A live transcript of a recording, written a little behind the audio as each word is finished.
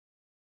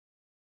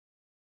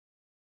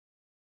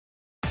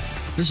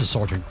This is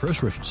Sergeant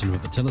Chris Richardson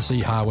with the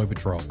Tennessee Highway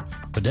Patrol.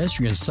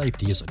 Pedestrian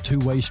safety is a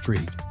two-way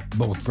street.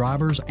 Both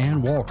drivers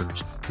and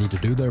walkers need to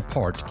do their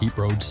part to keep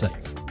roads safe.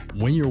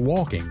 When you're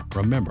walking,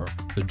 remember,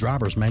 the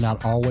drivers may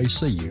not always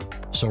see you,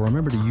 so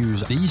remember to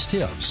use these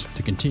tips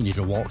to continue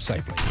to walk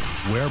safely.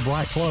 Wear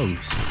bright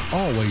clothes.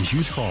 Always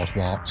use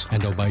crosswalks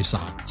and obey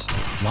signs.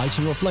 Lights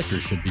and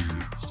reflectors should be used.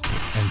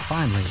 And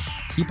finally,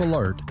 keep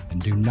alert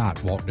and do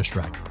not walk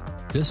distracted.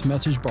 This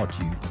message brought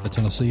to you by the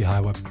Tennessee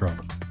Highway Patrol.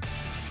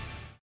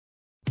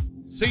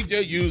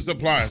 CJ Used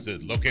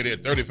Appliances, located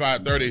at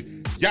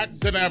 3530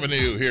 Jackson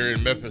Avenue here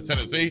in Memphis,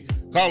 Tennessee.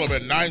 Call them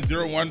at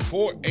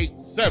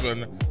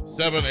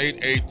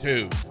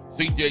 901-487-7882.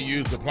 CJ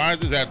Used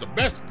Appliances has the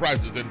best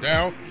prices in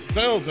town.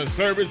 Sales and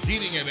service,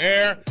 heating and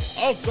air.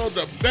 Also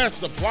the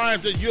best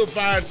appliances you'll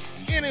find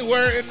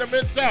anywhere in the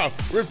Mid-South.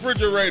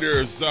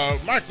 Refrigerators,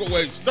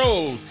 microwave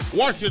stoves,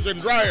 washers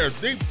and dryers,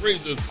 deep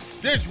freezers,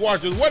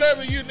 dishwashers,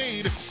 whatever you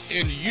need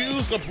in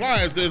used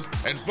appliances.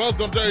 And folks,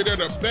 I'll tell you, they're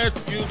the best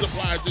used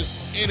appliances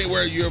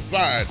anywhere you'll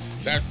find.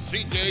 That's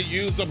CJ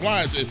Used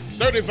Appliances,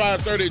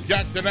 3530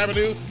 Jackson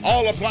Avenue.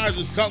 All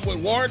appliances come with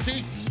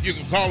warranty. You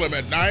can call them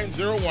at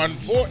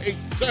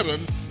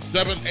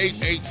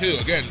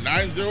 901-487-7882. Again,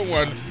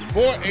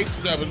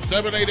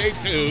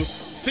 901-487-7882.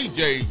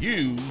 CJ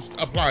Used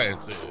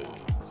Appliances.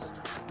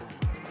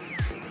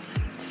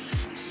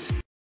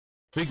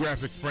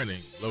 C-Graphics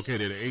Printing,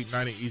 located at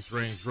 890 East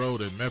Range Road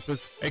in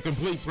Memphis, a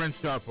complete print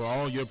shop for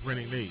all your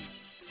printing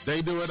needs.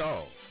 They do it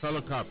all.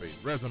 Color copies,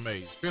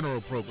 resumes, funeral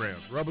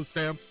programs, rubber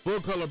stamps,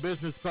 full-color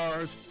business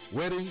cards,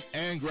 wedding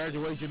and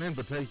graduation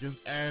invitations,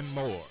 and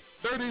more.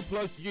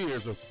 30-plus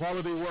years of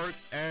quality work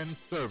and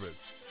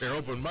service. They're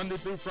open Monday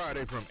through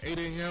Friday from 8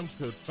 a.m.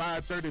 to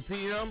 5:30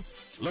 p.m.,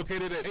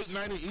 located at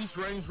 890 East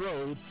Range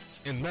Road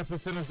in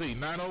Memphis, Tennessee,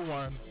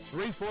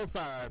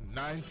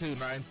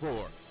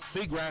 901-345-9294.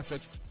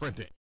 C-Graphics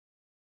Printing.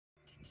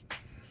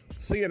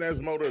 C&S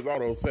Motors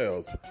Auto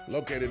Sales,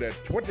 located at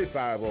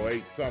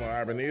 2508 Summer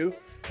Avenue,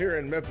 here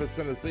in Memphis,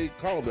 Tennessee.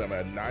 Call them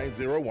at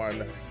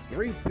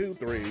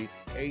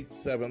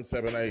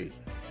 901-323-8778.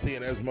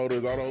 C&S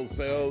Motors Auto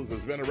Sales has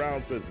been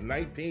around since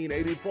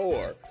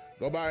 1984.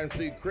 Go by and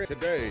see Chris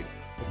today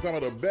for some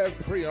of the best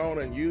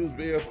pre-owned and used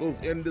vehicles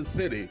in the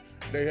city.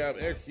 They have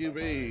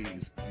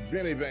SUVs,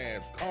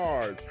 minivans,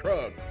 cars,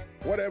 trucks,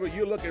 whatever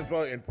you're looking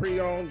for in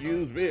pre-owned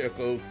used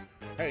vehicles.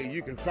 Hey,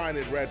 you can find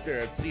it right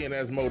there at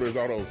C&S Motors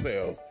Auto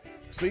Sales.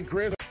 See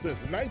Chris since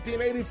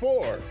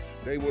 1984.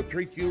 They will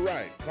treat you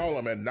right. Call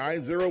them at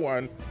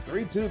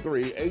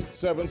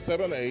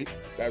 901-323-8778.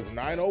 That's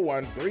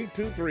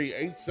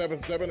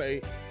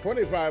 901-323-8778,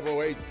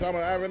 2508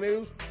 Summer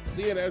Avenue,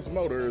 C&S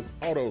Motors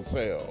Auto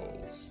Sales.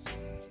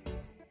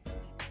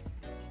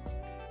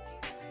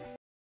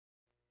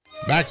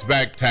 Max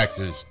Back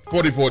Taxes,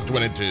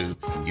 4422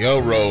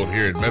 Yale Road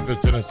here in Memphis,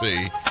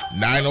 Tennessee,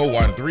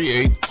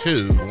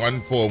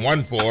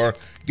 901-382-1414.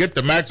 Get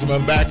the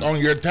maximum back on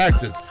your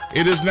taxes.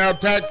 It is now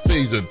tax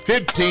season.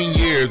 15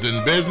 years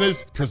in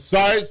business,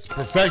 precise,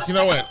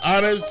 professional, and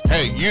honest.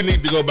 Hey, you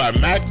need to go by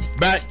Max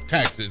Back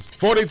Taxes,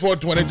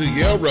 4422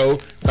 Yale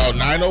Road. Call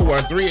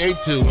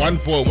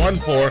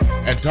 901-382-1414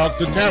 and talk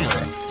to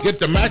Tamara. Get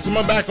the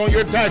maximum back on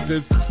your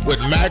taxes with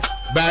Max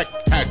Back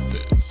Taxes.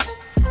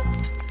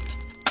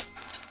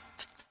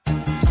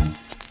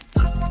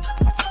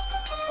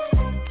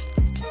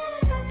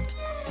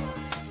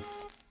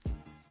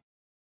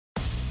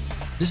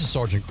 This is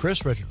Sergeant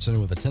Chris Richardson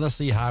with the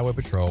Tennessee Highway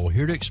Patrol,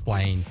 here to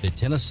explain the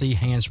Tennessee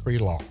Hands-Free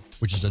Law,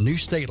 which is a new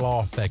state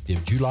law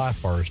effective July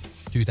 1st,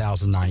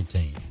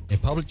 2019. In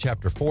Public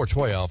Chapter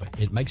 412,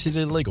 it makes it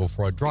illegal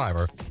for a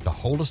driver to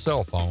hold a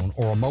cell phone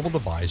or a mobile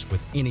device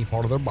with any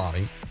part of their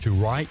body, to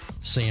write,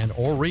 send,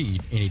 or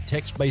read any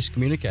text-based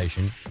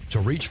communication, to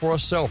reach for a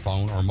cell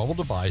phone or mobile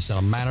device in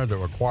a manner that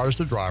requires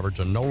the driver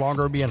to no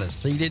longer be in a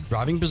seated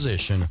driving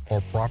position or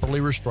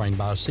properly restrained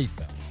by a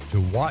seatbelt, to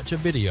watch a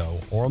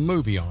video or a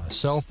movie on a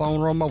cell phone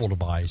or a mobile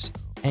device,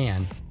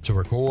 and to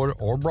record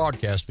or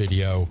broadcast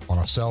video on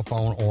a cell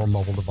phone or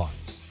mobile device.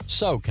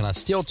 So, can I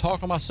still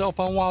talk on my cell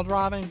phone while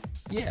driving?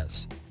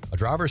 Yes. A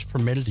driver is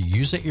permitted to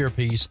use an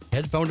earpiece,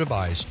 headphone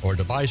device, or a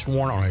device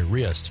worn on a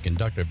wrist to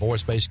conduct a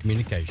voice-based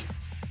communication.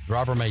 The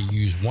driver may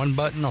use one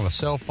button on a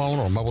cell phone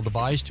or mobile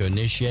device to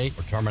initiate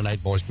or terminate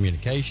voice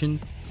communication,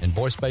 and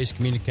voice-based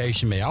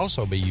communication may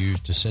also be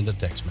used to send a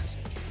text message.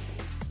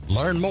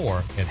 Learn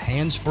more at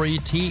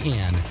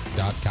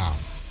handsfreetn.com.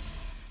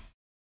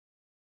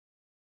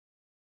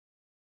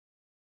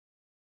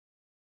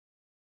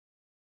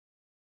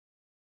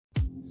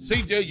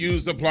 CJ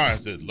Used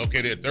Appliances,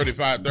 located at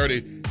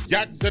 3530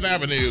 Jackson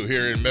Avenue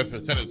here in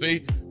Memphis,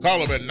 Tennessee. Call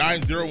them at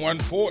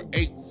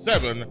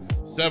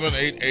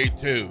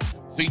 901-487-7882.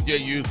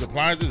 CJ Used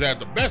Appliances has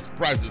the best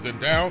prices in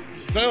town.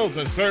 Sales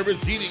and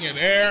service, heating and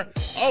air.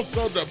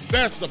 Also the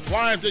best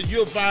appliances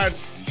you'll find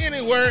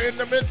anywhere in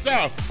the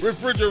Mid-South.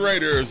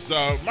 Refrigerators,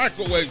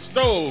 microwave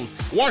stoves,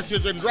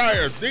 washers and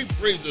dryers, deep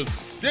freezers,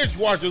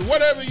 dishwashers,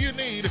 whatever you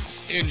need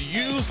in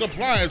used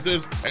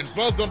appliances, and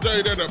folks will tell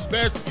you they're the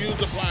best used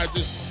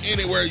appliances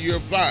anywhere you'll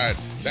find.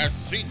 That's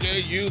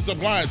CJ Used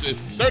Appliances,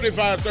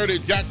 3530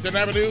 Jackson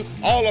Avenue.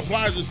 All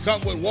appliances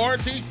come with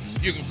warranty.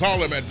 You can call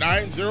them at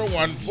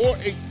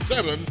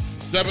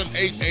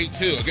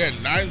 901-487-7882. Again,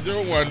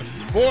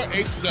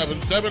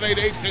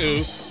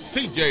 901-487-7882.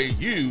 CJ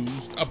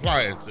Used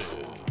Appliances.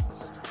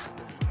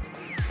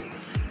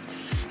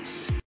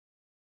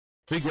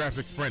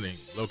 Graphics Printing,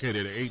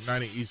 located at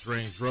 890 East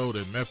Range Road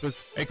in Memphis,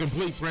 a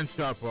complete print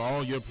shop for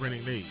all your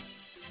printing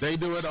needs. They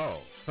do it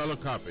all: color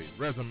copies,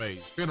 resumes,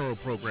 funeral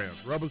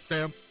programs, rubber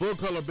stamps,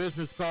 full-color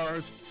business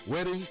cards,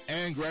 wedding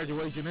and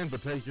graduation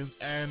invitations,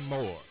 and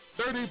more.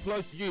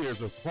 30-plus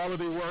years of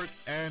quality work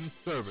and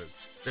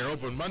service. They're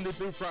open Monday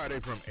through Friday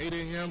from 8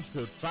 a.m.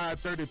 to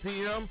 5:30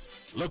 p.m.,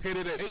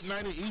 located at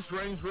 890 East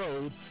Range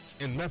Road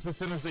in Memphis,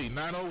 Tennessee,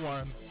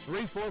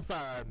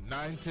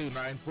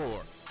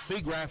 901-345-9294.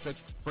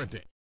 Graphics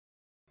Printing.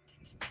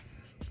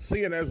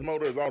 C&S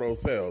Motors Auto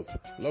Sales,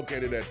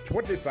 located at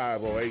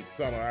 2508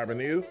 Summer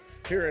Avenue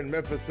here in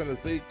Memphis,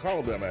 Tennessee.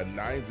 Call them at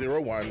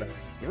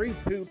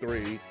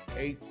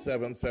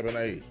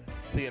 901-323-8778.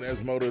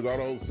 C&S Motors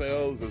Auto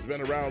Sales has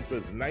been around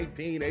since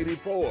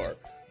 1984.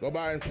 Go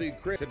by and see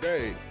Chris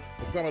today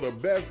for some of the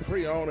best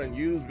pre-owned and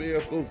used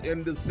vehicles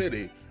in the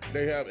city.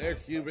 They have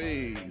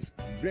SUVs,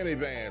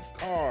 minivans,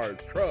 cars,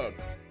 trucks,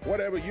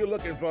 whatever you're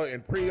looking for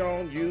in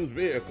pre-owned used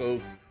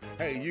vehicles.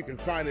 Hey, you can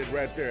find it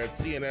right there at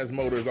C&S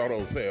Motors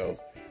Auto Sales.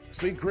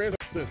 See Chris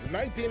since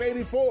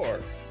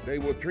 1984. They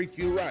will treat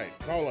you right.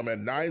 Call them at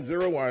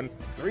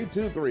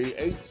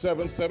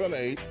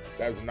 901-323-8778.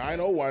 That's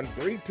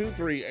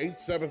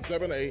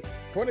 901-323-8778,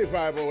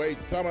 2508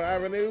 Summer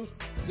Avenue,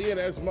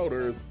 C&S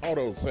Motors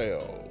Auto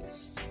Sales.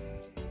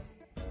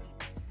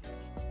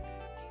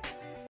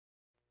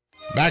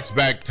 Max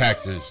Back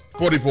Taxes,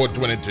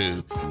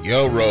 4422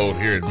 Yale Road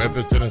here in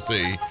Memphis,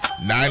 Tennessee,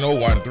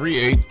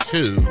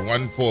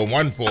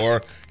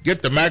 901-382-1414.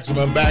 Get the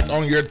maximum back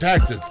on your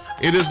taxes.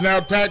 It is now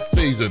tax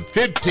season.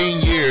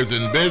 15 years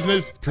in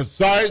business,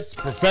 precise,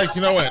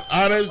 professional, and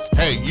honest.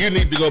 Hey, you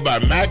need to go by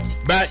Max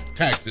Back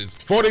Taxes,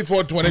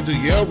 4422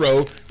 Yale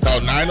Road. Call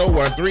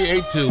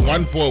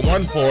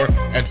 901-382-1414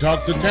 and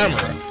talk to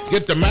Tamara.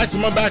 Get the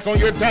maximum back on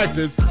your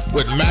taxes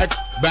with Max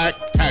Back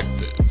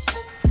Taxes.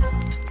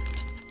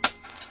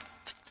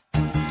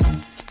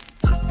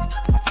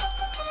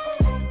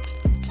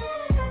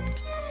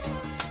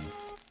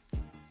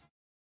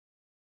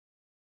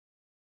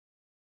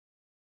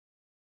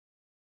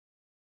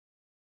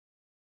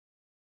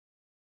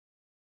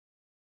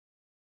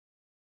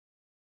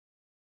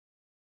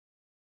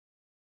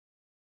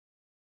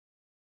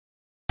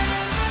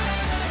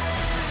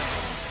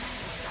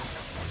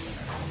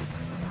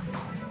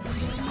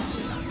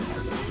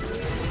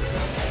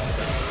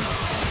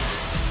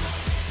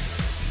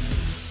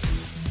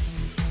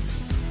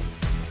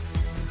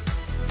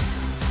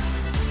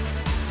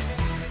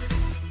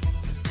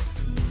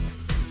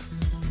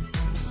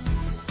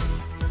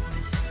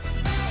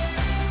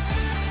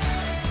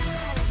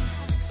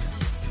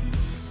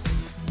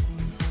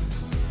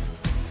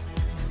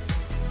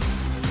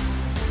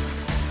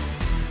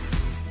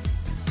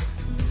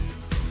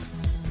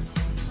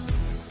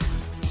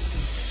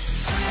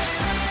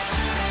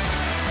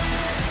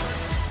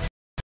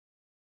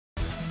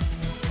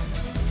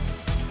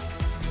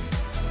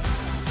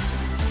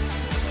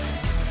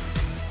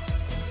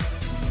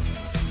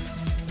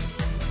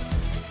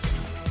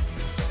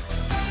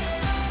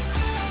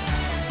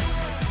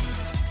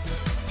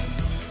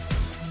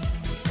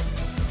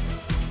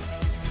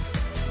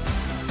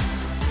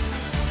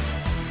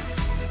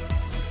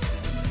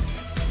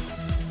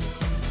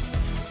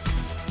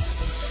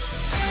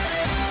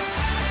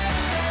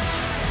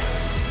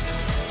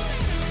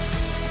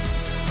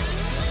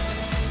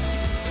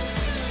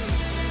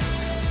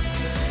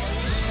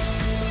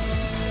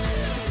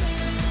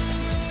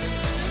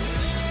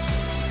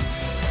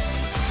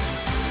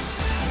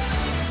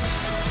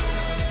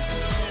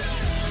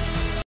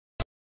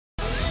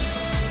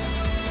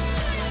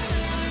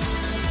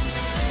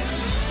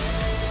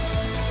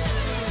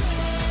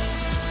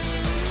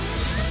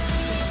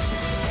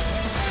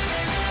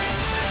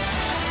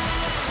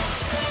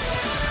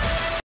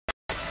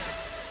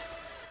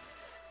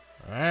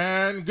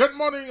 Good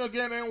morning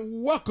again,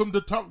 and welcome to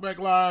Talkback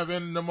Live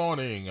in the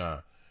morning.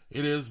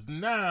 It is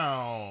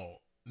now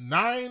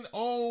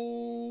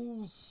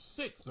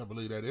 9:06, I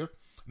believe that is.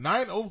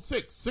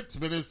 9:06, 6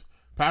 minutes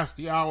past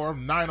the hour of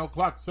 9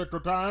 o'clock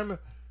Central Time.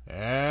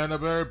 And a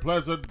very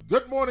pleasant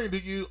good morning to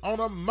you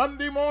on a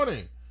Monday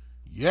morning.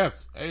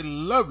 Yes, a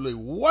lovely,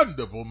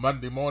 wonderful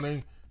Monday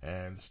morning.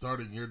 And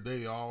starting your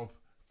day off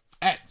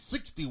at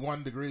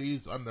 61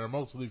 degrees under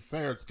mostly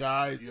fair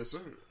skies. Yes,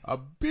 sir. A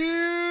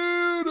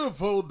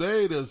beautiful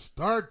day to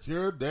start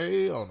your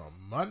day on a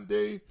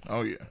Monday.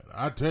 Oh, yeah. And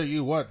I tell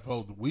you what,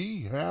 folks,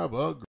 we have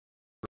a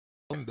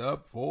lined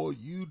up for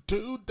you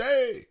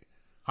today.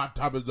 Hot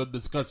topics of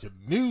discussion,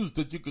 news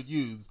that you could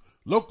use,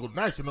 local,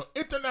 national,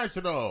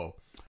 international.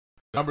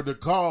 Number to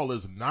call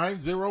is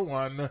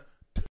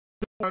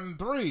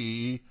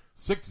 901-213-6083.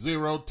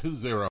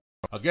 901-213-6020.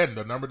 Again,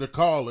 the number to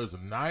call is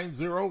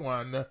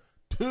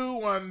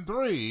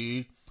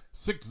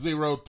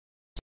 901-213-6020.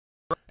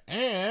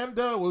 And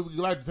we would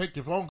like to take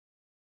your phone call.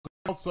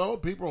 Also,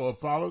 people are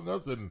following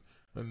us and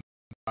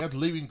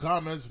leaving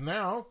comments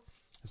now.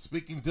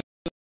 Speaking to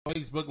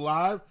Facebook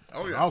Live.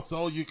 Oh, yeah.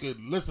 Also, you can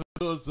listen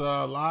to us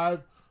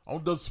live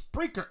on the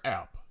Spreaker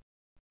app.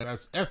 And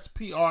that's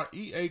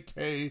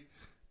Spreaker.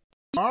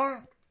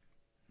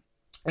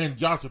 And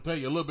Josh will tell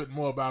you a little bit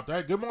more about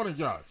that. Good morning,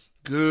 Josh.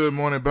 Good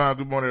morning, Bob.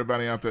 Good morning,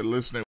 everybody out there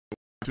listening,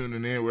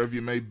 tuning in, wherever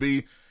you may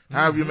be,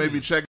 however you may be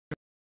checking.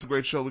 It's a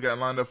great show we got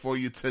lined up for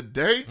you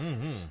today.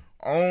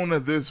 On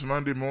this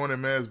Monday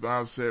morning, man, as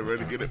Bob said,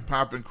 ready to get it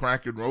popping,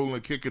 cracking, rolling,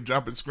 kicking,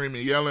 jumping,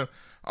 screaming, yelling,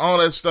 all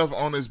that stuff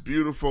on this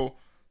beautiful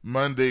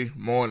Monday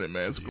morning,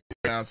 man. It's great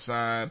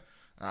outside.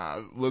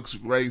 Looks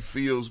great,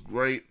 feels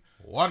great.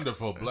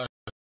 Wonderful, blessed.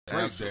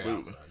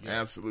 Absolutely.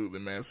 Absolutely,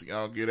 man. So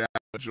y'all get out,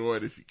 enjoy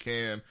it if you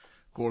can.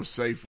 Of course,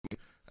 safely.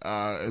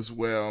 As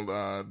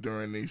well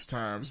during these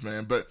times,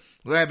 man. But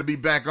glad to be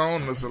back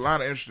on. There's a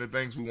lot of interesting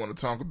things we want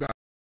to talk about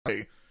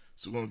today,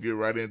 so we're going to get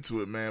right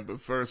into it, man.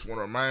 But first, I want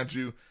to remind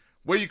you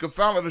where you can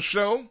follow the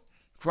show.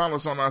 Follow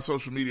us on our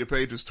social media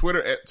pages.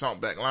 Twitter at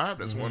TalkBackLive.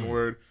 That's one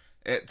word,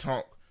 at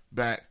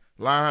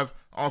TalkBackLive.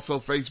 Also,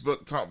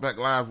 Facebook,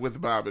 TalkBackLive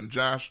with Bob and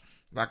Josh.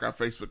 Like our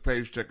Facebook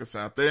page, check us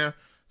out there.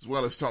 As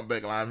well as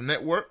TalkBackLive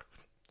Network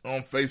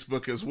on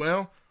Facebook as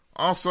well.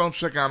 Also,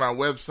 check out our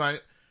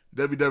website,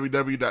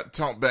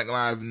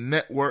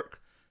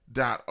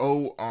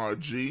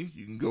 www.talkbacklivenetwork.org.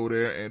 You can go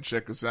there and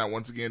check us out.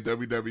 Once again,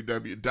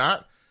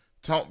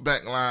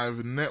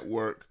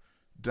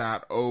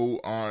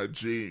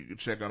 www.talkbacklivenetwork.org. You can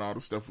check out all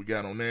the stuff we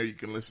got on there. You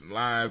can listen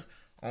live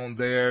on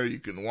there. You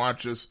can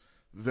watch us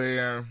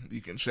there.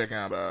 You can check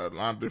out a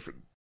lot of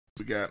different things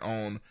we got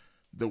on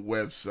the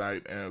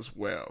website as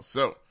well.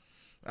 So,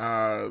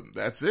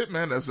 that's it,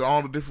 man. That's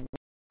all the different ways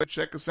to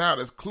check us out,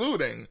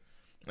 including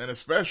and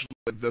especially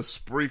the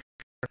Spreaker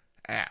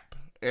app,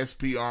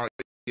 Spreaker,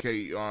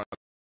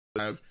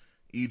 live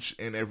each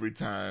and every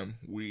time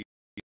we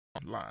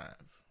are live.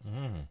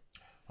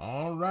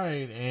 All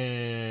right,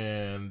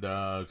 and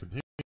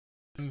continue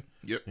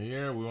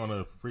here. We want to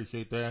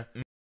appreciate that.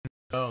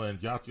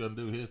 And Josh gonna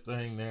do his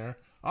thing there.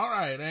 All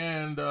right,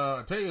 and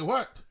I tell you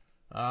what,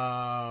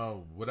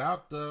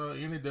 without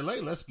any delay,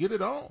 let's get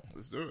it on.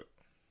 Let's do it.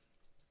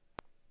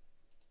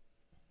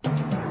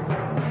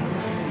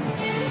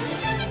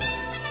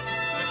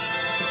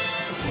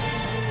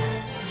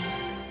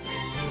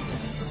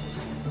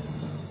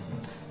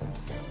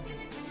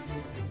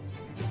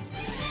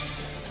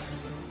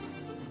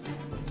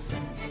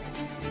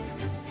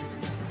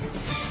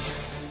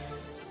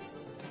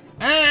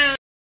 And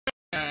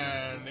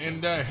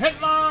in the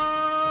headlines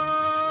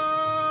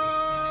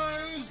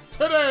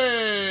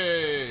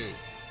today,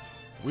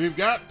 we've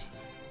got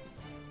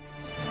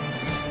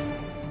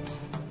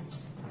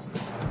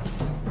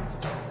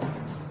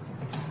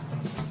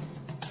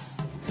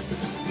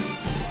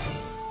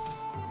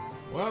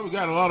we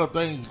got a lot of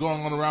things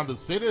going on around the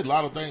city, a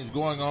lot of things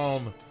going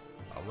on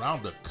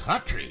around the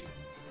country.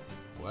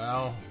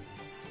 Well,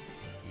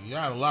 you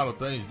got a lot of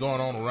things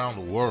going on around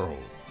the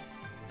world.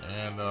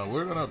 And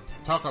we're going to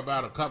talk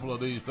about a couple of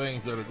these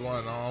things that are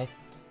going on.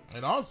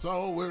 And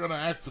also, we're going to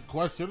ask the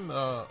question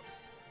of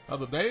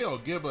the day, or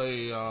give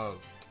a,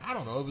 I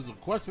don't know if it's a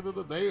question of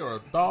the day or a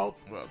thought.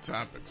 Well,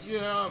 topics.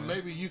 Yeah,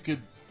 maybe you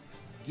could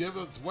give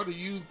us, what do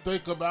you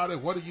think about it?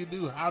 What do you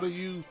do? How do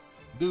you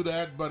do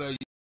that? But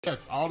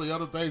yes, all the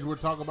other things we're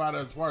talking about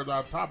as far as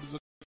our topics are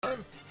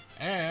concerned.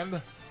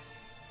 And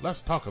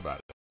let's talk about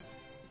it.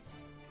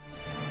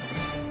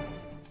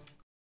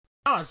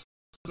 Now,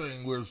 the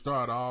thing we'll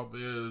start off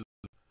is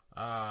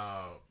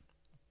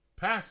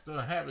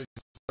pastor having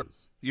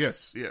service.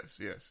 Yes.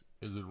 Is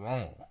it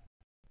wrong?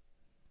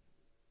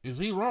 Is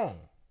he wrong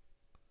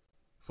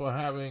for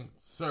having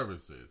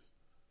services?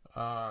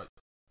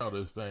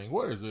 This thing,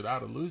 where is it?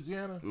 Out of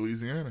Louisiana?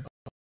 Louisiana.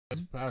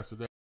 Pastor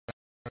that's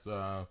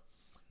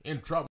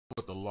in trouble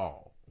with the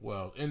law.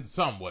 Well, in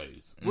some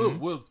ways.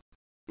 We'll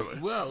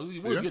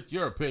get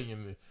your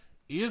opinion.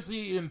 Is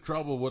he in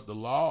trouble with the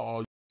law,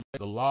 or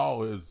the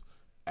law is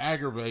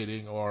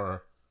aggravating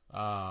or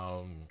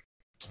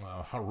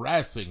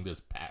harassing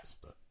this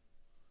pastor?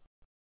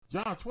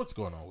 Josh, what's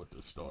going on with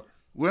this story?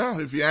 Well,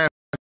 if you ask me,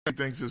 he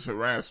thinks it's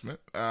harassment.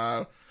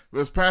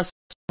 This pastor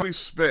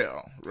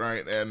spell,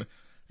 right? And if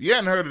you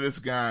hadn't heard of this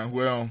guy,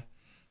 well,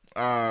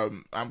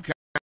 I'm kind of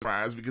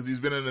surprised because he's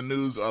been in the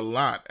news a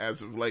lot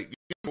as of late. You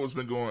know what's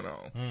been going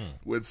on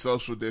with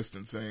social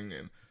distancing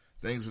and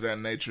things of that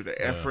nature,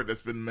 the effort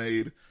that's been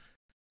made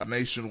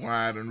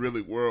nationwide and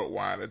really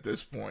worldwide at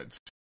this point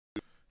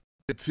to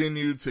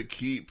continue to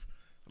keep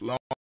large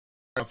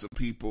amounts of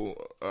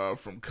people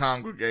from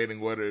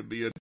congregating, whether it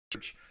be a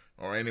church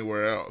or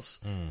anywhere else.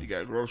 You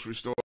got grocery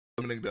stores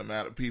limiting the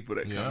amount of people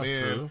that come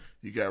in. True.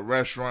 You got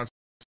restaurants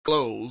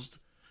closed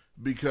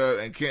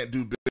and can't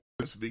do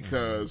business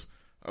because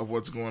of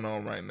what's going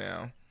on right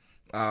now.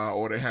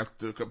 Or they have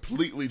to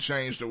completely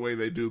change the way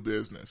they do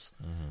business.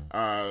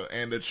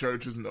 And the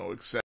church is no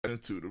exception.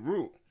 into the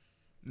rule.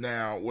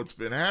 Now, what's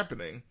been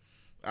happening,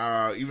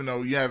 even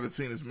though you haven't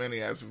seen as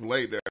many as of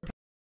late, that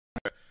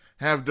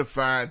have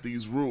defied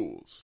these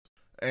rules.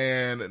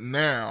 And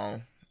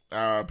now,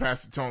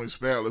 Pastor Tony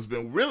Spell has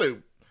been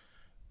really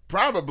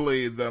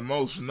probably the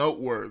most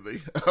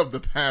noteworthy of the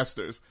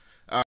pastors.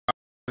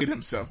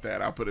 Himself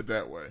that, I'll put it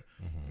that way.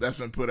 Mm-hmm. That's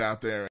been put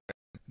out there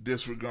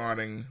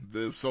disregarding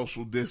the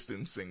social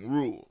distancing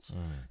rules.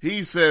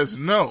 He says,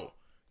 no,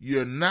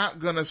 you're not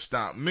going to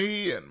stop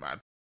me and my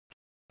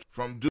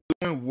from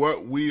doing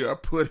what we are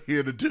put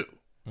here to do.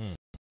 And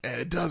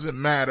it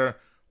doesn't matter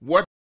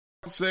what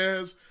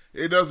says.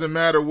 It doesn't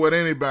matter what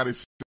anybody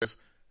says.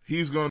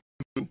 He's going to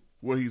do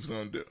what he's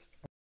going to do.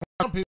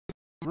 Some people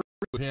agree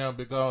with him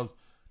because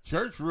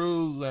church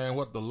rules and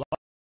what the law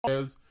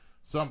says,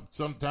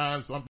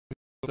 sometimes some people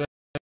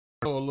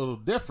go a little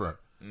different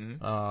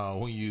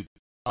when you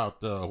talk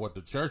about what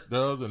the church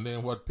does and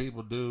then what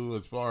people do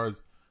as far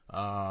as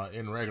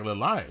in regular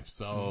life.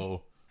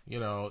 So,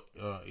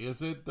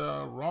 is it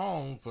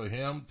wrong for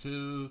him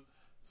to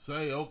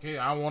say, okay,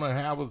 I want to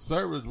have a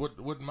service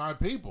with my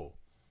people,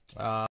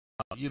 and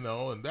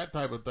that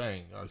type of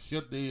thing?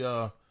 Should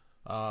the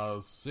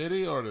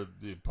city or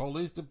the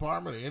police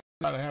department or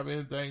anybody have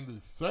anything to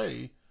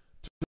say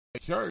to the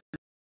church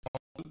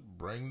to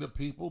bring the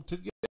people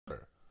together?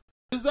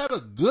 Is that a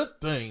good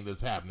thing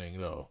that's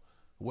happening, though?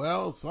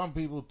 Well, some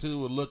people, too,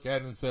 would look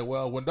at it and say,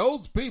 well, when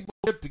those people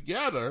get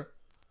together,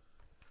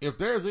 if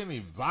there's any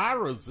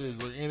viruses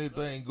or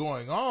anything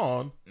going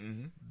on,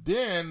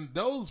 then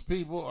those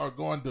people are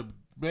going to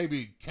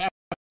maybe catch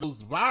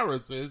those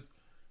viruses,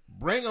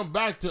 bring them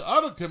back to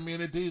other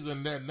communities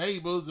and their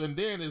neighbors, and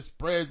then it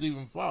spreads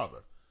even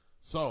farther.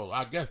 So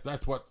I guess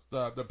that's what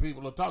the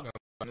people are talking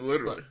about.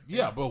 Literally.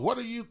 But what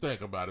do you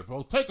think about it,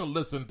 folks? Take a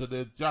listen to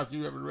this. Josh,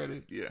 you ever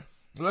ready? Yeah.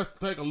 Let's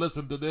take a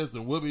listen to this,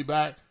 and we'll be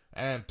back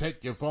and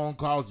take your phone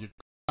calls. Your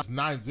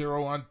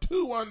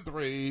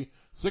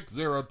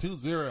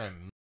 901-213-6020.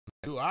 And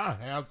do I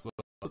have some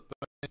other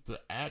things to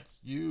ask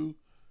you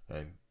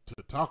and to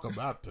talk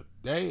about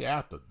today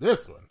after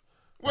this one?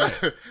 Well,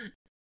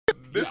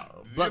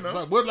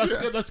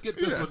 let's get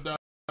this one done.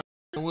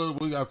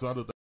 We got some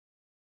other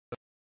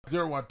things.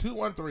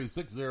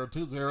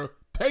 901-213-6020.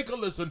 Take a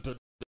listen to.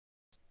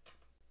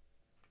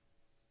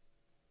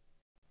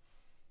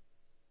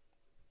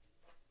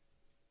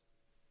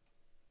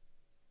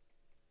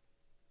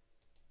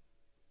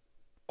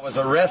 I was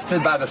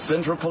arrested by the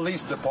Central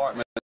Police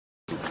Department.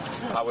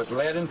 I was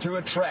led into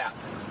a trap.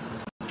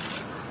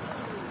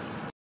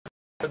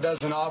 A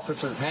dozen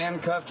officers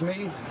handcuffed me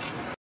in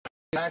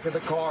the back of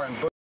the car and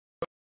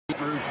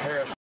Roof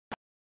Parish.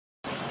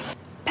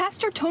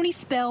 Pastor Tony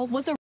Spell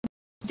was arrested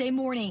Tuesday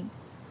morning.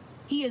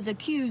 He is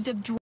accused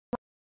of driving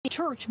a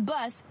church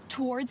bus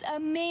towards a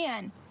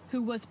man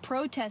who was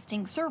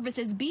protesting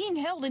services being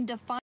held in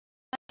defiance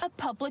of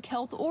public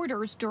health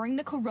orders during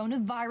the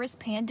coronavirus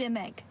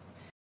pandemic.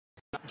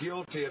 Not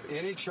guilty of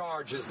any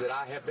charges that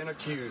I have been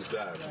accused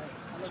of.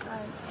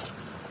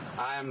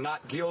 I am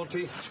not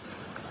guilty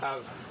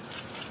of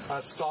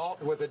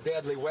assault with a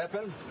deadly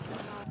weapon.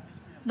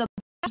 The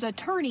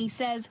attorney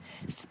says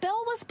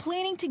Spell was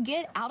planning to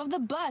get out of the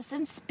bus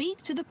and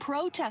speak to the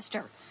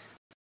protester.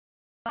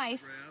 His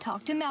wife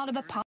talked him out of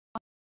a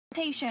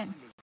confrontation.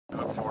 I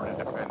look forward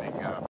to defending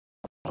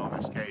on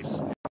this case.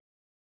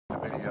 The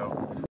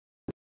video.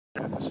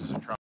 This is a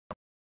trial.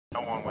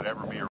 No one would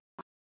ever be arrested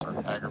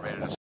or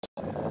aggravated assault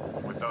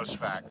with those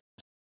facts.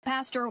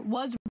 Pastor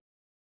was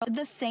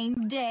the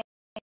same day.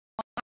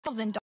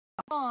 $1,000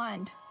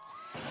 bond.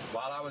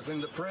 While I was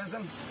in the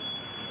prison,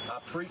 I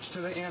preached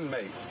to the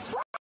inmates.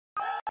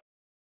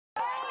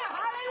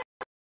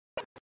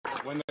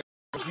 When they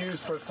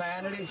used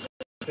profanity,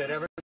 I said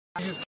every time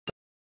I used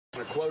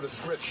to quote a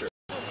scripture.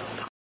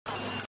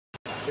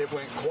 It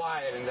went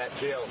quiet in that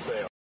jail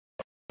cell.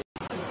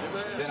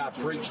 Then I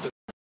preached to.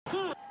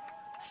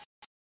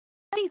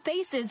 He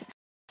faces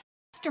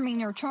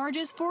misdemeanor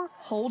charges for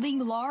holding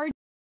large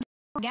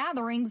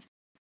gatherings in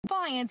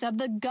defiance of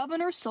the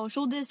governor's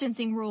social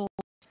distancing rules.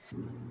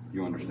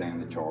 You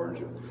understand the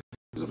charge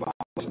is a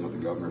violation of the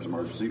governor's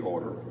emergency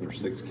order. There's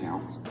 6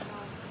 counts.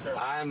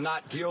 I am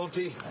not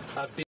guilty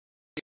of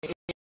any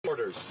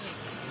orders.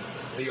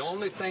 The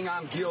only thing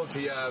I'm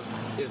guilty of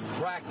is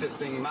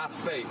practicing my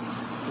faith,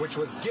 which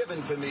was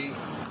given to me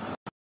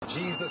by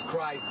Jesus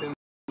Christ.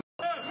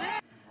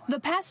 The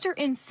pastor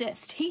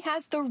insists he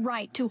has the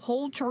right to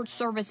hold church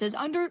services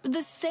under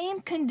the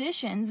same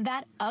conditions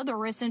that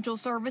other essential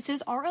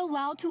services are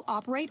allowed to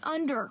operate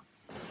under.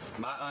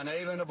 My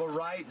unalienable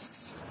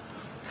rights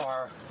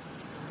are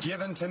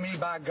given to me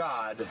by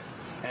God,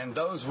 and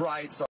those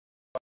rights are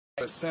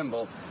to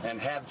assemble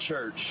and have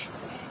church.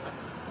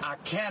 I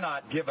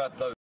cannot give up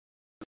those.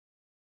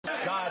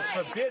 God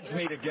forbids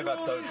me to give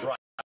up those rights.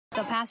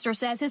 The pastor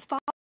says his father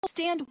will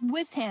stand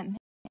with him.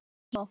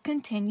 He'll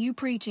continue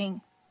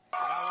preaching.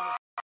 I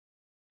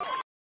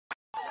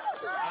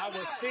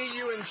will see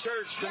you in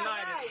church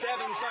tonight at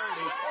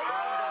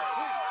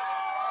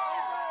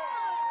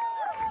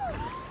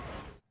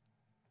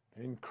 7:30.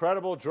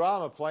 Incredible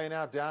drama playing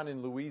out down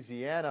in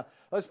Louisiana.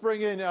 Let's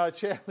bring in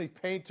Chanley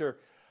Painter.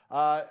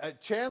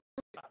 Chanley,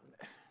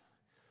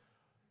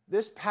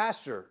 this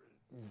pastor,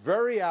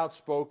 very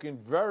outspoken,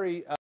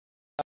 very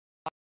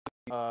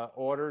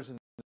orders and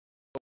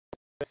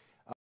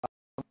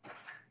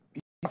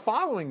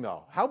following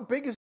though. How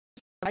big is?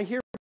 I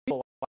hear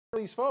people,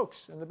 these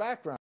folks in the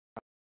background.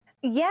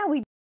 Yeah,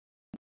 we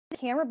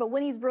camera, but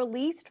when he's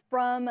released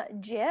from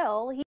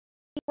jail, he's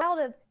a crowd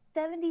of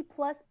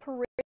 70-plus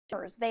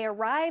parishioners. They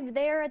arrived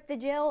there at the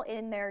jail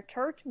in their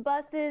church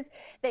buses.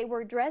 They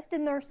were dressed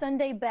in their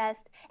Sunday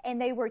best,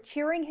 and they were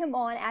cheering him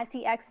on as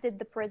he exited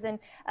the prison.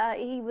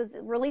 He was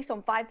released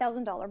on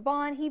 $5,000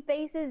 bond. He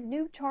faces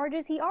new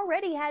charges. He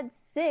already had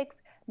 6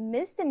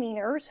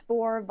 misdemeanors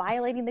for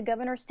violating the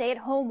governor's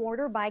stay-at-home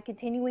order by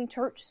continuing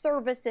church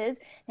services.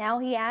 Now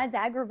he adds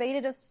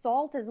aggravated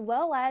assault as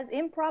well as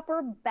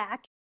improper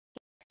back.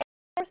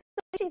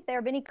 Chief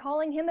there, Benny,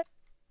 calling him a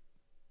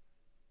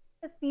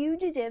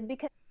fugitive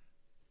because.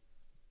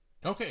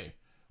 Okay,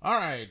 all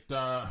right,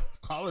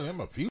 calling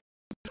him a fugitive.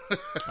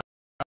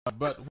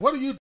 But what do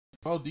you?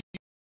 Oh,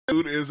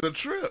 dude is a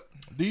trip.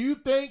 Do you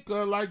think,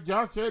 like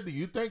Josh said, do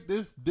you think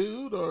this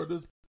dude or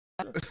this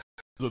is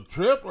a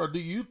trip, or do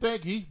you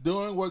think he's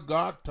doing what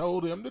God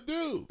told him to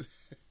do?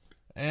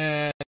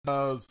 And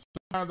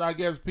sometimes I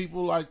guess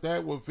people like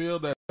that will feel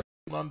that they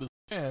don't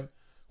understand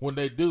when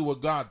they do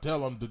what God tell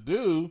them to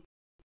do.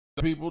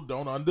 People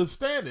don't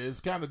understand it. It's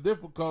kind of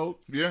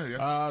difficult,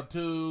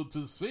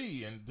 to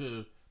see and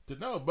to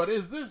know. But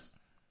is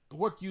this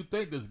what you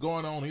think is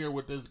going on here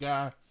with this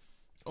guy,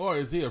 or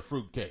is he a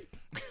fruitcake?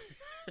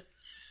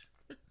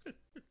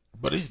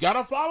 But he's got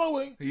a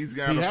following. He's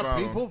got a following. Have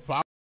people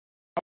following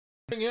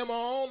him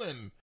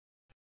on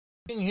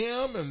and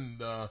him and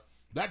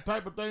that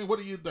type of thing. What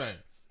do you think?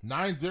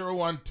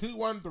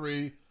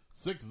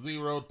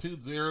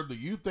 901-213-6020. Do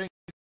you think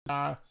this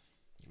guy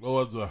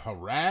was a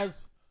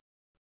harass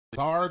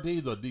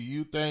authorities, or do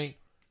you think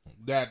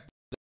that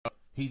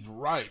he's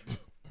right,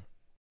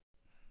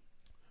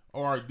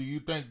 or do you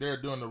think they're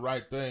doing the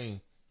right thing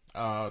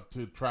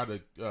to try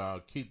to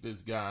keep this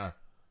guy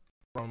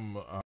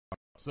from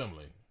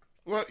assembling?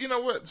 Well, you know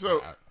what?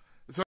 So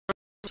let's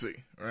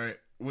see, right?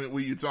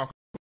 When you talk,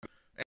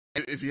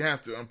 if you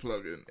have to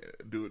unplug it and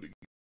do it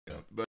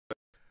again, but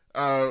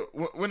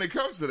when it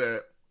comes to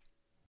that,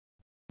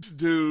 this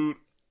dude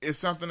is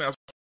something else.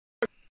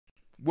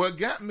 What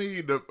got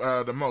me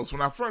the most when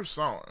I first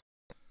saw him,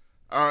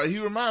 he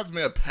reminds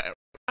me of Pat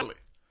Riley.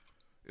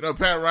 You know,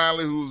 Pat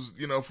Riley, who's,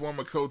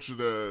 former coach of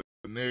the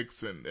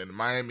Knicks and the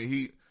Miami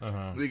Heat.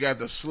 He got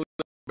the slick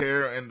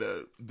hair and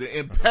the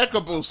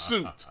impeccable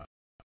suit.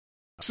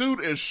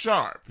 Suit is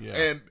sharp,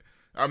 and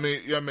I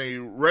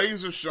mean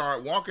razor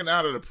sharp. Walking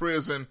out of the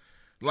prison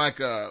like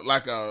a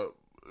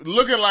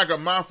looking like a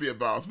mafia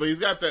boss, but he's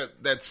got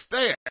that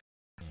stare.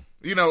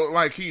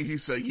 Like he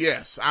said,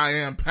 "Yes, I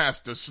am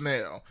Pastor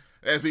Snell."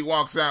 As he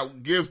walks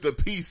out, gives the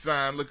peace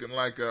sign looking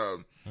like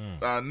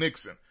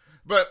Nixon.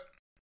 But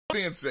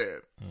being said,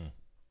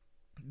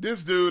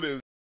 this dude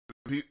is,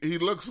 he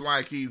looks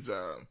like he's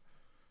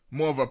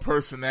more of a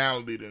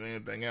personality than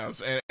anything else.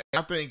 And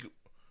I think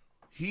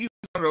he's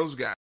one of those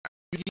guys.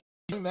 He's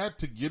doing that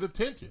to get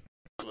attention.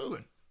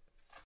 Absolutely.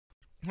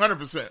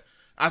 100%.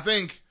 I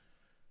think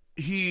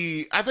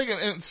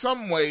in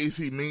some ways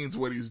he means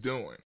what he's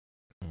doing.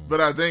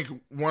 But I think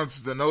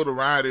once the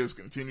notoriety has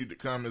continued to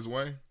come his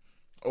way,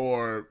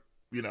 or,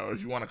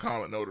 if you want to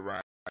call it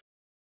notoriety,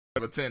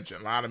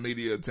 attention, a lot of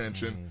media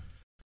attention,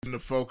 the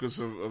focus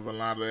of a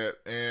lot of that.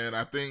 And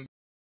I think,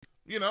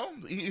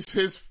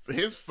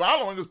 his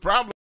following is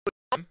probably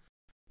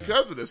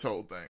because of this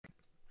whole thing.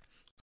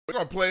 We're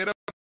going to play it up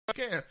if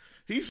we can.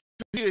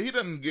 He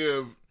doesn't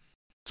give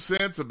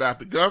sense about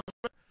the government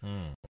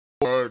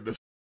or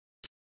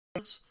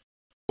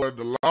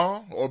the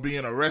law or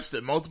being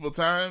arrested multiple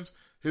times.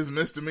 His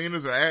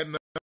misdemeanors are adding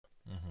up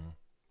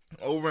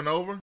over and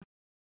over.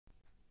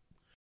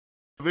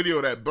 Video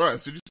of that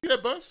bus. Did you see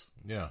that bus?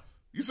 Yeah.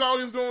 You saw what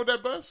he was doing with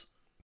that bus?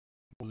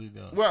 What was he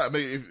doing? Well, I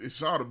mean, if you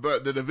saw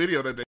the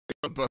video that they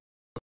the bus.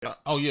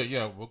 Oh,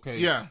 yeah, okay.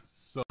 Yeah.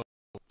 So,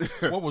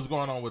 what was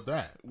going on with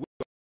that?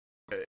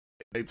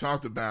 They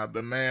talked about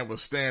the man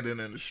was standing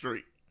in the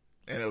street,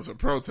 and there was a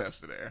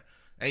protester there,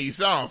 and you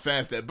saw how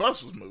fast that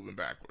bus was moving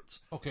backwards.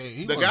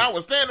 Okay. The guy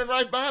was standing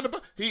right behind the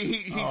bus.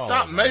 He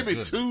stopped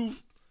maybe 2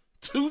 feet.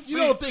 You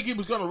don't think he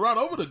was going to run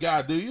over the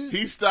guy, do you?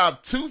 He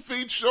stopped 2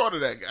 feet short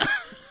of that guy.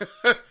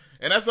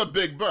 And that's a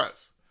big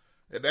bus.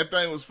 And that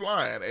thing was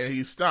flying, and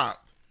he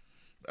stopped.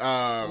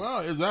 Well,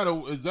 is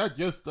that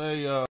just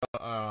a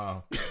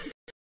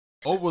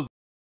over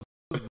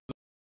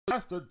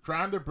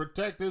trying to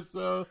protect his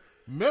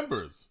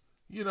members?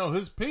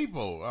 His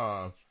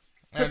people.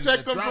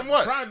 Protect them from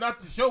what? Trying not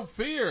to show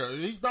fear.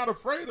 He's not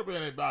afraid of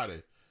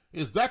anybody.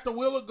 Is that the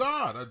will of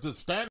God? To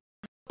stand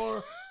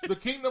for the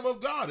kingdom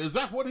of God? Is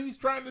that what he's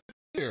trying to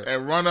do here?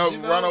 And run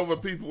over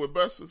people with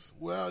buses?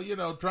 Well,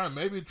 trying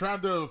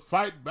to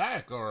fight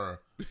back, or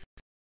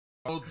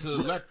to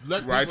let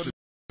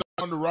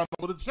people to run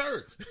over the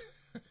church.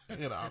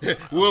 You know,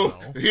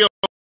 he'll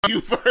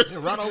you first.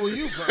 He'll run over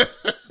you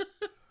first.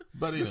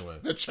 But anyway,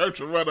 the church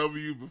will run over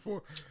you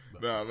before.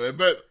 No, man.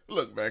 But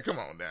look, man, come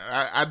on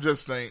now. I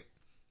just think,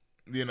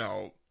 you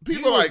know,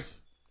 people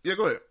yeah,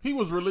 go ahead. He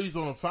was released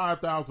on a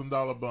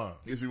 $5,000 bond.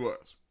 Yes, he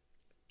was.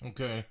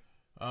 Okay.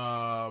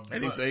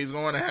 And he said he's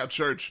going to have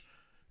church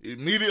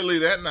immediately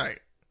that night,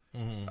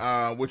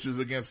 which is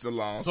against the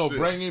law. So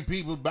bringing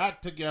people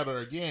back together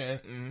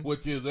again,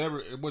 which is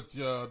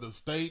the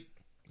state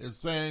is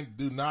saying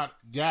do not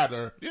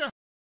gather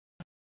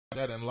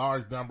that in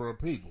large number of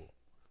people.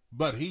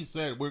 But he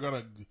said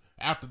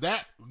after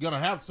that, we're going to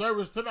have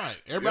service tonight.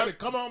 Everybody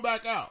come on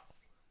back out.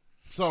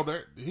 So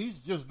he's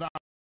just not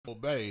going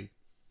to obey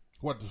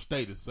what the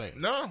state is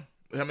saying. No.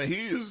 I mean,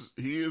 he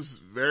is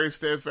very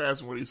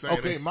steadfast in what he's saying.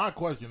 Okay, my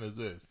question is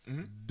this.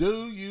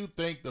 Do you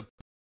think the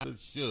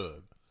president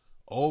should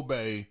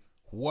obey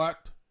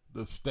what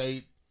the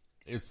state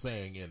is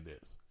saying in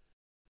this?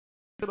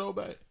 Should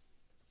obey.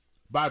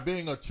 By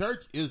being a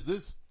church, is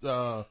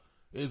there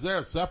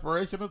a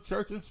separation of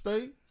church and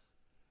state?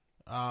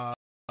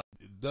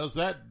 Does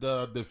that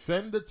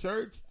defend the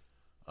church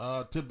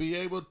to be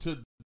able to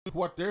do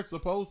what they're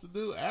supposed to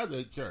do as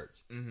a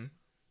church?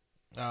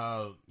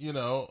 Are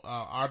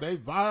they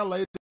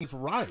violating his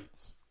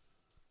rights?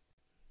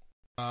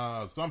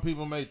 Some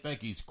people may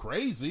think he's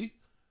crazy,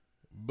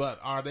 but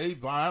are they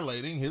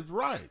violating his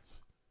rights?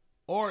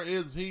 Or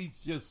is he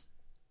just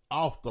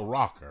off the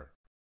rocker?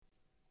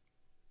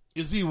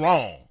 Is he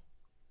wrong?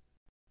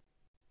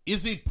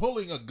 Is he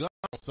pulling a gun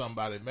on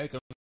somebody, making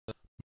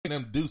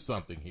them do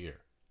something here?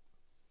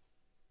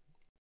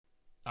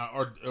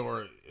 Or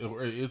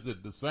is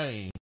it the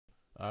same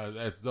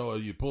as though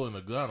you're pulling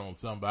a gun on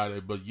somebody,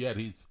 but yet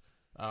he's...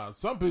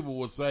 some people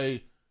would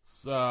say,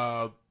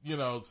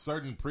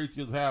 certain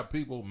preachers have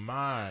people's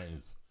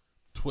minds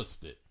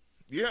twisted.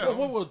 Yeah.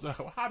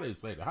 How do they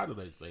say that? How do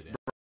they say that?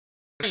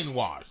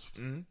 Brainwashed.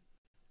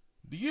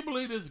 Do you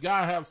believe this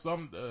guy have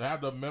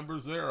the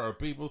members there, or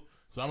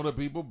some of the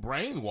people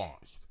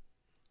brainwashed?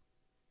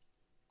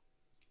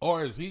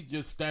 Or is he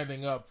just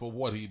standing up for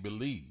what he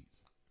believes?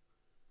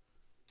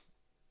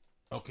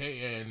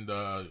 Okay, and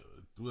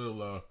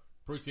we'll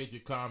appreciate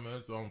your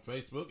comments on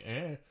Facebook,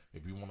 and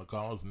if you want to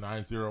call us,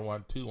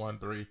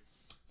 901-213-6020.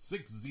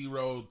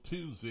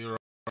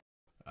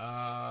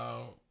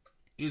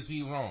 Is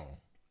he wrong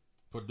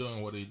for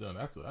doing what he done?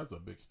 That's a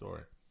big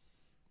story.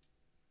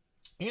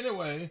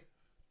 Anyway,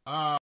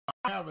 I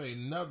have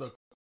another.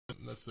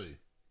 Let's see.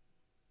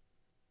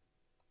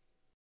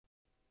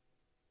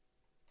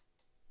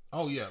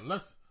 Oh yeah,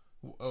 let's.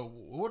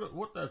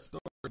 What that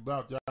story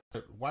about that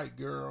white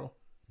girl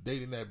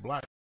dating that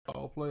black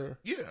ball player?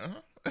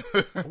 Yeah.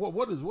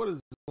 What is going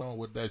on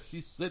with that?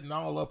 She's sitting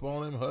all up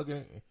on him,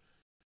 hugging.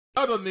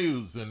 Other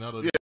news and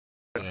other.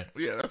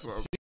 Yeah, that's what.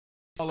 She's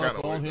all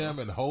up on him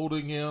and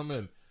holding him,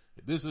 and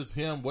this is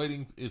him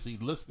waiting. Is he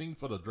listening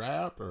for the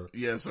draft or?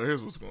 Yeah. So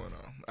here's what's going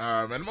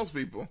on. And most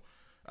people,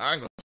 I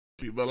ain't gonna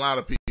say people, but a lot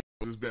of people.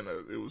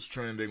 It was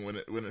trending when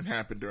it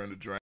happened during the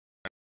draft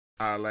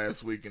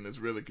last week, and it's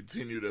really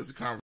continued as a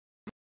conversation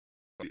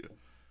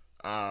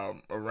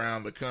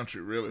around the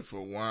country, really for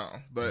a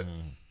while. But.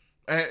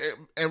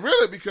 And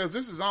really, because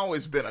this has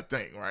always been a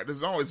thing, right? This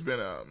has always been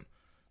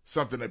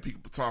something that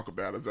people talk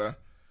about. As I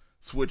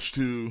switch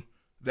to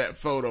that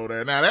photo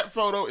there. Now, that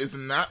photo is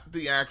not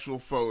the actual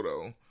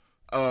photo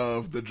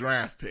of the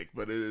draft pick,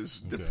 but it is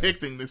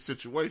depicting this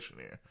situation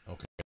here.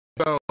 Okay.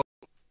 So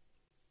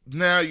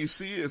now you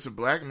see it's a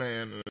black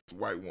man and it's a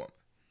white woman.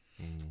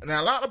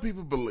 Now, a lot of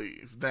people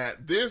believe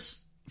that this,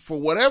 for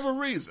whatever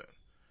reason,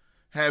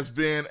 has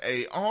been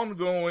a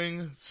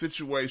ongoing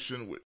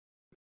situation with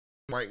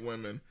white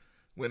women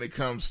when it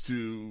comes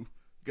to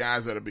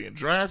guys that are being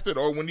drafted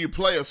or when you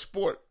play a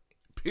sport,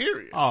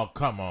 period. Oh,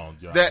 come on,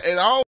 John. That it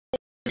always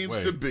seems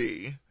to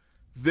be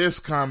this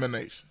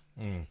combination.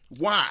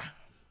 Why?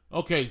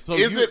 Okay, so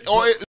should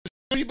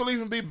people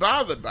even be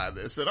bothered by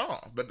this at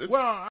all? But this,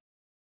 what's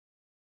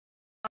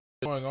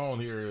going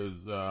on here is,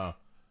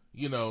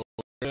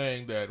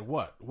 saying that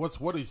what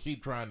is she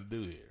trying to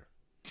do here?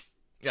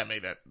 Yeah, I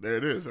mean there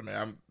it is. I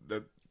mean,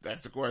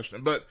 that's the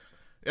question. But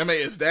I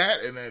mean, it's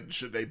that, and then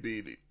should they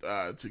be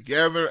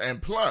together?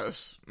 And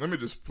plus, let me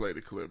just play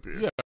the clip here.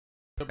 Yeah,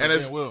 and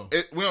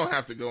we don't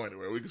have to go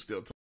anywhere. We can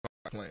still talk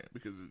about playing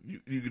because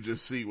you can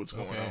just see what's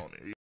going on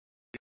here.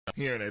 You're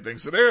hearing anything.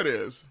 So there it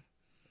is.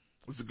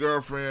 It's the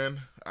girlfriend,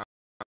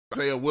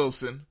 Isaiah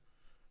Wilson,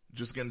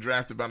 just getting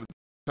drafted by the.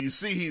 You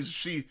see,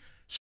 she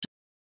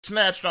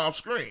snatched off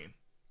screen.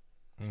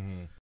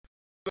 I'm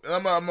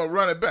gonna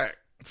run it back.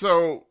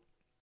 So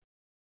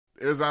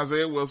there's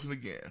Isaiah Wilson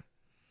again.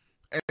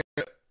 And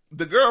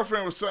the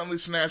girlfriend was suddenly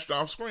snatched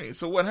off screen.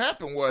 So what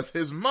happened was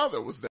his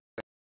mother was there.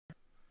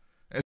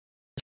 And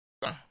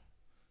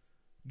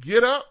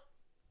get up.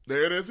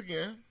 There it is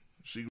again.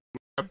 She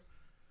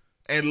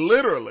and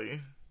literally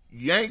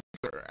yanked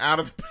her out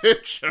of the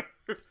picture.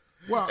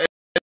 Well,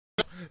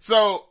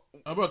 so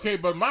okay,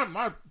 but my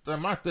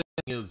thing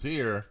is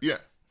here. Yeah.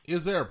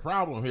 Is there a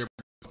problem here?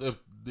 If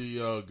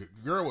the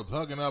girl was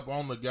hugging up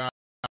on the guy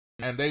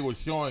and they were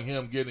showing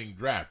him getting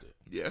drafted.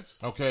 Yes.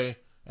 Okay,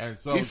 and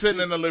so he's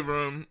sitting in the living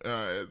room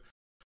at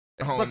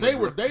home. But they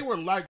were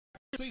like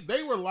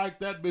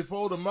that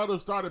before the mother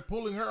started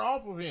pulling her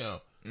off of him.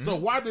 Mm-hmm. So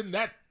why didn't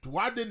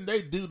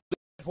they do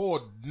that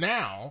for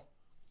now?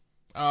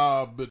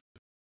 But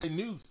they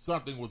knew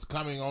something was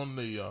coming on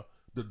the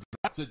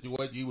draft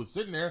situation. He was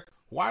sitting there.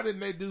 Why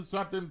didn't they do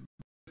something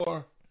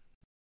for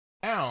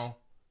now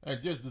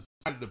and just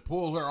decided to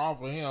pull her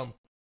off of him?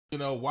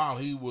 While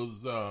he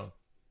was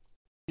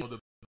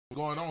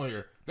going on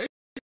here. They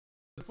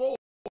before.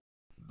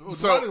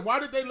 So why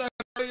did they let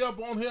her lay up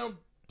on him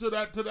to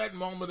that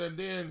moment and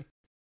then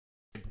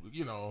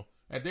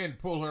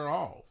pull her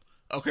off?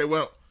 Okay,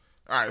 well,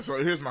 all right. So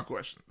here's my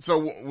question.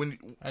 So and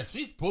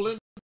she's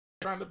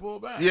trying to pull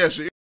back. Yeah,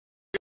 she.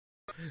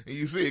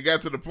 You see, it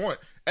got to the point,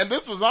 and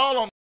this was all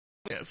on.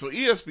 So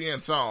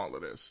ESPN saw all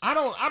of this. I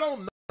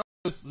don't know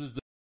if this is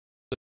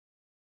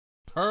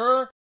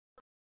her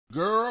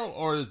girl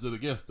or is it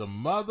against the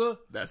mother?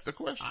 That's the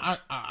question.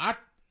 I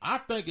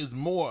think it's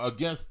more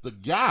against the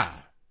guy.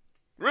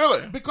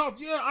 Really?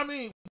 Because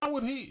why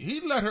would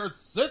he let her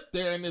sit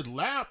there in his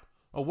lap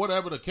or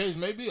whatever the case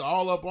may be,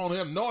 all up on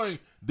him, knowing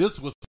this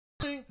was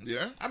happening?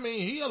 Yeah.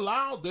 He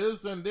allowed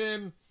this, and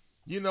then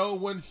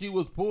when she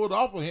was pulled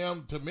off of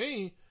him, to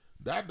me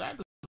that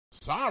is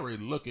sorry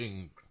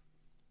looking.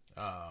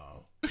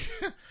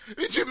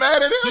 Did you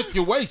mad at him?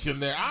 Situation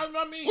there.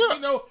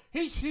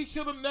 He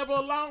should have never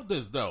allowed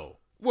this though.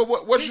 Well,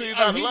 what should he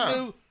not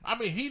allow?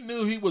 He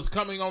knew he was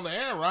coming on the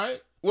air, right?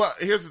 Well,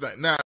 here's the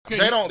thing. Now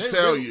they don't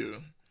tell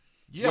you.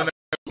 Yeah.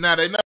 Now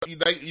they know you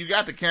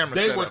got the camera.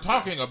 They were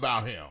talking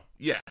about him.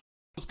 Yeah, it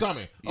was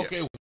coming. Yeah.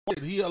 Okay, why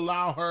did he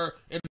allow her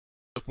in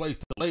the place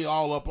to lay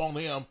all up on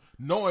him,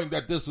 knowing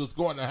that this was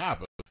going to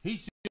happen? He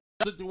should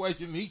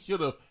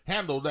have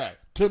handled that.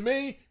 To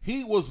me,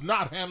 he was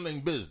not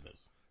handling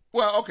business.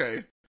 Well,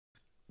 okay.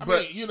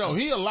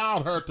 He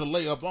allowed her to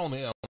lay up on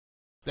him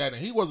that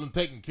he wasn't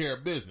taking care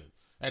of business.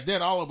 And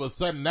then all of a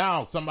sudden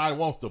now somebody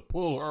wants to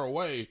pull her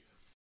away.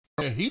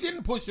 And he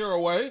didn't push her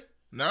away.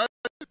 No.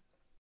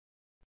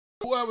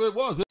 Whoever it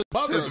was, his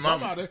mother or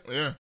somebody,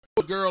 yeah,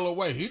 pulled the girl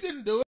away. He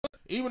didn't do it.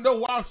 Even though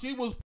while she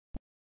was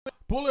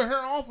pulling her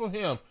off of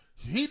him,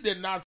 he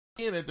did not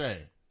say anything.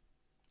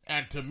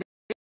 And to me,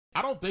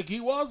 I don't think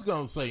he was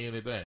going to say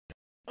anything.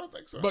 I don't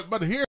think so.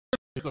 But here's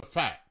the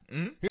fact.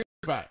 Mm-hmm. Here's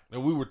the fact that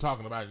we were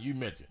talking about and you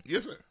mentioned.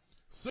 Yes,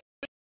 sir.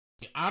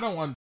 I don't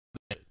understand.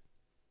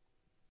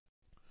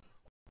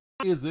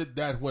 Why is it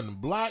that when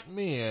black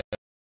men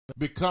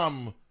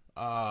become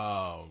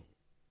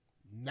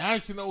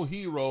national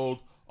heroes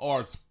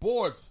or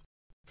sports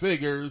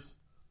figures,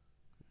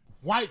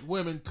 white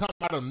women come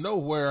out of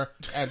nowhere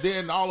and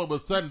then all of a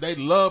sudden they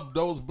love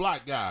those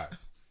black guys?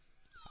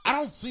 I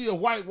don't see a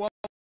white woman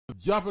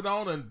jumping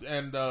on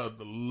and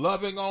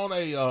loving on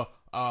a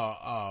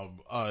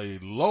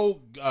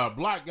low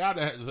black guy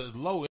that has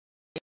low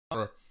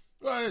income.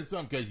 Well, in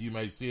some cases you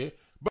may see it,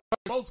 but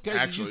in most cases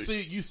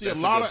actually, you see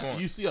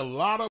a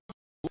lot of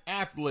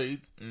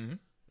athletes, mm-hmm.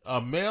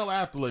 Male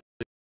athletes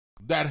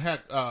that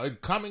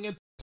have coming into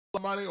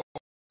money or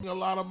a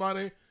lot of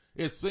money.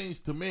 It seems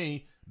to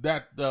me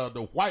that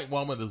the white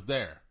woman is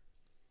there.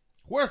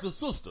 Where's the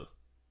sister?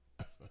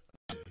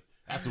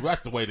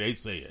 That's the way they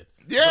say it.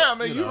 Yeah,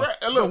 but, you're right.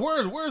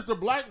 Look, where's the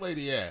black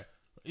lady at?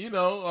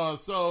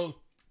 So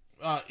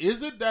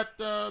is it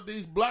that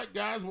these black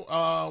guys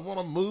want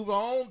to move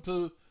on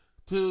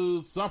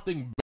to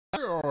something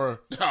better,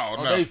 or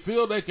they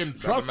feel they can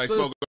trust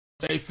the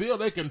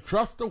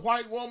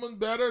white woman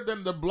better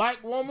than the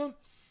black woman,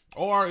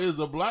 or is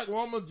the black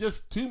woman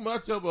just too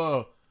much of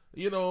a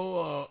H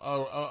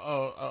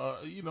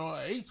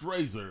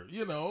razor?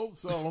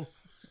 So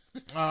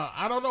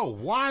I don't know.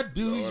 Why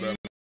do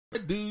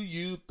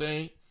you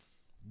think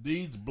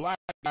these black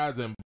guys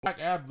and black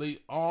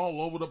athletes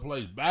all over the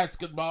place,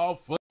 basketball,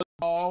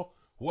 football,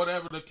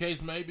 whatever the case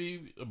may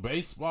be,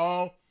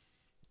 baseball,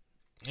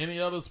 any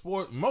other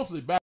sport,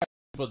 mostly basketball,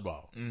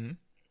 football, mm-hmm.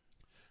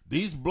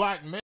 These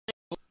black men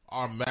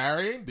are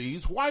marrying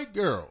these white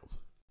girls.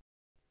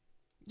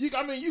 You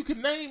can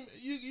name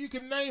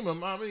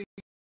them.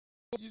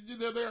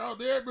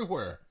 They're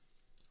everywhere.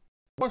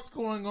 What's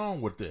going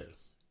on with this?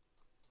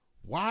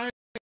 Why is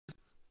it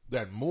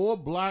that more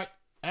black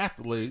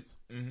athletes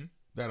mm-hmm.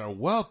 that are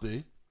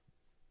wealthy,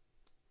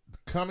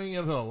 coming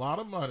into a lot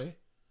of money,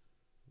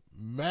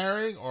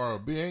 marrying or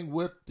being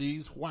with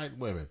these white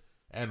women?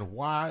 And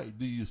why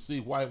do you see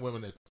white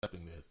women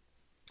accepting this?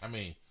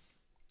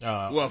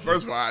 Well,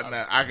 first of all,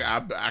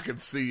 I can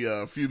see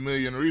a few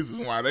million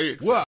reasons why they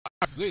accept. Well,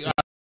 I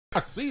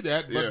see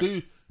that,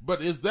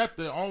 but is that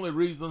the only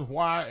reason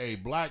why a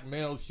black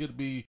male should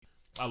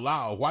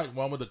allow a white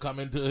woman to come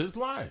into his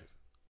life?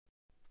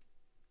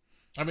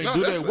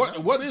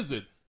 What is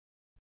it?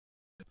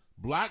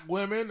 Black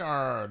women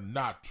are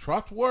not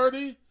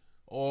trustworthy,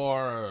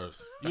 or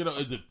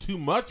is it too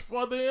much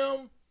for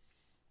them?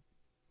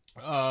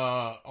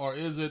 Or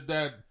is it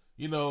that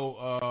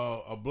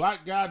a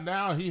black guy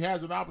now he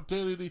has an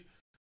opportunity to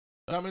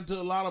come into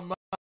a lot of money,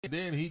 and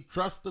then he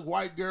trusts the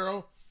white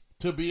girl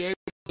to be able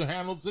to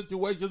handle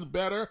situations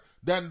better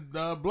than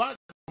black.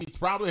 He's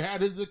probably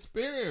had his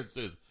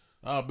experiences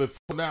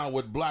before now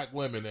with black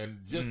women and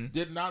just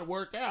did not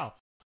work out.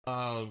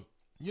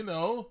 You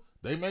know,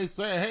 they may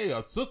say, hey,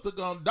 a sister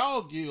gonna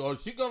dog you, or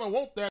she gonna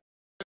want that,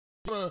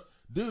 gonna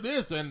do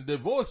this and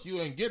divorce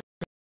you and get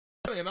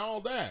and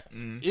all that.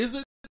 Is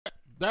it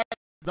that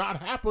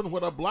not happen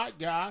when a black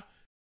guy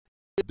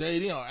is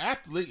dating or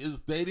athlete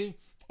is dating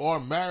or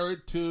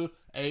married to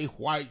a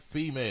white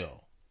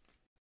female?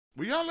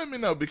 Well, y'all let me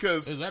know,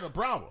 because is that a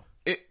problem?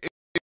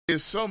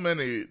 It's so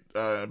many.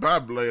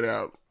 Bob laid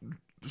out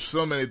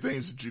so many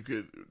things that you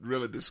could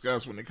really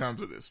discuss when it comes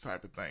to this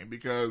type of thing,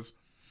 because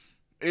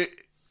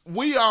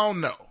we all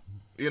know,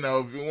 you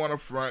know, if you want to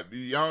front,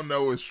 y'all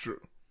know it's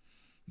true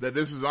that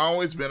this has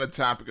always been a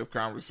topic of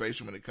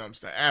conversation when it comes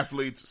to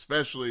athletes,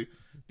 especially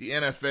the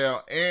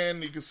NFL,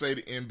 and you could say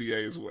the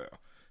NBA as well.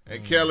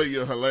 And Kelly,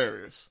 you're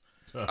hilarious.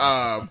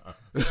 Yeah,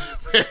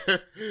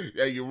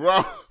 you're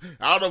wrong.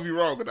 I don't know if you're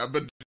wrong, but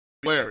you're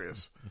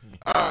hilarious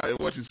in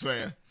what you're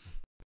saying.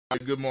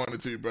 Good morning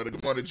to you, brother.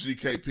 Good morning,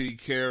 GKP,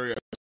 Carrie,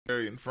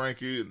 and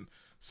Frankie, and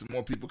some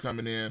more people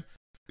coming in.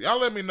 Y'all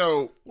let me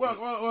know.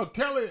 Well,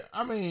 Kelly,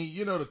 I mean,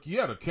 you know,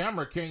 the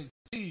camera can't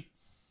see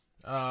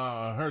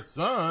her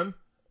son,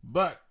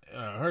 but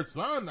her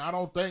son, I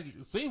don't think,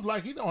 it seems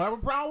like he don't have a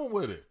problem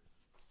with it.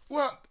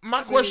 Well,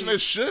 my question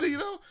is, should he,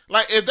 though?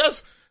 Like, if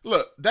that's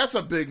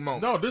a big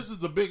moment. No, this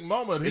is a big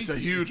moment. It's a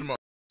huge moment.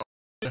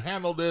 To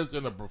handle this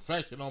in a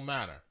professional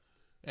manner.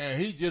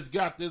 And he just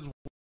got this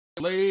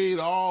laid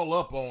all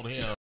up on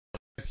him.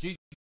 He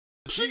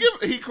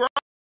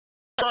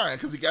crying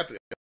because he got the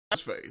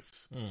his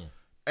face.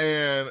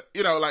 And,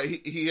 you know,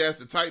 like, he has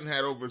the Titan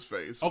hat over his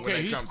face.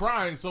 Okay, he's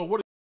crying, so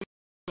what?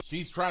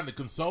 She's trying to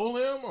console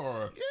him,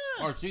 or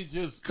she's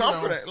just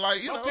confident,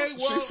 like, you know, okay,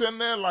 well, she's sitting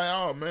there like,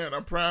 oh man,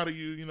 I'm proud of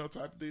you, you know,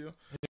 type of deal.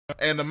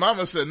 And the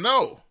mama said,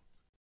 no,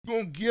 you're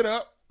gonna get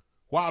up.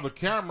 While the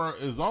camera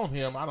is on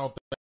him, I don't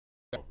think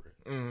over it.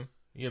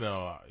 You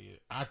know,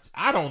 I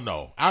don't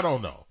know.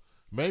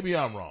 Maybe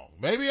I'm wrong.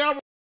 Maybe I'm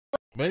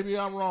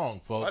wrong,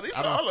 folks. Well, these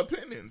are all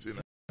opinions, you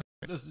know.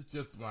 This is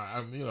just my,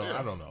 I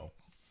don't know.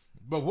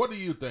 But what do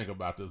you think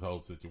about this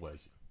whole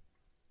situation?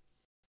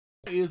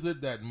 Is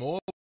it that more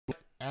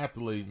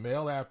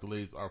male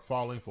athletes are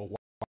falling for white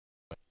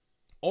women,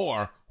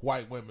 or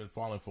white women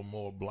falling for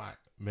more black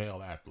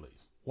male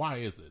athletes? Why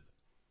is it?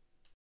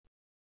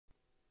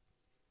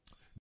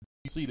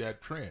 You see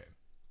that trend?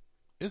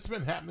 It's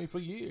been happening for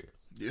years.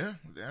 Yeah,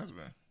 it has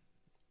been.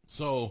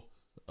 So,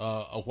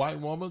 a white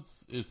woman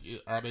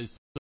are they saying,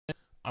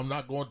 I'm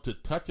not going to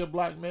touch a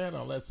black man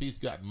unless he's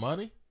got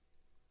money?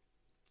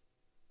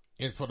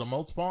 And for the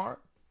most part,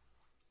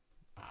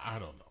 I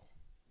don't know.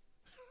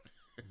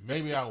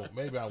 Maybe I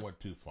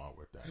went too far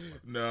with that.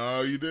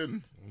 No, you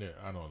didn't. Yeah,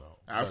 I don't know.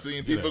 I've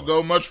seen people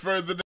go much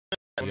further than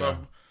that.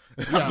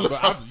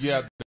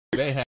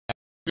 They have.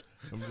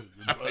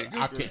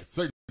 I can't.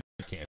 Certainly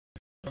can't.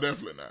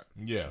 Definitely not.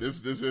 Yeah.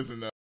 This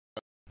isn't.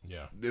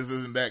 This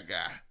isn't that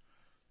guy.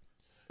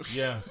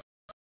 Yeah.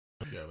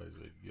 Yeah.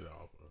 Get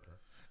off of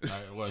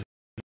her.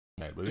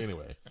 But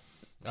anyway,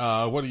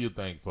 what do you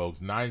think, folks?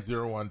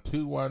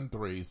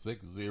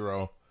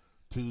 901-213-6020.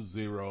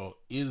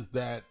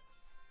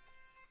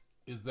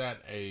 Is that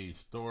a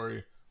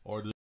story,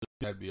 or does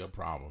that be a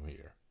problem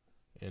here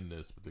in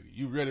this particular?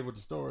 You ready with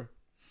the story?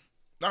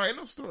 No, ain't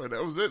no story.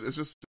 That was it. It's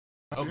just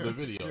the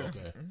video. Yeah.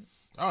 Okay.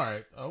 All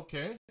right.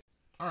 Okay.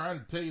 All right. I'll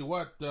tell you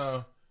what.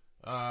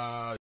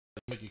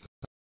 Make your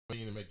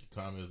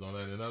comments on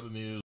that. In other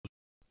news,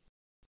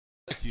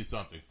 ask you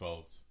something,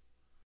 folks.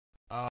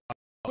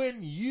 When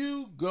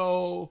you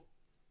go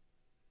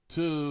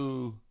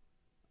to,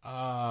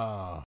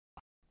 I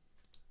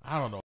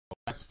don't know,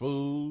 fast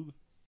food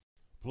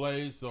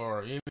place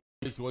or any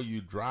place where you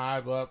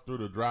drive up through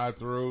the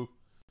drive-through,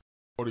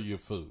 order your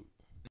food.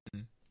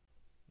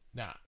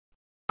 Now,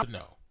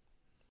 no.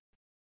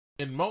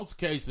 In most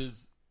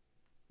cases,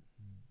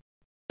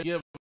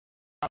 give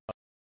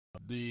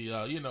you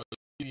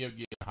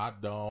get a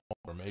hot dog,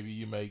 or maybe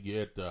you may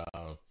get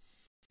a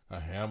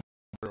hamburger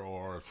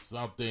or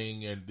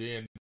something, and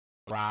then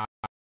fries,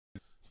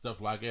 stuff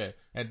like that,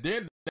 and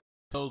then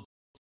those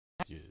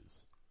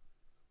packages,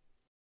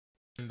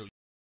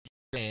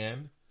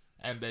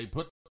 and they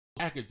put the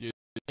packages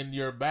in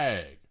your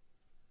bag,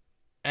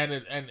 and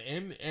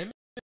in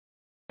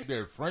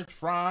there's French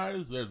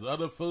fries, there's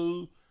other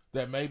food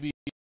that may be,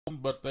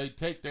 but they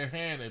take their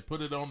hand and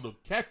put it on the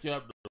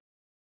ketchup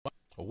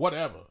or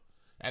whatever,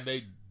 and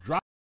they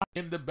drop it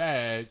in the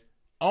bag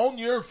on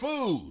your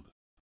food,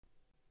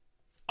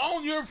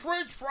 on your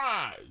French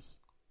fries.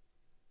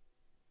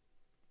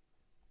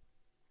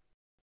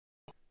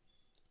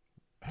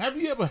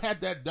 Have you ever had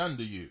that done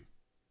to you?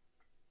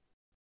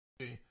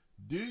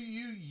 Do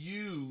you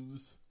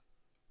use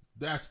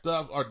that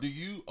stuff, or do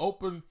you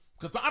open?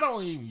 Because I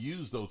don't even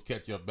use those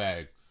ketchup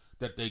bags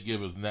that they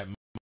give us, in that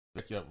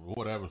ketchup,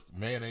 whatever,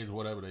 mayonnaise,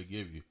 whatever they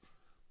give you.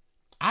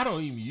 I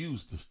don't even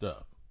use the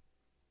stuff.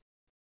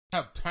 I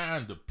have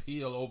time to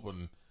peel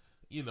open,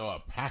 a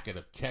packet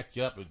of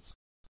ketchup and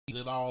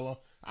it all on.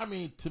 I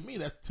mean, to me,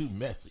 that's too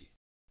messy.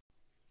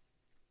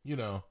 You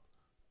know,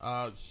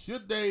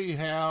 should they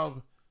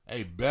have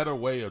a better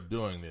way of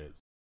doing this?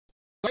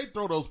 They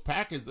throw those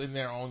packets in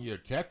there on your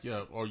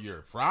ketchup or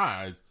your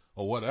fries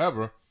or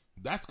whatever,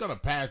 that's going to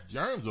pass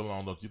germs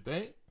along, don't you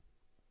think?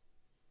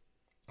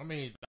 I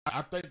mean,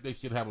 I think they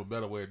should have a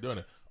better way of doing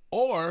it.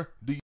 Or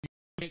do you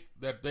think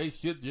that they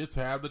should just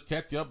have the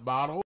ketchup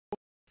bottle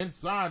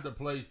inside the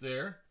place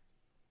there?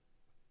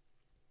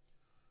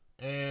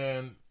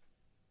 And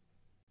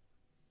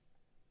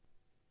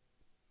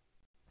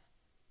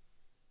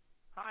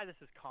hi,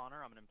 this is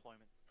Connor. I'm in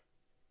employment.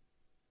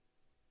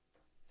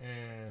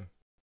 And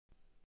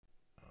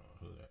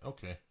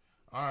okay,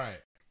 all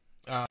right.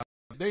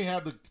 They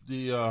have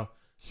the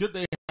should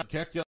they have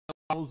ketchup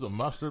bottles or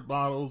mustard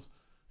bottles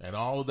and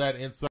all of that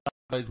inside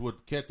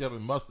with ketchup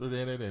and mustard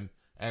in it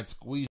and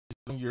squeeze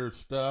in your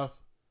stuff,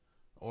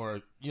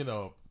 or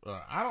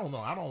I don't know.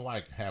 I don't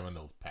like having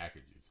those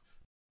packages.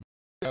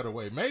 Better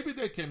way. Maybe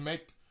they can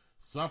make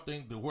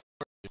something to where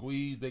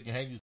they can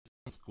hang you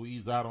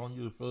squeeze out on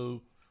your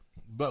food.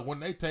 But when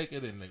they take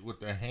it with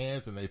their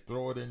hands and they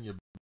throw it in your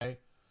bag,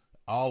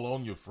 all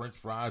on your French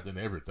fries and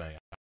everything,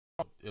 I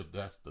don't know if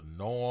that's the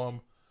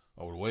norm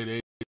or the way they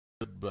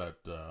do it,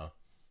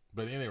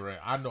 but anyway,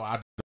 I know I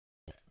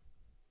do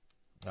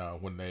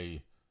that when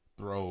they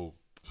throw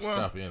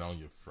stuff in on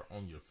your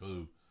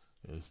food.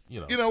 It's,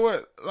 you know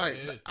what?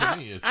 Like to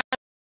me, it's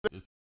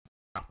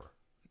proper.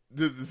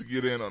 Just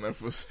get in on that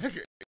for a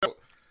second.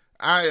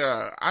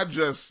 I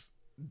just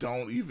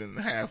don't even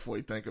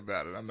halfway think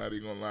about it. I'm not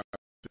even gonna lie.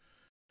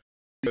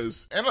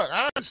 And look,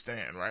 I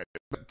understand, right?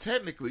 But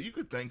technically, you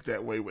could think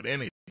that way with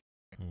anything,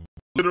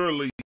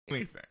 literally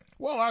anything.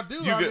 Well, I do.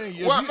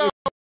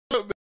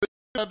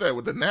 About that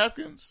with the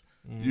napkins.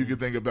 You can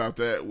think about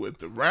that with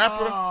the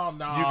wrapper. Oh,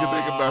 no, you can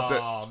think about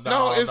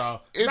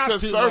that. It's not a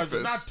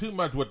surface. Not too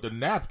much with the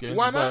napkins.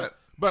 Why not?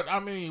 But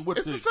I mean,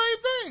 it's the same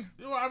thing.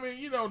 Well, I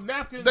mean,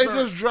 napkins. They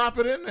just drop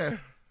it in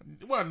there.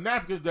 Well,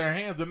 napkins. Their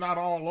hands are not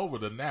all over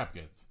the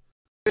napkins.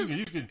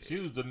 You can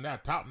choose the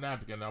top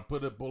napkin. I'll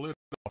pull it on.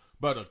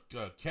 But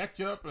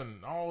ketchup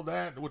and all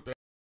that with the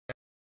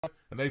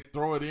and they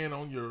throw it in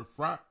on your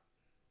fry.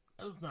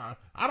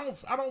 I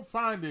don't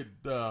find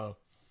it the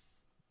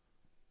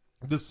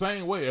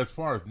same way as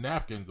far as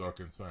napkins are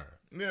concerned.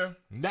 Yeah,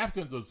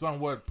 napkins are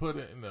somewhat put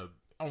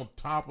on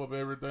top of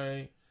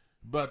everything,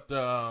 but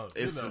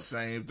it's the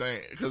same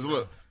thing because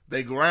look,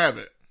 they grab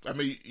it. I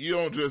mean, you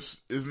don't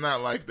just. It's not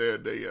like they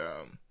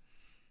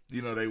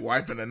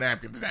wiping the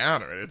napkins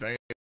down or anything.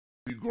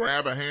 You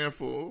grab a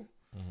handful.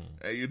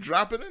 Mm-hmm. And you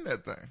drop it in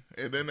that thing,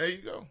 and then there you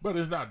go. But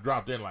it's not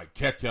dropped in like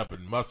ketchup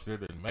and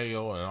mustard and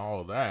mayo and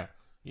all of that,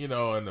 and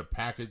the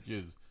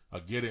packages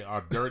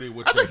are dirty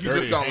with their dirty hands. I think you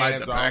just don't like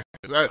the package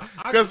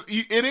because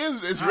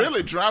it's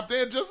really dropped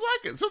in just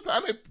like it.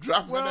 Sometimes they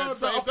drop them in at the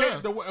same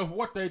time.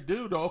 What they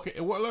do though, okay.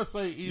 Well, let's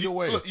say either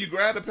way. Look, you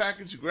grab the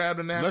package, you grab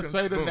the napkins. Let's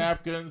say the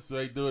napkins,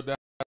 they do it that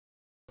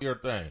your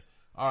thing.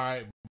 All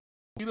right.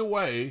 Either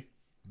way,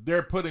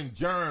 they're putting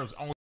germs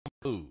on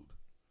food.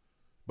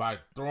 By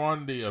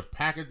throwing the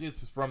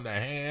packages from their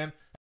hand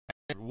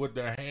with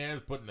their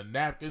hands, putting the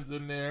napkins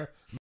in there.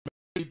 Maybe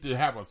they need to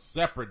have a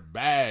separate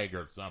bag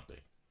or something.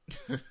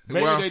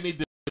 Maybe they need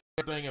to put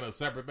everything in a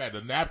separate bag.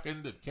 The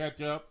napkin, the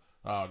ketchup,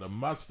 the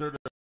mustard.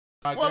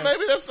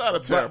 Maybe that's not a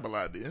terrible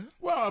idea.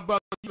 Well, but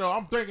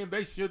I'm thinking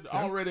they should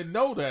already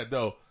know that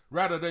though,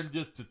 rather than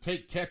just to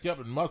take ketchup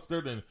and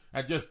mustard and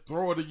just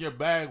throw it in your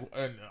bag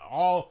and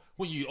all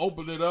when you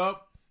open it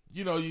up,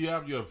 you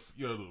have your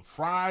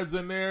fries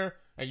in there.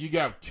 And you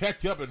got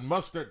ketchup and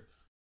mustard,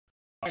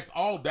 it's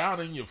all down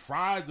in your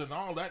fries and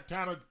all that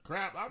kind of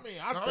crap. I mean,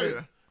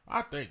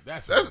 I think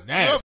that's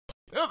nasty.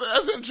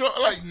 That's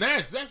enjoyable. Like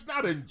nasty. That's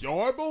not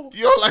enjoyable.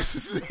 You don't like to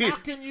see. How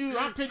can you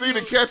see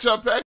the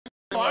ketchup packet?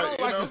 I don't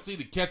like to see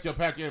the ketchup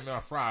packet in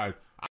my fries.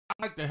 I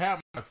like to have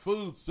my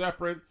food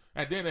separate,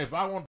 and then if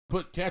I want to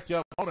put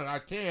ketchup on it, I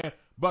can.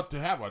 But to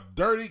have a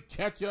dirty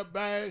ketchup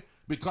bag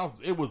because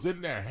it was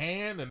in their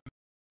hand and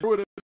threw it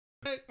in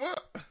the bag,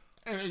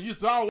 and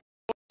it's all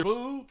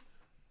food.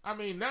 I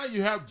mean, now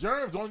you have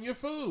germs on your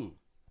food.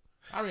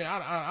 I mean,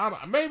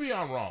 I maybe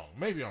I'm wrong.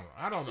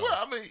 I don't know.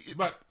 Well, I mean,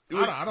 but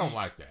I don't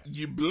like that.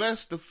 You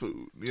bless the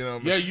food. You know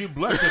what I mean? Yeah, you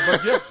bless it,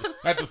 but yet,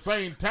 at the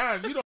same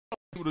time, you don't want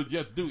people to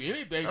just do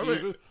anything. What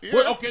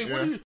do you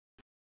need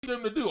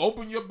them to do?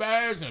 Open your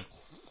bags and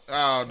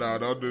no,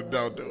 don't do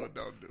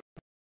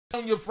it.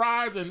 On your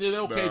fries, and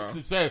then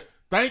to say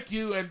thank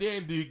you, and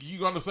then you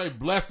gonna say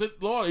bless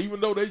it, Lord, even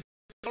though they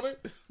on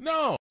it?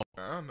 No,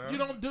 you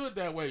don't do it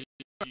that way.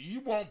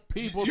 You want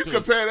people. You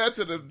compare that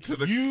to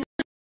the.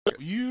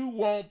 You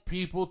want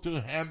people to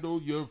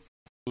handle your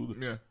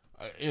food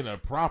in a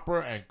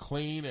proper and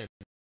clean and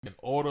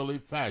orderly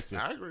fashion.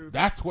 I agree with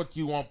That's what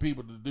you want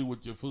people to do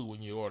with your food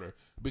when you order.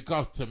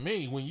 Because to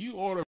me, when you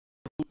order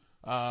food,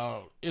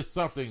 it's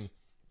something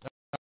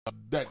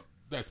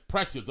that's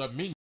precious, that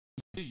means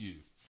to you.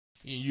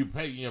 And you're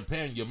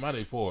paying your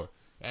money for it.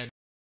 And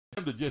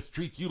them to just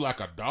treat you like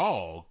a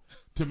dog,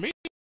 to me,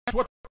 that's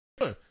what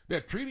they're doing. They're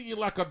treating you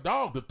like a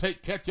dog to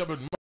take ketchup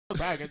and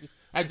bag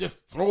and just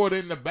throw it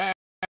in the bag,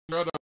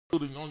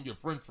 putting on your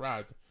French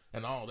fries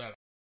and all that.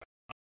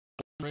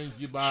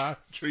 Brings you by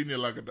treating you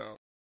like a dog.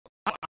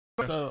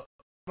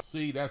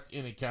 See, that's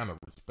any kind of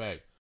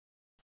respect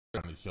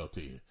on the show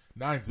to you.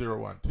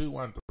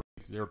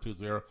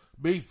 901-213-020.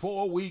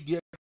 Before we get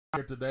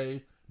here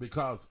today,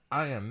 because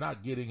I am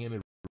not getting any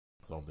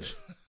on this.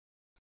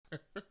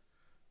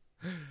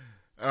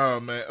 Oh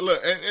man,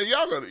 look, and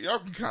y'all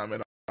can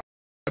comment.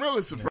 I'm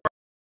really surprised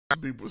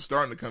people are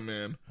starting to come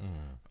in.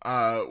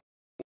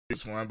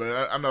 This one,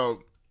 but I know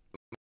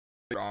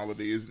all of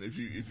these, and if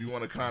you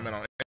want to comment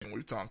on anything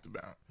we've talked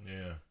about,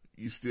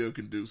 you still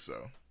can do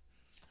so.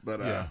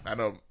 But I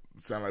know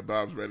it sounds like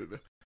Bob's ready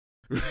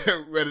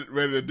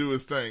to do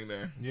his thing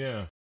there.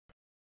 Yeah,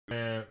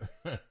 and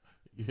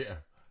yeah,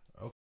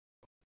 okay.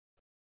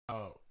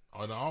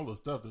 And all the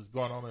stuff that's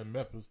going on in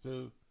Memphis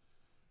too.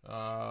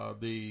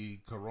 The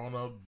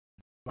corona.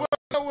 Well, you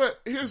know what?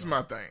 Here's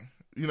my thing.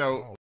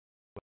 All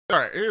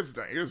right. Here's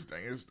the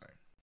thing.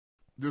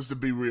 Just to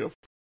be real,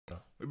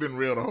 we've been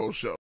real the whole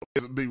show.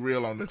 Let's be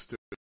real on this too.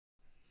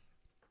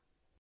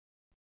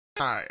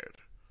 Tired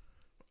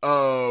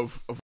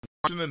of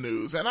watching the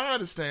news, and I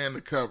understand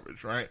the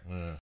coverage, right?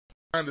 Yeah.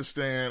 I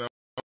understand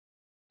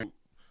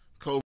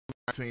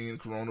COVID-19,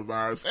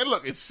 coronavirus, and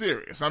look, it's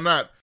serious. I'm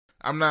not.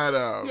 I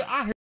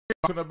hear you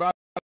talking about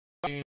it,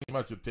 paying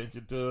much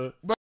attention to it,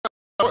 but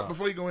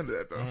before you go into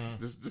that though,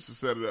 just to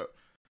set it up,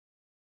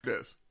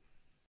 this,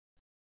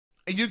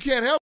 and you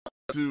can't help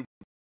to.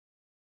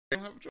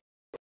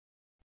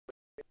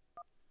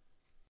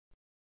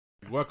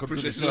 Welcome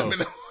Appreciate to the show. Let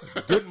me know.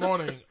 Good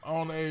morning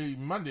on a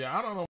Monday.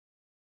 I don't know.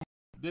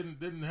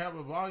 Didn't have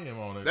a volume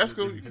on it. That's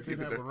cool. It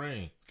didn't have a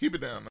ring. Keep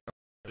it down now.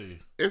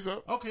 It's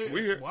up. Okay.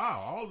 We here.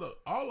 Wow.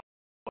 All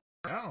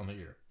down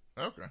here.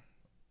 Okay.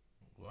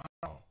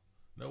 Wow.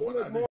 No,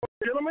 good morning,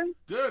 gentlemen.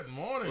 Good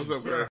morning. What's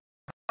up, sir?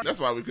 That's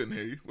why we couldn't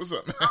hear you. What's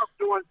up, man? I'm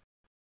doing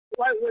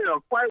quite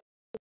well.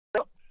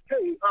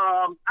 Hey,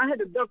 I had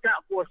to duck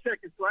out for a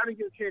second, so I didn't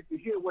get a chance to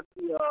hear what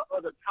the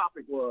other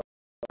topic was.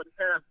 The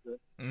pastor.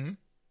 Mm-hmm.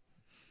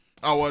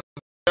 Oh, what?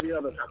 The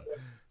other topic.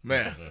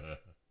 Man.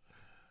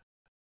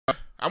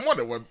 I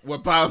wonder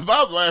what Bob's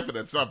laughing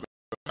at something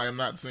I'm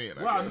not seeing.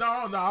 Well, no,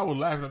 I was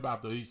laughing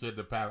about he said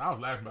the pastor. I was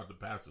laughing about the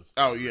pastor.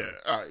 Oh, yeah.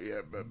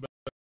 But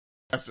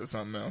that's just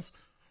something else.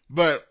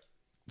 But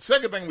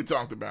second thing we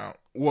talked about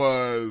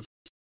was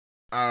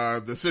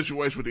the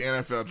situation with the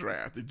NFL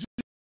draft.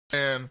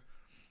 And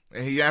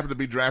he happened to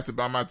be drafted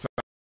by my time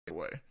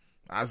anyway,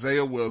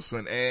 Isaiah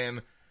Wilson.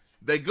 And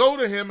they go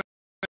to him,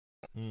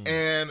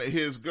 and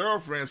his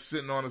girlfriend's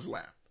sitting on his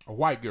lap. A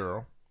white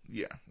girl.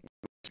 Yeah.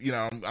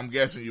 I'm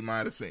guessing you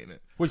might have seen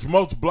it. Which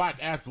most black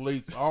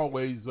athletes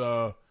always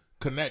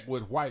connect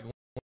with white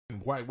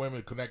women. White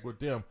women connect with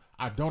them.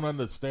 I don't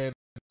understand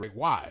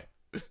why.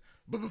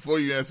 But before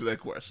you answer that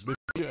question,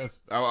 yes.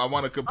 I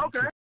want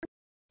to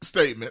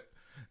statement.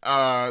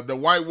 The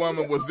white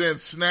woman was then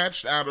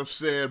snatched out of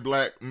said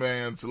black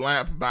man's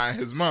lap by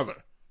his mother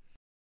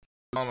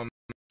on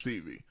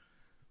TV.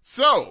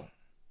 So,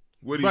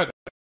 what do you think?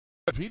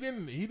 He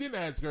didn't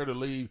ask her to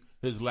leave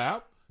his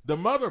lap. The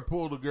mother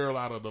pulled the girl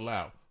out of the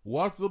lap.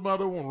 Was the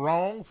mother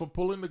wrong for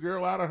pulling the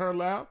girl out of her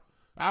lap,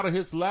 out of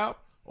his lap,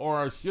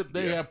 or should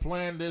they have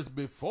planned this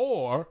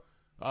before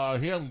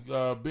him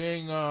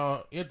being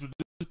introduced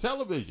to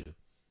television?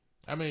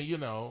 I mean,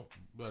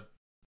 but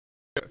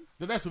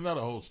that's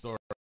another whole story.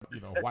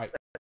 White,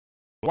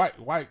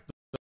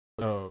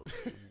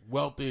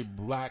 wealthy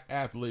black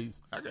athletes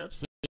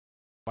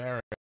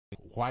marrying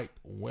white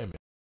women.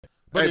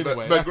 But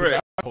anyway, but Greg,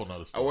 that's a whole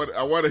nother story.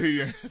 I want to hear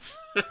your answer.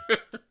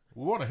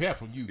 We want to hear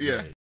from you,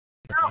 Greg.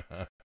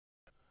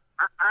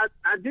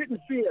 I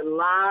didn't see it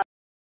live.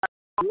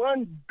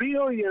 1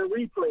 billion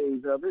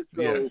replays of it.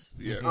 So,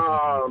 yes.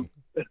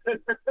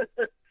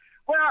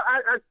 Well,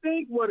 I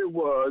think what it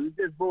was, it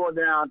just boiled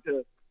down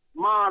to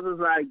Mars was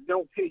like,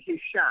 don't take his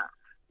shot.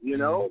 This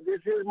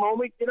is his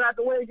moment. Get out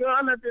the way, girl.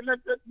 Let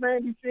that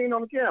man be seen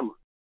on the camera.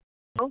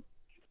 And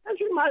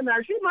she might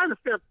have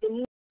felt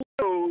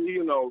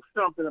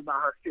something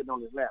about her sitting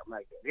on his lap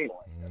like that.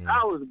 Anyway,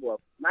 I was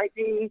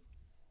 19,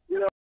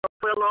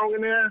 long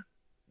in there.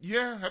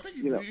 Yeah, I think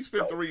he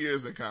spent 3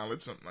 years in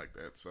college, something like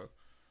that. So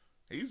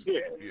he's He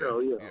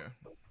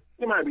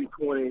might be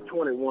 20,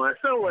 21,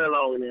 somewhere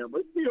along in there.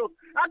 But still,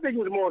 I think it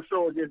was more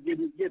so just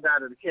get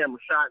out of the camera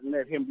shot and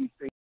let him be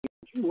seen.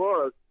 She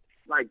was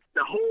like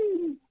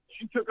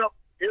she took up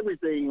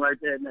everything right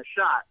there in that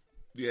shot.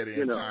 Yeah,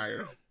 the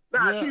entire.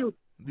 She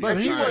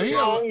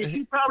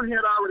probably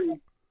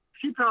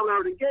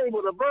already gave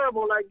her the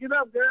verbal like, get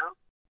up, girl.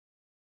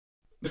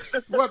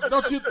 Well,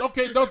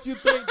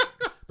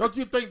 don't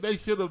you think they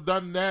should have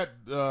done that?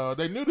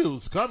 They knew it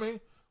was coming.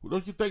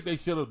 Don't you think they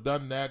should have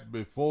done that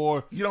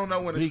before? You don't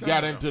know when he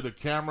got into the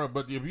camera,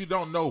 but if you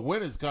don't know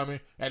when it's coming,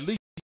 at least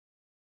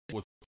it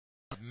was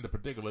in the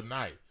particular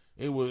night.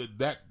 It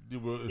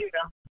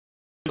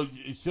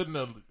shouldn't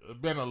have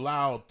been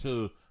allowed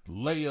to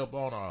lay up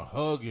on her,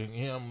 hugging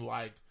him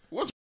like.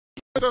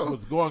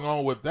 what's going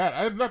on with that.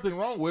 There's nothing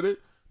wrong with it,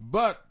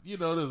 but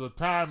there's a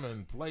time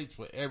and place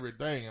for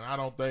everything, and I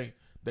don't think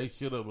they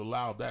should have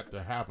allowed that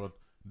to happen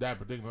that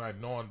particular night,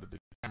 knowing that the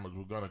cameras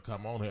were going to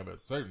come on him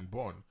at certain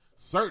point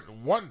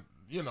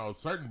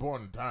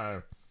in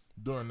time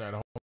during that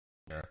whole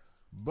year.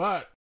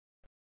 But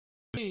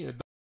it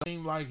doesn't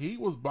seem like he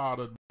was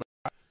bothered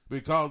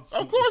because,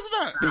 of course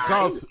not,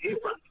 because he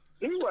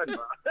wasn't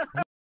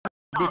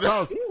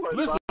because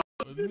listen,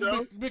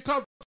 know?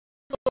 because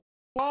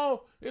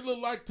it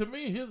looked like to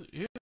me his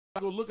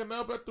was looking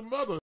up at the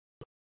mother.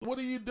 What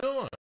are you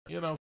doing?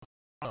 Yeah.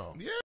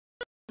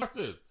 Watch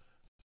this.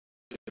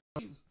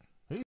 He's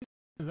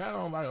that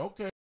on like,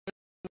 okay,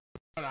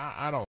 but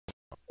I don't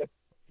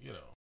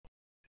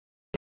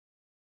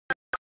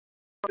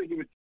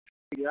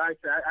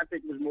I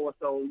think it was more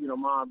so,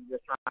 mom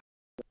just trying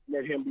to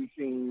let him be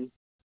seen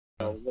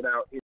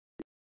without it.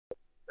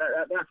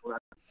 That's what I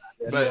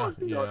think. As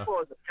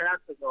far as the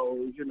pastor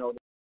goes,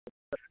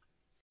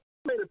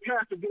 made the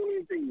pastor do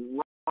anything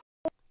wrong.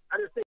 I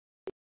just think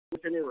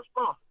it's an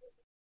irresponsible.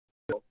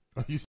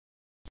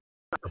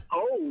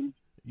 Suppose.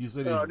 You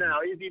said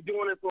now, is he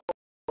doing it for,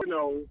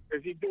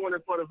 is he doing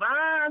it for the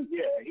vine?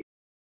 Yeah, he's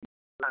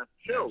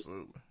sure.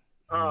 Absolutely.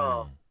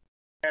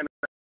 And,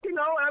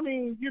 I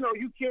mean,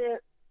 you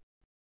can't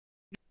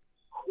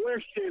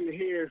question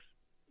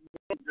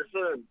the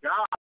Son of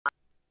God.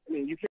 I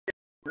mean, you can't,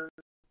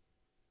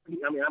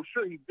 I'm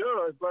sure he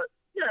does, but,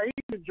 yeah,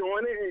 he's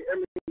enjoying it. I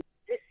mean,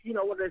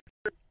 what they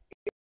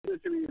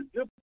say is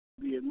good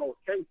in most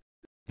cases.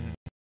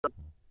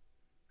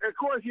 Of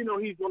course, he's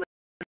going to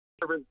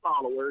have his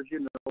followers,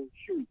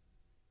 shoot.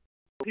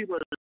 People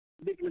are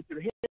ridiculous to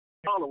him,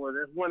 followers.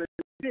 That's one in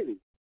the city.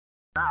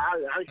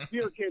 I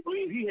still can't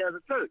believe he has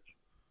a church.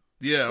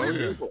 Yeah,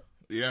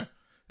 yeah.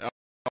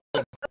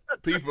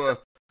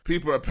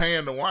 People are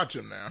paying to watch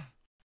him now.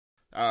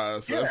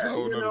 So that's a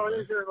whole other thing.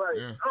 It's just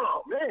like,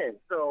 oh man.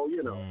 So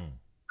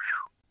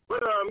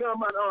but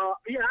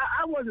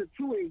I wasn't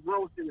too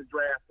engrossed in the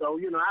draft. So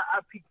I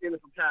peeked in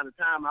it from time to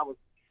time. I was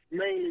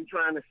mainly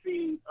trying to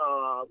see,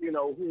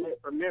 who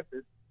went from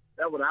Memphis.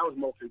 That's what I was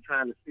mostly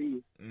trying to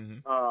see.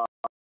 Mm-hmm.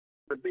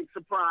 The big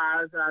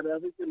surprise out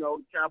of it, the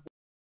Cowboys,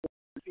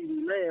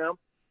 CD Lamb.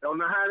 Don't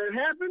know how that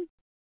happened.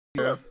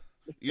 Yeah.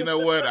 You know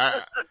what?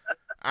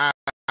 I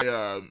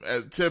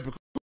as typical,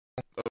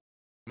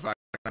 if I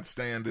can't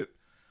stand it,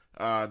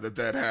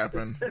 that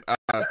happened.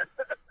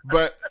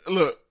 But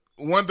look,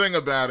 one thing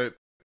about it,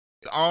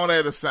 all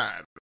that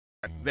aside,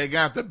 they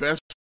got the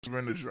best receiver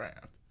in the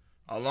draft,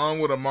 along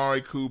with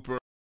Amari Cooper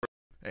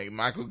and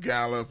Michael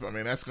Gallup. I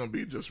mean, that's going to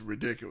be just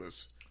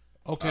ridiculous.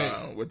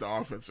 Okay, with the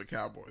offense the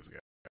Cowboys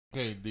got.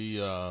 Okay,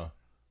 the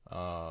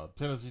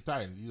Tennessee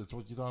Titans. That's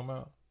what you're talking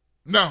about?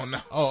 No.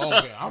 Oh,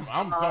 okay.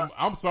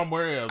 I'm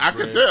somewhere else. I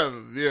can tell.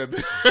 Yeah.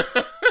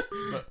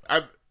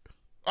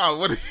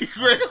 What did he,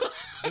 Greg?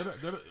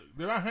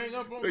 Did I hang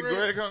up on Greg?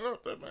 Greg hung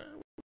up there,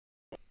 man.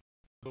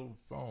 Little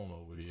phone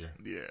over here.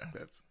 Yeah,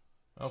 that's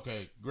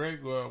okay.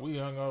 Greg, we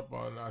hung up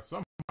on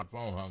some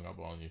phone hung up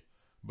on you,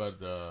 but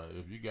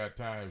if you got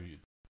time, you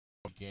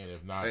can.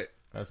 If not,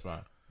 that's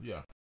fine.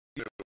 Yeah.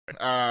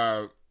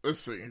 Let's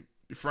see.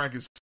 Frankie.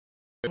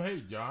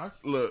 Hey, Josh.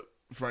 Look,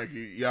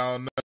 Frankie. Y'all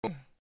know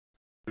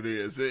it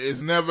is.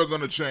 It's never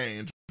going to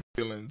change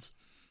feelings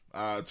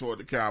toward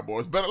the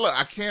Cowboys. But look,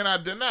 I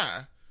cannot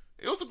deny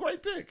it was a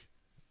great pick.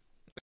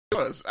 It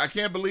was. I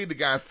can't believe the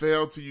guy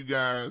fell to you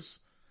guys.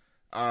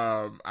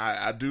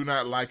 I do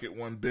not like it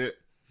one bit.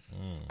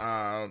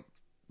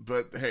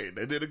 But hey,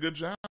 they did a good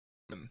job.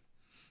 And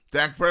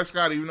Dak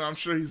Prescott, even though I'm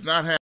sure he's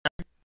not happy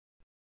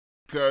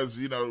because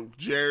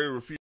Jerry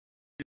refused.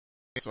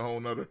 It's a whole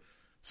nother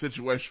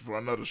situation for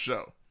another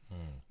show.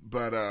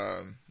 But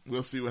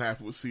we'll see what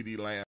happens with CD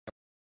Lamb.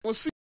 Well,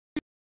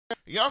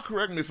 y'all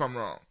correct me if I'm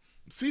wrong.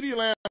 CD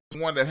Lamb was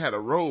the one that had a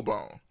robe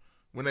on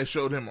when they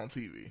showed him on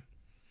TV.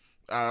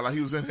 Like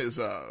he was in his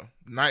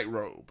night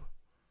robe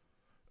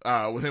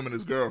with him and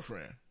his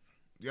girlfriend.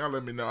 Y'all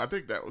let me know. I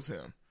think that was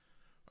him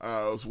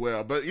as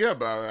well. But yeah,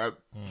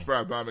 I'm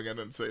surprised Bobby got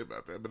nothing to say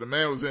about that. But the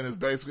man was in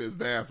basically his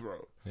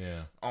bathrobe.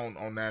 Yeah.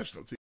 On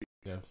national TV.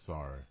 That's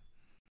sorry.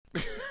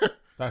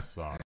 That's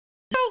sorry.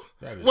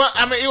 Well,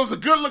 I mean, it was a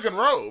good-looking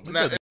robe.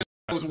 Now, it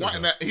was white.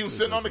 Now, he was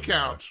sitting on the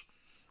couch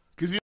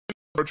because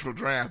virtual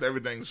draft,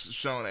 everything's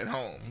shown at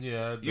home.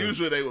 Yeah.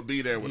 Usually they would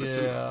be there with a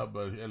suit. Yeah,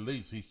 but at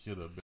least he should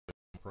have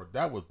been.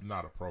 That was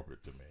not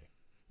appropriate to me.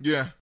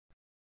 Yeah.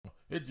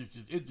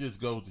 It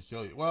just goes to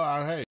show you.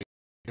 Well, hey,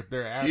 if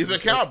they're he's a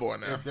cowboy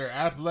now. If they're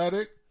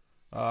athletic,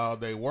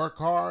 they work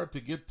hard to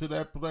get to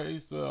that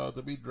place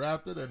to be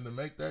drafted and to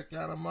make that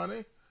kind of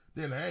money.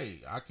 Then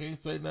hey, I can't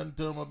say nothing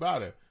to them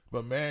about it.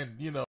 But man,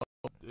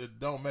 it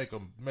don't make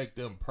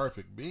them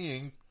perfect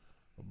beings.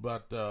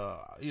 But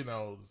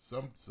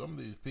some of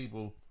these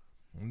people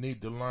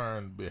need to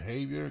learn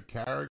behavior,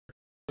 character,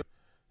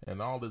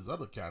 and all this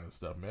other kind of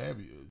stuff,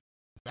 man.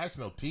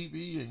 National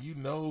TV, and you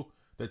know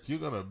that you're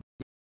gonna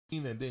be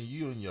seen, and then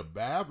you in your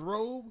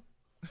bathrobe.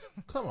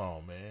 Come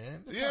on,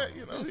 man. Yeah,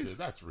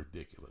 that's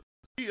ridiculous.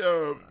 He,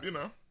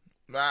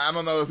 I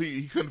don't know if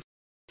he couldn't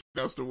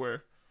find else to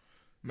wear.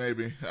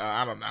 Maybe.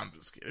 I don't know. I'm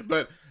just kidding.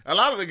 But a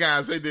lot of the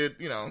guys, they did,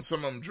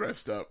 some of them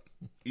dressed up,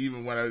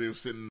 even when they were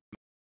sitting.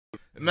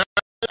 Now,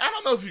 I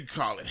don't know if you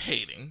call it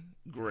hating,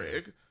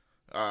 Greg.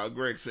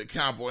 Greg said,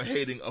 cowboy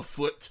hating a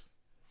foot.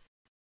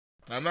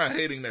 I'm not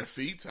hating their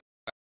feet.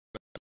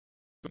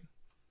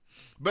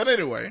 But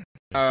anyway,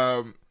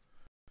 that's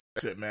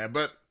it, man.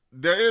 But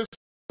there is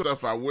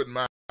stuff I wouldn't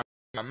mind.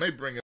 I may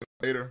bring it up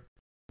later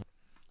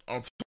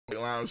on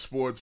TalkBackLive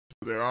Sports.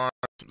 There are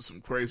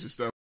some crazy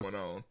stuff going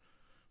on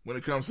when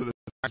it comes to the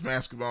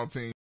basketball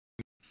team,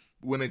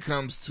 when it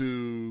comes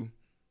to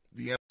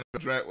the NFL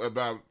draft.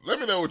 Let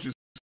me know what you see.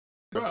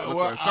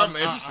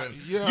 Something interesting.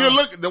 You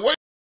look the way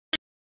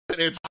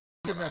you're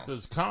looking at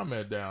this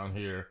comment down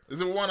here.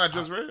 Is it one I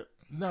just read?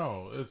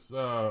 No, it's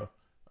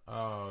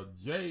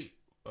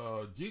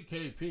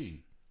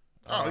GKP.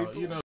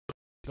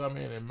 Come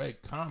in and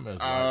make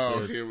comments.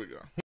 Oh, here we go.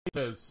 He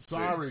says,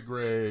 "Sorry,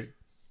 Greg,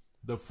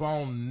 the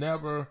phone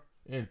never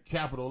in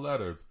capital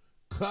letters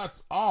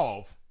cuts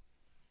off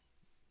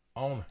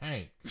on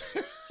Hank."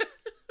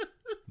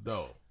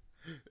 Though,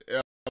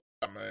 yeah,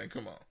 man,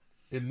 come on.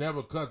 It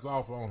never cuts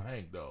off on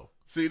Hank, though.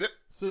 See,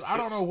 I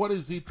don't know what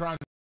is he trying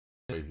to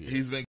do here.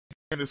 He's been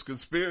in this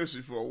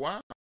conspiracy for a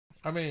while.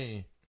 I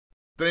mean,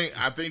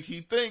 I think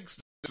he thinks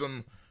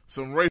some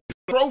racial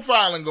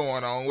profiling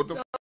going on with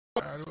the.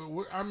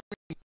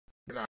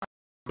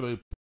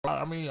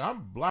 I mean,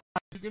 I'm black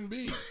as you can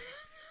be.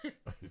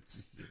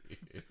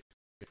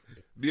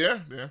 Yeah.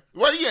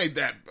 Well, you ain't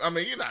that. I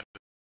mean, you're not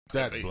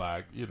that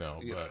black,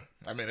 But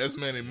I mean, there's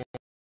many more.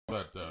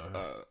 But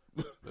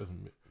there's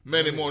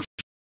many more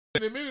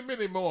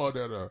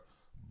that are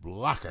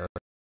blacker.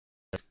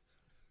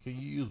 Can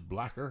you use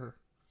blacker?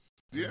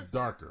 Yeah,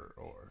 darker,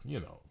 or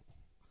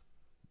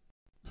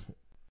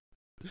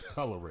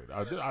color it.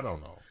 I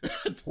don't know.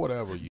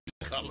 Whatever you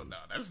color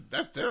now.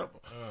 That's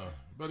terrible.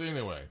 But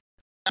anyway,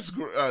 that's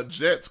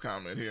Jet's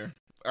comment here.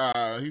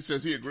 He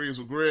says he agrees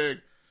with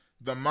Greg.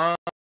 The mom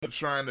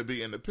trying to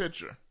be in the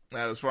picture.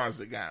 Now, as far as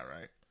the guy,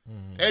 right?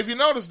 Mm-hmm. And if you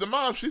notice, the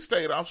mom, she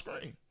stayed off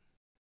screen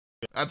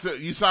until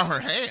you saw her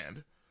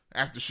hand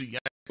after she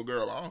yanked the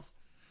girl off.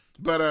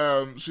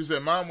 But she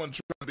said mom wasn't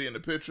trying to be in the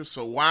picture.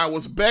 So why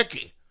was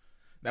Becky?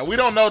 Now we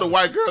don't know the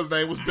white girl's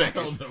name was Becky.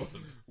 I don't know.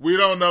 We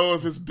don't know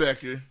if it's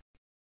Becky.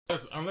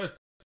 Unless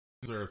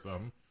or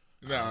something.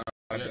 No,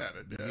 I got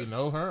it. Do you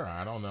know her?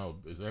 I don't know.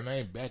 Is her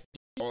name Becky?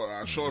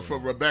 Or short for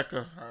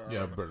Rebecca?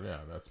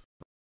 That's.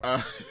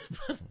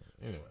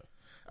 Anyway,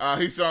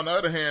 he said on the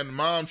other hand,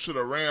 mom should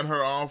have ran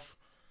her off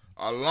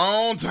a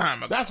long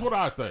time ago. That's what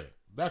I think.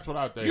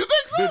 You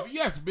think so?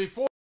 Yes.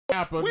 Before it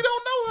happened, we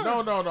don't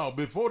know her. No.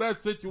 Before that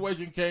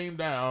situation came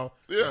down,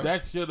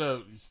 that should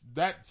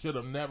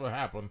have never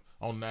happened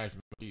on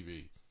national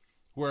TV,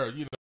 where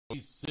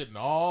he's sitting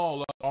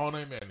all up on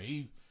him, and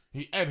he's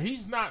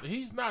not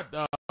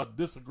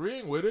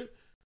disagreeing with it.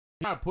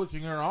 He's not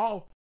pushing her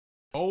off,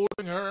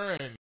 holding her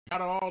and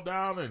got her all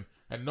down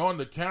and knowing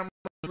the camera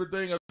and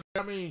everything.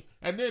 I mean,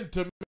 and then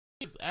to me,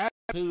 his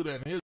attitude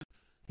and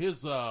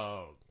his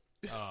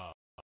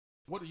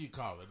what do you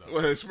call it?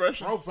 What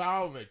expression?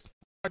 Profile and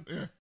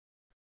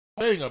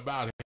thing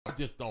about him, I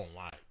just don't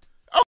like.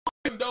 Oh.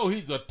 Even though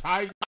he's a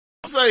tight,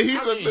 say he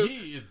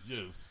is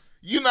just.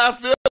 You not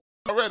feeling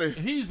already?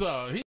 He's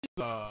oh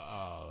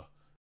no,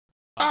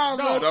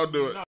 don't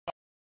do it. No, I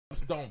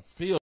just don't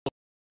feel.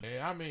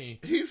 Man, I mean,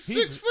 he's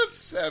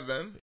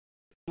 6'7".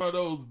 One of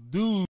those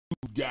dude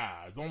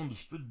guys on the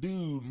street,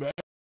 dude, man.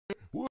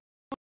 What?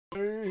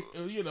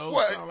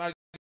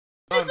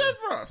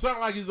 Sound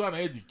like he's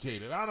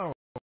uneducated. I don't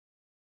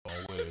know.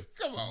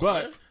 Come on,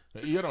 but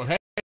man.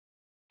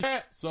 Hey,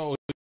 so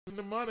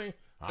the money.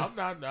 I'm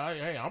not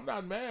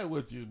mad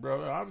with you,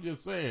 brother. I'm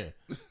just saying.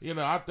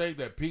 I think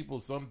that people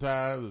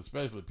sometimes,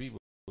 especially people,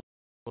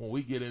 when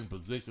we get in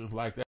positions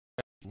like that,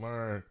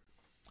 learn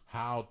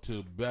how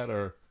to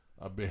better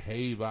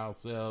behave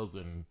ourselves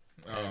and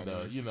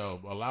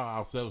allow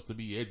ourselves to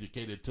be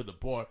educated to the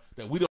point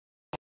that we don't.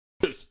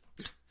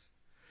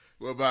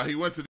 Well, about he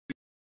went to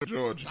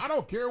Georgia. I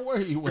don't care where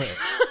he went.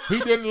 He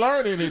didn't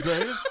learn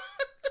anything.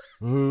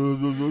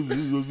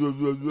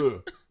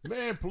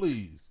 Man,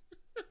 please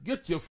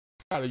get your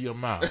out of your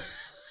mouth.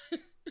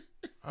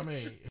 I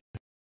mean,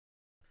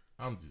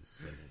 I'm just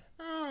saying.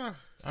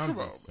 I'm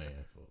just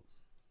saying, folks.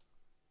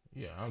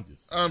 Yeah, I'm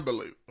just saying.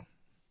 Unbelievable.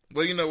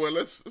 Well, you know what?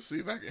 Let's see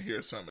if I can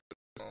hear something.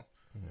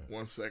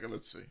 1 second.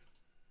 Let's see.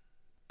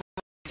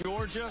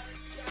 Georgia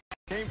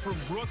came from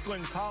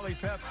Brooklyn Poly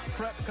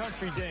Prep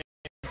Country Day.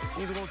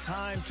 Need a little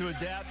time to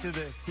adapt to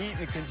the heat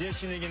and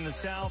conditioning in the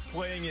South,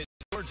 playing at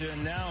Georgia,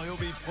 and now he'll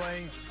be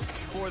playing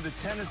for the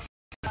Tennessee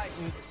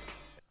Titans.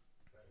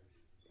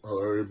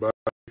 Hello, everybody.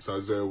 It's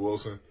Isaiah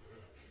Wilson.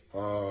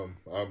 I'm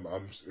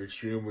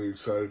extremely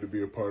excited to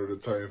be a part of the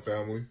Titan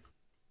family.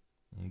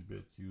 I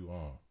bet you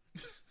are.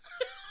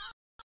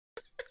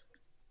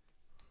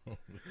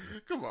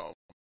 Come on,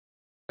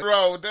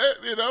 bro. That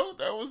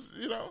was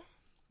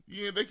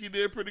you didn't think he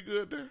did pretty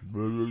good there.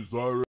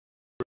 Sorry,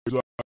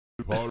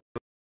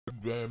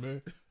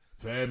 man.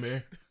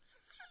 Tammy.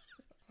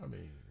 I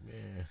mean,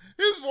 man.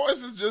 His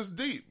voice is just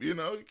deep, you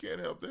know. You can't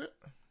help that.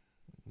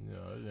 No,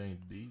 it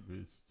ain't deep.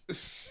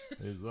 It's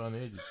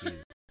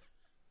uneducated.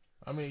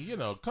 I mean, you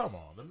know, come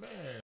on, the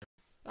man.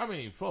 I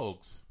mean,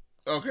 folks.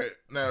 Okay,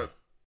 now.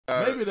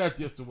 Maybe that's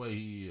just the way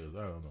he is.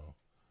 I don't know.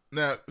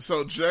 Now,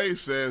 so Jay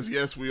says,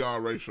 yes, we are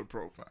racial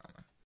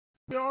profiling.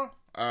 We are?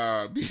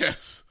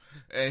 Yes.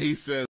 And he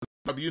says,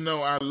 you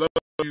know, I love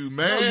you,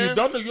 man.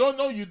 No, you don't.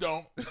 No, you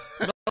don't. No,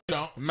 you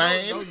don't.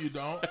 Man. No, you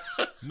don't.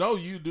 No,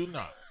 you do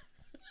not.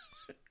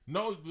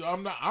 No,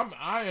 I'm not.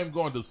 I am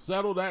going to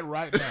settle that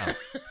right now.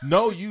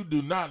 No, you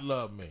do not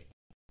love me.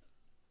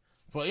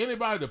 For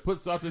anybody to put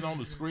something on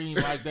the screen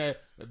like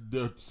that,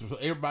 so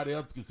everybody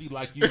else can see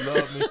like you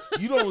love me,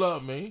 you don't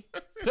love me.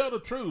 Tell the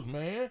truth,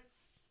 man.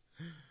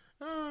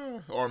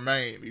 Or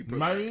Maine.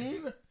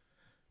 Maine?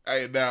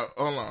 Hey, now,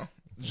 hold on.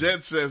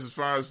 Jet says, as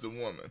far as the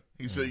woman,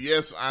 he said,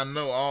 yes, I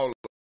know all of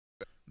them.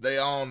 They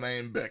all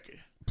named Becky.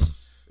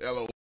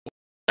 LOL.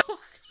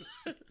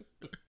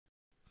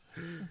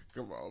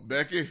 Come on,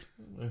 Becky.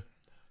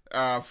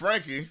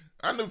 Frankie,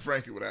 I knew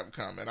Frankie would have a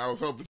comment. I was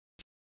hoping.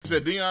 He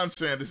said Deion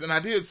Sanders, and I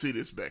did see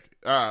this, Becky.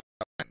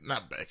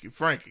 Not Becky,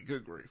 Frankie,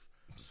 good grief.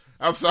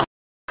 I'm sorry.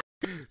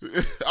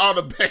 All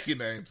the Becky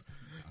names.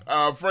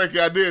 Frankie,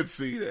 I did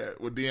see that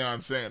with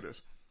Deion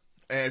Sanders.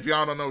 And if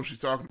y'all don't know what she's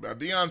talking about,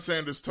 Deion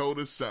Sanders told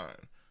his son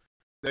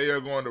they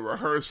are going to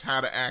rehearse how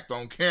to act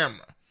on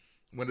camera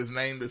when his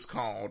name is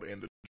called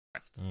in the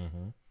draft.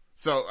 Mm-hmm.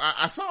 So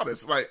I saw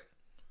this. Like,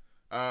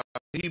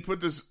 he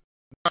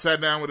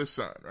sat down with his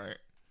son, right?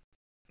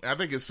 I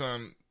think his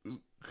son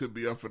could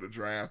be up for the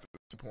draft at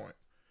this point.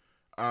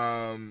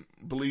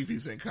 Believe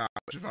he's in college,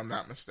 if I'm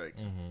not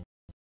mistaken.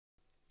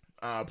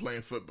 Mm-hmm.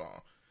 Playing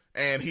football.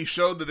 And he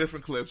showed the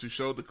different clips. He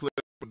showed the clip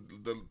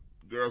with the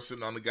girl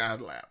sitting on the guy's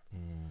lap.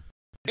 Mm-hmm.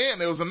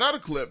 And there was another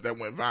clip that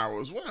went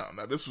viral as well.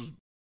 Now, this was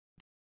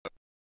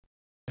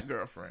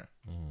girlfriend.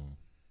 Mm-hmm.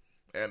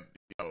 And,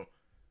 you know,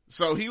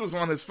 so he was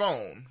on his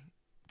phone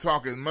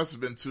talking, must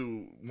have been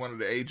to one of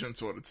the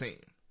agents or the team.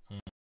 Mm-hmm.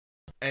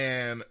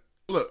 And,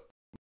 look,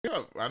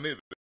 I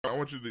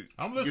want you to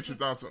get your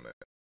thoughts on that.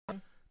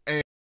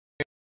 And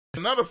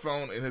another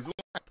phone in his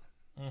lap.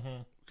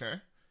 Mm-hmm.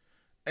 Okay?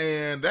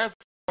 And that phone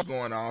was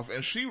going off,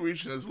 and she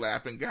reached in his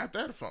lap and got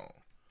that phone.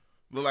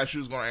 Looked like she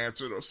was going to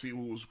answer it or see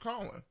who was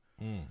calling.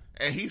 Mm.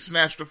 And he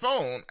snatched the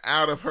phone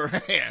out of her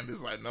hand.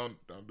 It's like, no,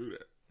 don't do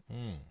that.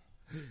 Mm.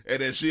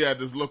 And then she had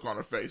this look on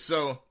her face.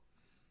 So,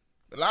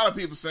 a lot of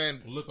people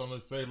saying... Look on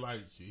his face like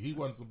he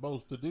wasn't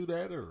supposed to do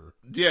that, or...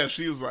 Yeah,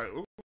 she was like,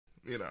 ooh,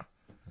 you know.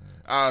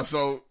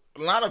 So,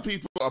 a lot of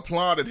people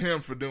applauded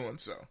him for doing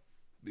so.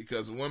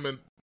 Because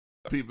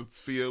people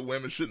feel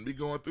women shouldn't be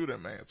going through their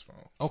man's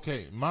phone.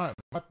 Okay, my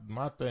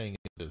thing is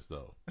this,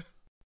 though.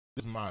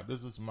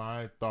 This is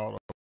my thought on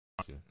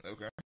it.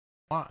 Okay.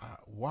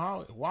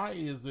 Why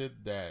is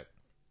it that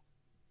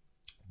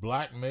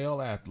black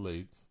male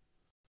athletes,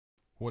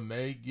 when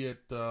they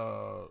get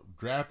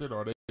drafted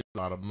or they get a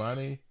lot of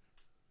money,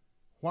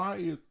 why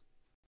is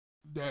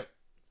that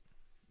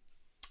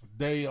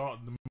they are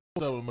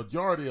the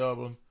majority of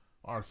them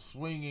are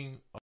swinging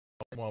a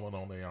woman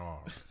on their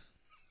arm?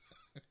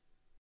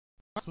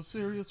 That's a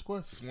serious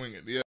question.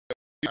 Swinging, yeah.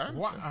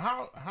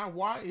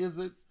 Why is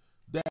it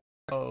that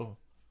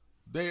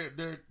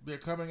they're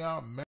coming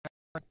out marrying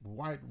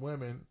white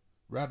women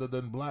rather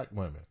than black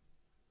women?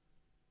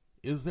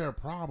 Is there a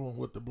problem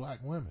with the black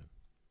women?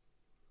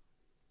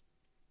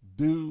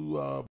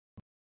 Do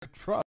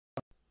trust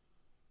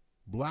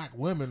black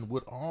women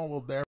with all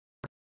of their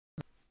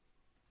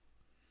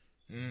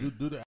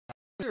do they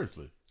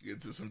seriously get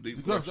to some deep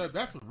because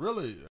that's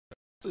really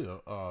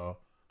a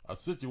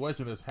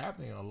situation that's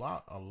happening a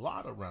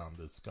lot around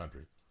this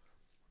country.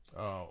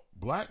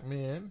 Black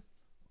men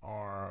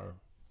are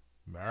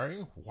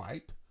marrying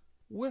white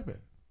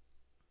women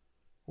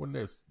when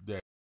they're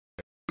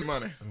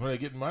money. When they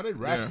get money,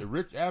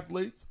 rich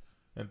athletes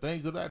and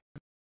things of that.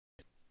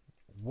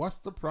 What's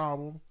the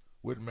problem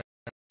with marrying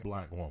a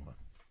black woman?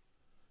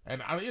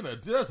 And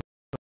just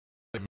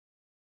a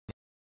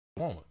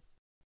woman,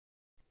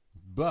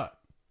 but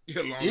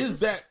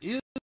is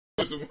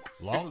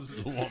long as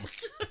it's a woman,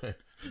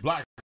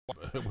 black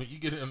when you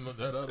get in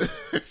that other,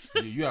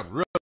 you have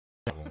real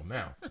on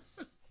now.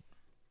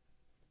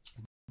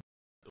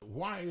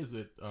 Why is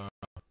it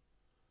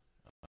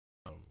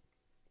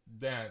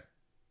that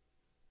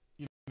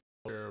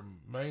they're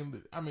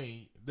mainly? I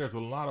mean, there's a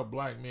lot of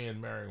black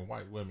men marrying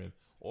white women,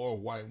 or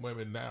white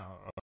women now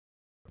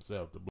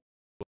themselves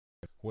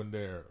when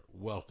they're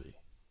wealthy,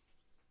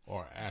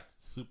 or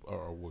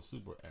super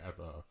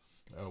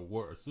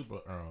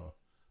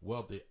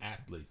wealthy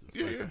athletes.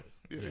 Yeah.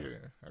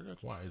 I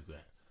got you. Why is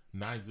that?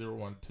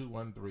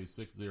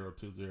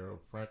 901-213-6020.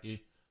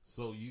 Frankie,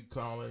 so you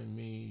calling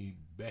me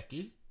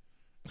Becky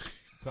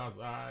because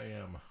I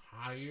am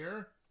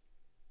higher?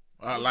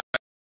 Oh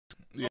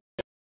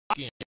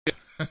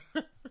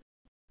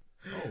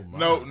my.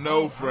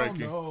 No,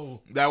 Frankie.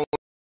 That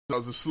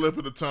was a slip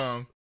of the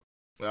tongue.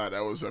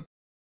 That was a.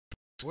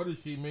 What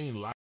does she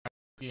mean, light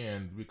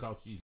skin?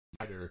 Because she's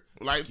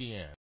light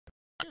skin.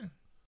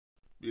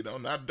 You know,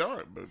 not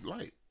dark, but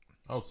light.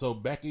 Oh, so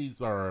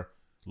Becky's are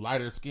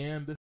lighter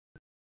skinned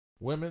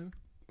women?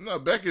 No,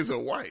 Becky's are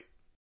white.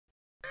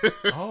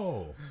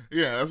 Oh.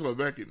 Yeah, that's what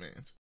Becky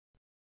means.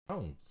 I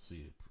don't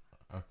see it.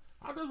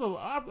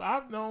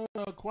 I've known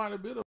quite a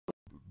bit of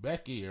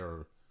Becky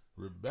or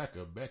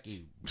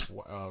Becky,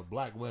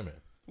 black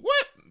women.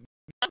 What?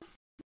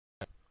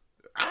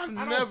 I don't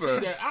never. see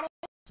that. I don't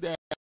see that.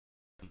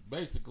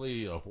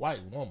 Basically, a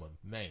white woman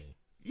name.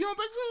 You don't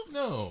think so?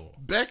 No.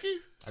 Becky?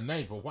 A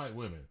name for white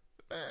women.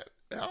 I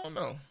don't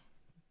know.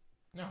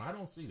 No, I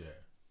don't see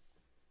that.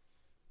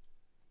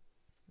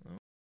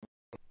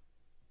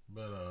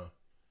 But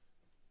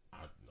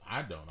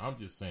I don't. I'm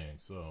just saying.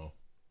 So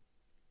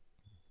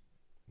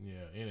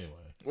yeah.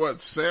 Anyway.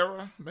 What?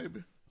 Sarah?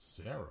 Maybe.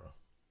 Sarah.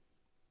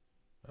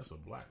 That's a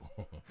black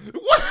woman.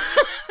 What?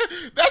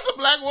 That's a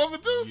black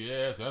woman too?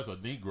 Yes, that's a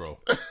Negro.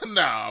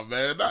 Nah,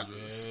 man.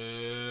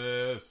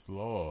 Yes,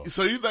 Lord.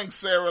 So you think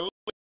Sarah?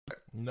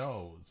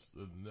 No,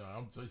 no,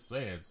 I'm just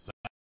saying.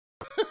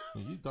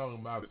 You talking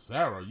about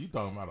Sarah? You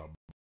talking about a black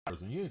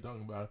person? You ain't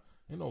talking about.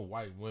 Ain't no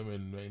white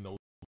women. Ain't no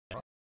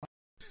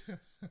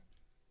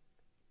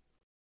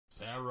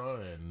Sarah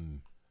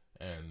and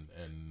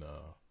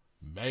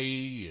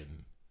May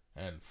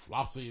and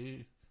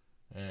Flossie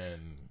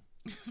and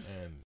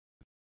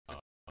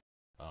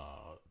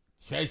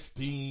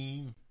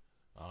Chastine.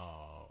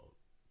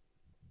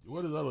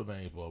 What is the other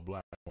name for a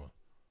black one?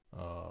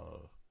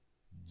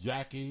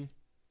 Jackie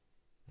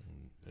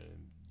and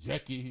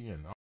Jackie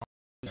and all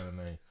that kind of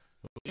name.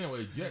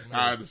 Anyway, Jet.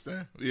 I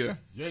understand. Yeah.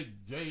 Jay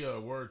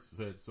Word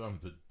said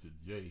something to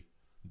Jay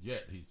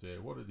Jet. He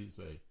said, "What did he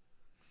say?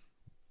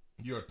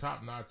 You're a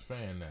top-notch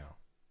fan now."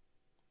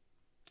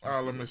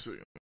 Let me see.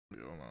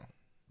 Hold on.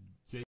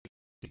 Jay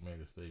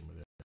made a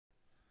statement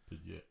to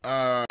Jet.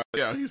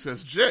 Yeah, he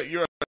says, Jet,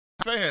 you're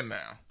a fan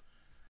now.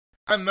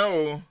 I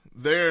know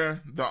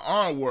they're the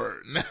R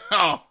word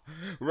now.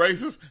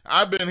 Racist.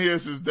 I've been here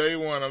since day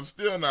one. I'm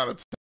still not a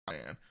top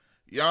fan.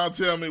 Y'all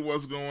tell me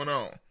what's going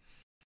on.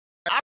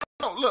 I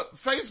don't know. Look,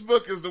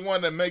 Facebook is the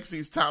one that makes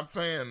these top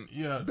fan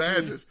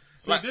badges.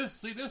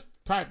 See this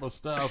type of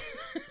stuff,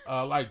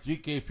 like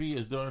GKP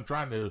is doing,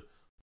 trying to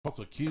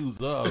also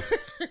accuse us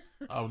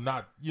of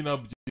not,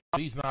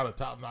 he's not a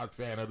top-notch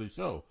fan of the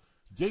show.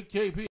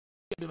 GKP ain't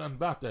do nothing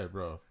about that,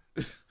 bro.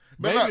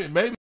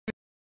 Maybe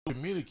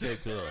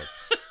communicate to us.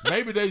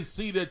 Maybe they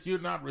see that you're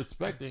not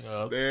respecting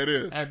us. There it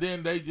is. And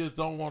then they just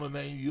don't want to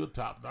name you a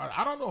top-notch.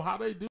 I don't know how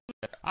they do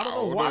that. I don't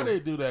know why they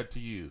do that to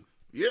you.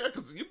 Yeah,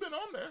 because you've been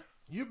on there.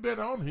 You've been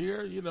on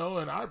here,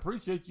 and I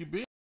appreciate you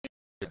being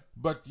here.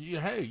 But,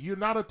 hey, you're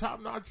not a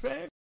top-notch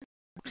fan.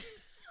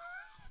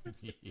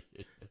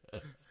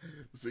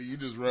 So you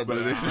just rubbing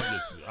it in.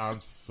 I'm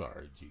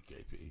sorry,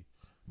 GKP.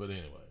 But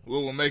anyway.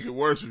 Well, we'll make it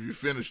worse if you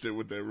finished it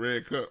with that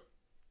red cup.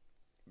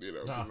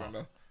 I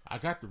know. I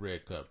got the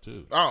red cup,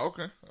 too. Oh,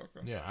 okay.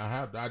 Yeah,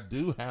 I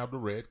do have the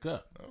red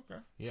cup.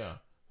 Okay. Yeah.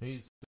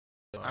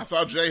 I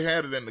saw Jay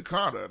had it in the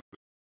car the other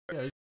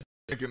day. Yeah.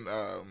 Thinking,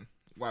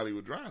 while he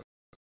was driving.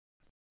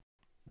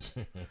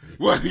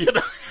 Well,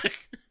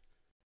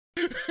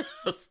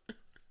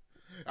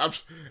 I'm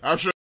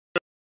sure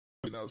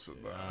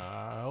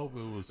I hope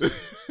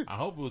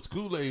it was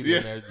Kool-Aid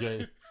in that,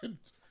 Jay.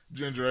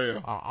 Ginger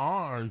ale.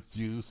 Orange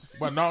juice.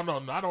 But no,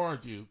 not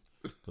orange juice.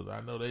 Because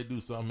I know they do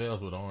something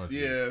else with orange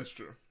juice. Yeah, that's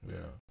true.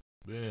 Yeah.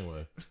 But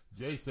anyway,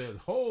 Jay says,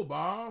 "Hold,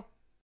 Bob."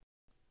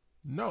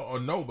 No, or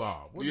no,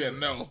 Bob.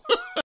 No.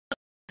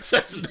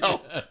 Says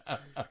no.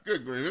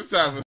 Good grief. It's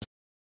time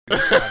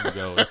to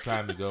go. It's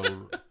time to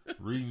go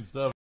reading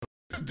stuff.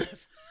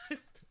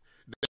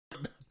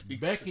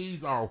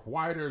 Becky's are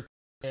whiter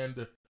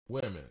skinned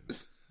women.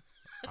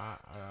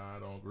 I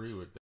don't agree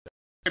with that.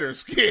 Whiter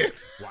skinned.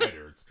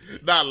 Whiter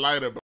skinned. Not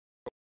lighter, but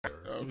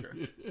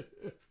okay.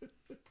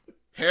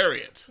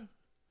 Harriet.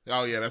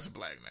 Oh, yeah, that's a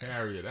black name.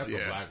 Harriet, that's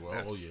a black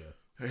one. Oh, yeah.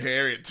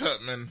 Harriet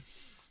Tubman.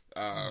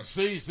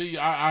 See,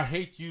 I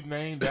hate you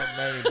named that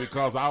name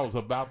because I was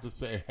about to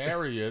say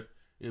Harriet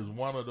is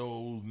one of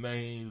those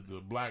names, the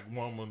black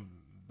woman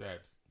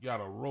that's got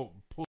a rope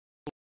pull.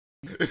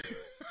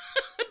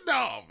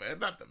 No, man,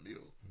 not the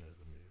mule.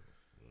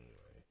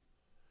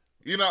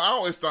 Anyway. I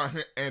always thought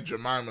Aunt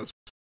Jemima's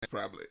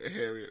probably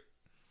Harriet.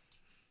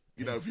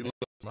 If you look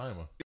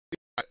Jemima.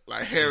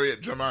 Like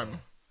Harriet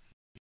Jemima.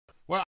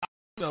 Well,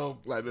 I know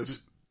like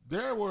this.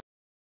 There were.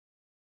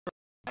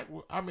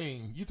 I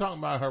mean, you talking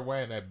about her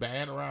wearing that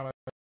band around her?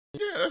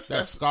 Yeah,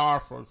 that's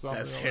scarf or something.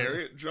 That's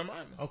Harriet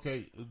Jemima.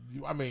 Okay,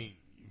 I mean,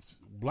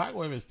 black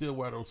women still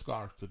wear those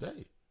scarves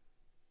today.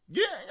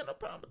 Yeah, ain't got no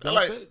problem with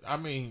that. I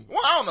mean,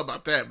 well, I don't know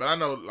about that, but I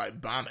know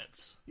like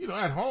bonnets.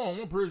 At home,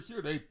 I'm pretty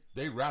sure they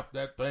wrap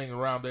that thing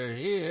around their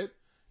head,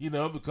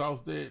 because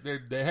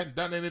they hadn't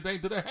done anything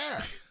to their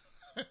hair,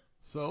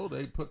 so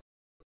they put,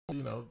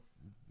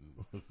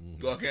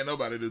 Well, can't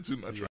nobody do too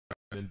much. Right?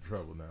 In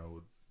trouble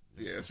now.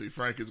 Yeah, see,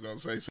 Frank is gonna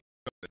say something.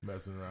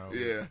 Messing around.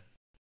 Yeah.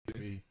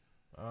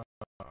 I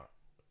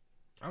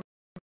don't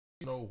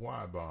know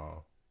why,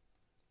 Bob.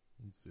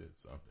 He said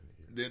something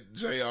here. Then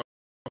Jay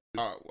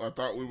I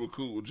thought we were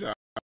cool with Josh.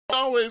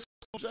 Always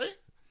cool, Jay.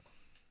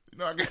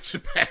 I got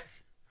your back.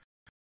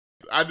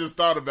 I just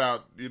thought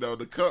about,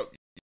 the cup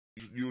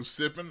you were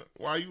sipping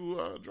while you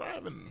were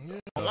driving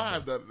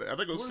live the other day. I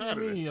think it was what Saturday.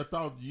 Do you mean? I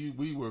thought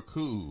we were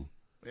cool.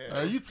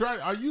 Yeah. Are you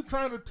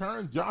trying to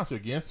turn Josh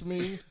against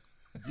me?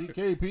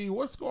 GKP,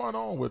 what's going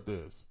on with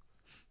this?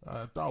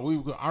 I thought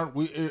aren't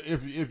we?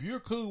 If you're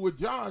cool with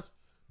Josh,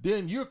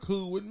 then you're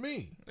cool with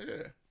me. Yeah.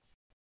 If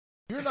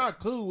you're not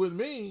cool with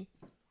me,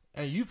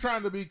 and you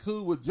trying to be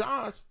cool with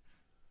Josh,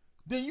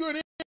 then you're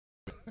an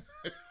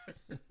idiot.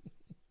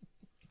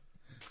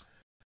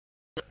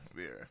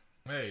 Yeah.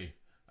 Hey,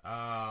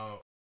 I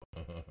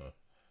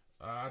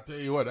tell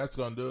you what, that's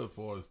gonna do it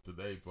for us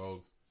today,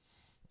 folks.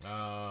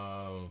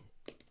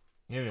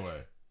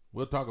 Anyway,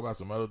 we'll talk about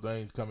some other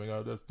things coming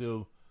up. That's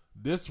still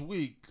this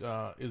week.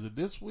 Is it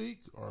this week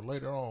or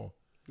later on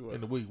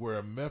in the week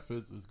where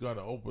Memphis is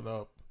gonna open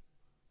up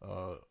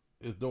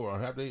its door? Or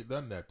have they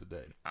done that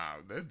today?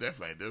 That's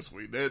definitely this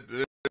week.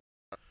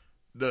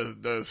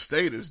 The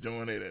state is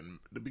doing it in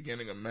the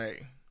beginning of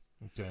May.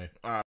 Okay.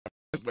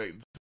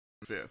 Wait,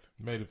 5th.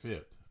 May the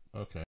 5th.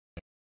 Okay.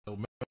 So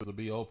Memphis will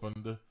be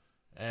opened,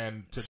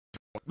 and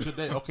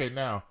today. Okay,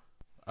 now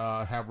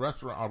have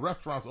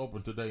restaurants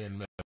open today in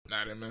Memphis?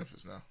 Not in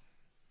Memphis, no.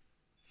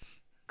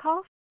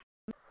 Call.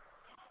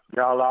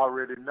 Y'all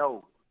already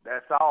know.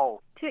 That's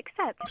all. To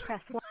accept,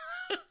 press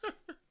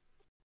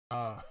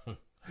 1.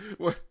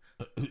 What?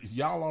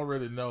 Y'all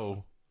already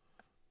know.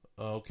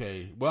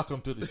 Okay,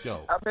 welcome to the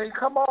show. I mean,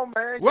 come on,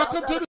 man.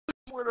 Welcome to the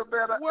with a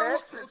better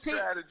exit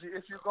strategy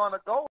if you're gonna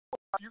go.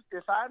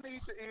 If I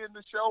need to end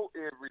the show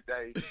every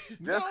day,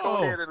 just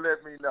go ahead and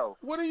let me know.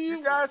 What are you?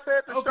 You guys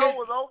said the show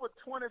was over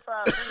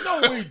 25 minutes. No,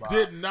 we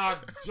did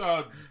not.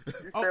 You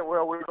said,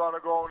 "Well, we're gonna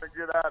go on and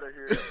get out of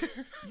here."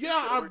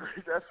 Yeah,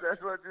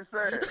 that's what you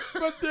said.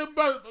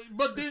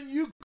 But then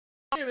you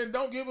come in and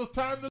don't give us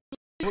time to.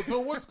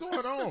 So what's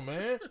going on,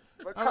 man?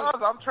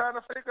 Because I'm trying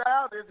to figure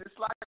out if it's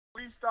like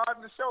we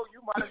starting the show,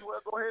 you might as well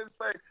go ahead and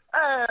say,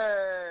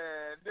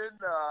 and in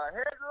the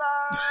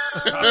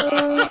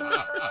headline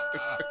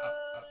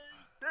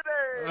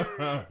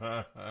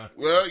today.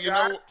 Well,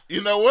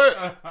 you know what?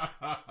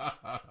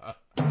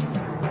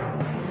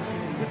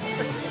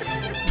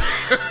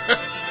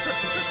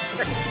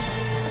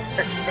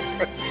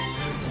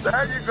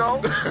 There you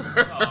go.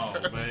 Oh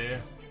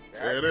man,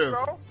 there it is.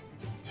 Go.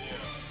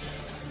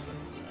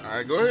 All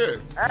right, go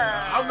ahead.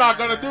 I'm not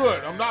gonna do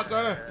it. I'm not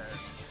gonna.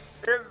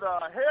 In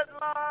the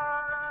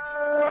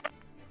headline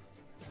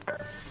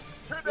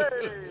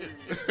today,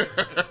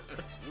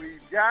 we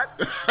got.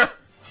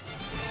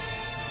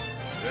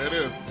 There it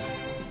is.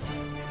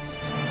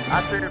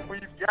 I said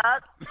we've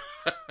got.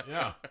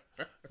 Yeah.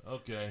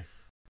 Okay.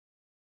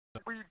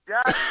 We've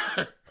got.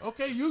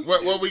 Okay, you.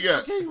 What we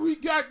got? Okay, we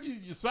got you.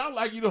 You sound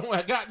like you don't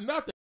have got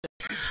nothing.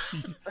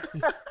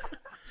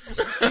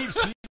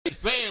 keep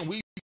saying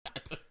we.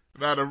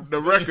 Now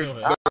the record.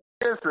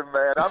 Listen,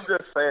 man. I'm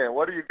just saying.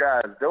 What are you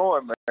guys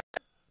doing, man?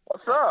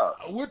 What's up?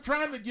 We're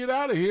trying to get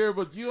out of here,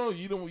 but you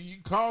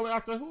calling. I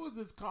said, who is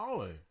this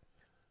calling?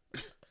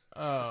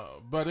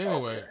 But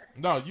anyway, okay.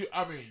 No,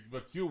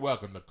 but you're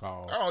welcome to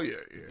call. Oh yeah.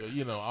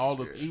 Even though all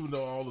the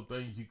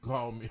things you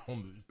call me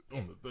on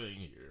the thing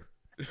here.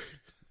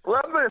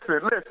 Well,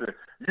 listen.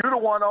 You the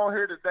one on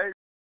here today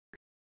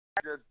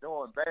just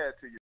doing bad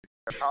to you.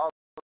 All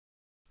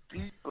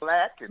deep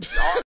black and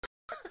dark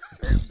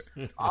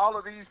and all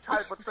of these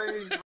type of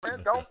things,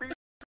 man. Don't be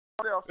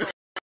yourself.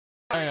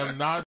 I am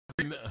not.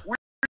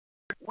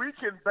 We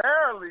can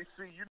barely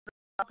see you.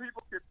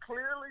 People can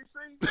clearly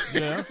see.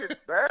 Yeah. We can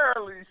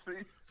barely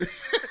see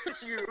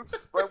you,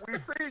 but we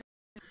see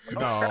you.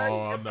 No,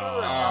 okay?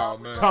 no. Oh,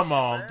 man. Come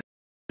on. Man.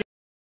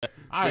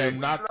 I am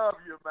not. Love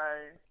you,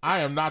 man.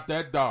 I am not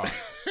that dark.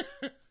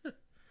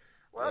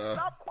 Well,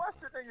 stop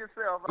questioning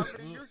yourself. I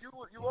mean,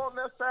 you on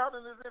there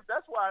sounding as if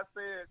that's why I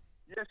said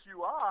yes,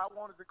 you are. I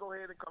wanted to go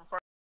ahead and confirm.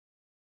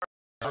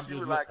 You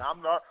were like,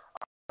 I'm not.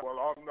 Well,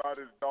 I'm not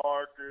as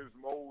dark as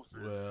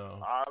Moses.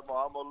 Well,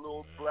 I'm a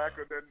little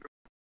blacker than the.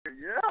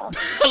 Yeah,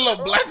 a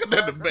little blacker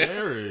than the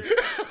berry.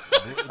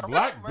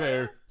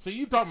 Blackberry. See,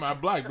 you talking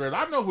about blackberry?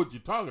 I know what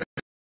you're talking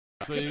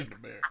about. See,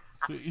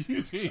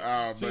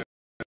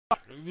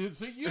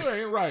 see, you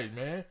ain't right,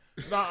 man.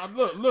 Now,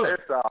 look.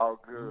 It's all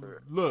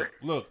good.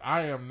 Look.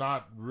 I am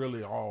not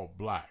really all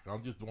black.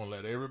 I'm just gonna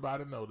let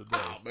everybody know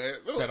today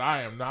that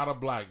I am not a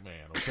black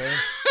man. Okay.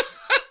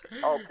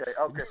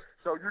 Okay.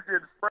 So you're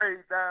getting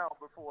sprayed down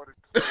before the.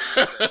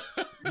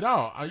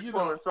 No,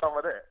 some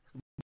of that.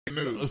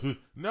 News.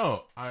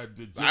 No, I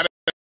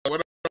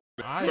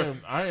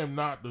am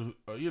not the.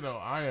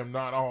 I am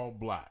not all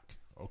black.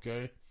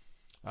 Okay.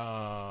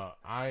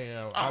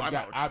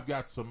 I've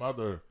got some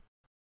other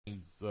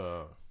things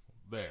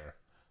there.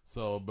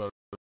 So, but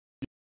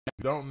if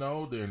you don't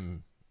know,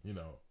 then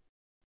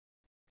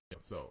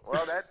So.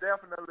 Well, that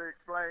definitely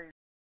explains.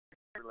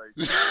 I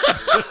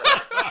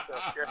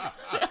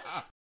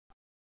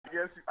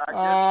guess you can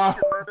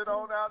let it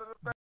on out of the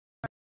thing.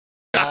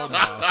 Oh,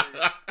 no.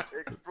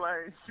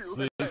 Explains you.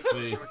 See.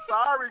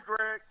 Sorry,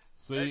 Greg.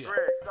 See, Greg,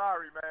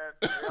 sorry, man.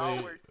 They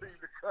always seem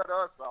to cut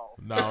us off.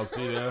 No,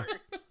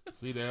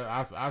 see there.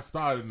 I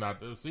started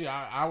not to. See,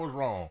 I was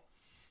wrong.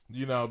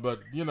 But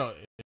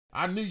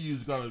I knew you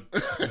was gonna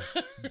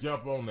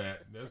jump on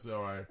that. That's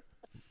all right.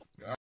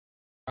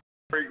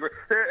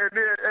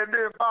 And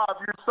then Bob,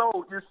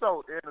 you're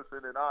so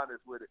innocent and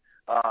honest with it.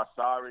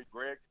 Sorry,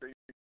 Greg. Greg,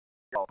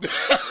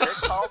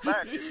 call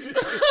back.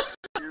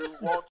 You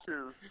want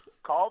to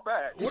call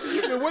back? What do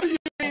you mean?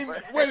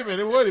 Wait a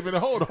minute.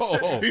 Hold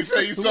on. He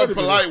said he's so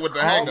polite with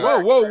the hang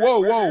up.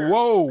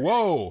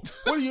 Whoa.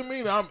 What do you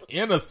mean I'm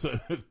innocent?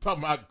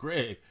 Talking about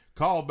Greg.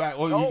 Call back.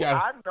 I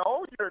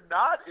know you're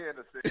not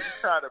innocent. You're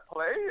trying to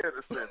play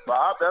innocent,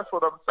 Bob. That's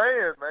what I'm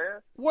saying,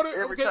 man.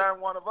 Every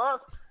time one of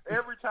us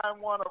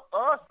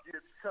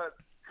gets cut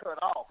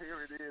off,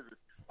 here it is.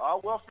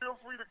 Well, feel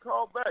free to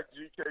call back,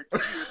 GKT,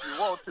 if you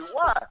want to.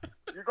 Why?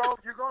 You're going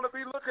to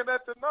be looking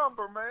at the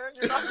number, man.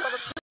 You're not going to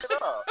pick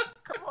it up.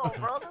 Come on,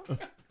 brother.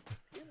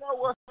 You know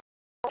what?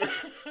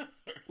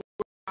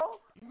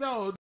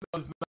 No,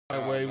 it's not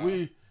that way.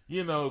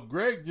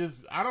 Greg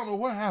I don't know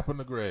what happened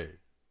to Greg.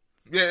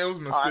 Yeah, it was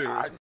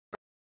mysterious.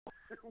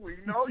 We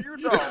know you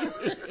don't.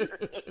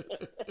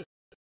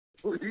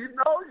 We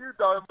know you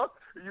don't.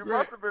 You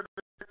must have been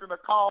getting a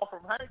call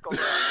from Hank around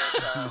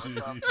that time or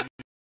something.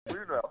 We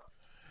know.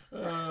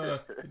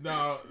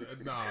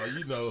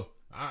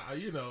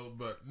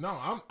 But no,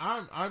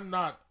 I'm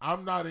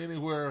not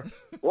anywhere.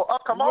 Well,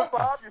 come on,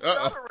 Bob, you're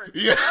stuttering.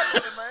 Yeah.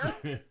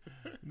 Man.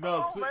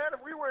 No, man, if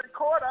we were in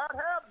court, I'd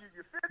have you.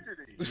 You're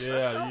fidgety.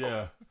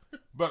 Yeah.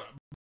 But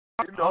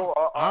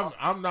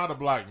I'm not a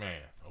black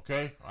man.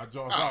 Okay, that's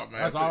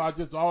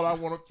all I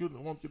want you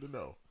to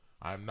know.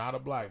 I'm not a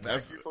black man.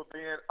 Thank you for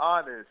being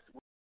honest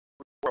with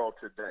the world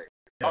today.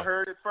 Yes. I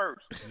heard it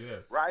first.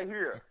 Yes. Right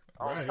here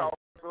on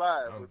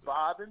TalkBackLive with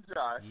Bob and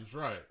Josh. That's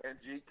right. And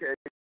GK.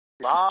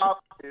 Bob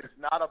is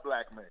not a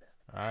black man.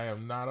 I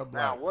am not a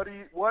black man. Now, what he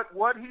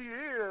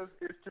is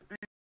to be.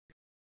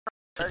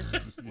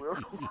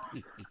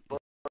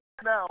 But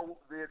now,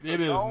 it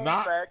is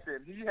not fact,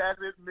 and he has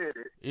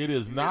admitted. It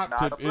is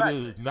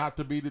not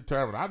to be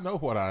determined. I know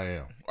what I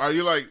am. Are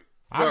you like?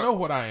 I know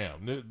what I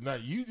am. Now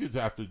you just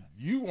have to.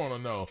 You want to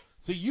know.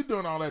 See, you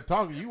doing all that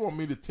talking. You want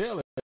me to tell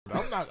it.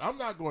 I'm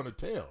not going to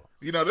tell.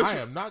 I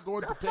am not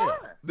going to tell.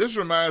 This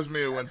reminds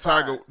me of when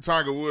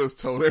Tiger Woods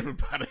told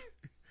everybody,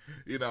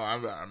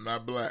 I'm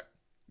not black.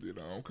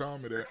 Don't call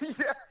me that.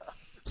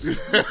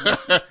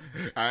 Yeah.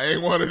 I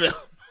ain't one of them.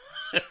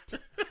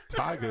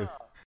 Tiger.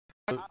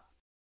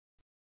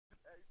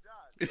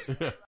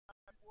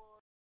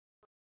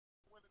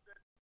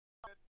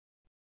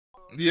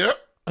 Yep.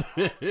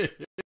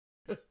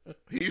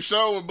 He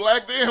sure was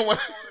black then. When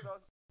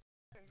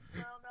He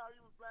found out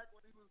he was black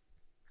when he was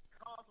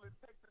constantly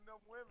texting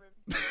them women.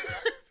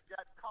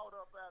 Got caught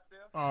up out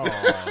there.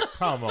 Oh,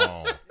 come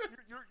on.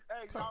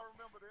 Hey, y'all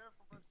remember the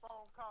infamous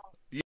phone call?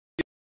 Yeah.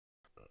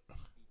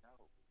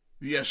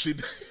 Yeah, she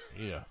did.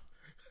 Yeah.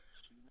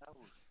 She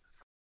knows.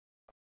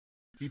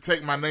 He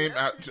take my name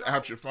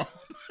out your phone.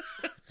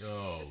 Oh,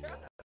 Lord.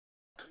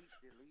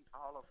 Delete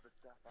all of the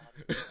stuff out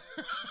of it.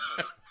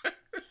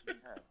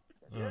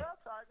 Yeah,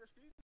 Tiger,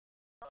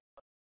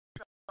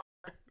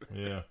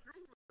 yeah.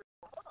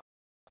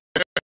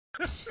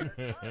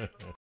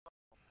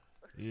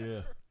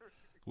 Yeah.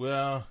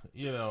 Well,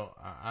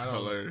 I don't.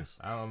 Hilarious.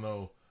 I don't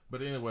know.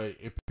 But anyway,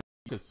 if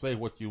you could say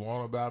what you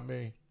want about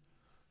me,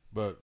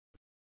 but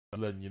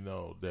I'm letting you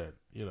know that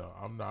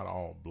I'm not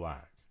all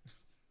black.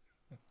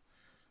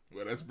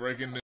 Well, that's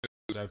breaking news.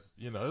 That's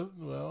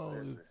well.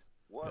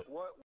 What?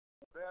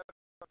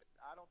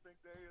 I don't think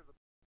there is a.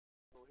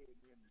 Go ahead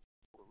and end this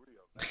for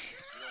real. You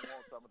don't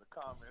want some of the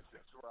comments.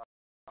 That's right.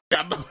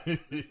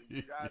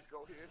 You guys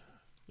go ahead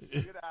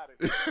and get out of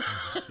here.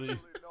 See,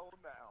 know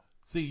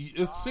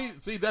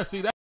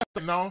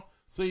now.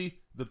 See,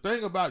 the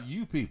thing about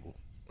you people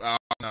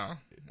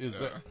is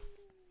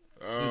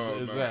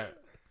that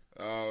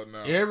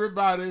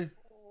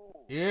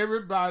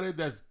everybody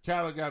that's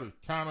kind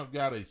of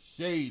got a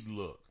shade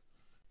look.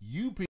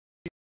 You people,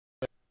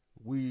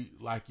 we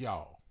like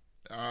y'all.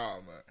 Oh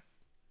man.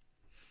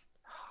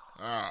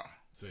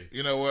 See,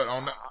 you know what?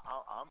 On that,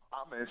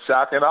 I'm in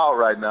shock and awe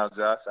right now,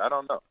 Josh. I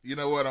don't know. You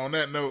know what? On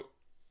that note,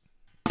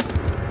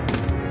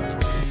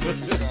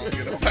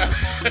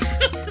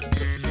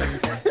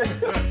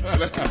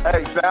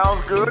 hey,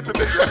 sounds good to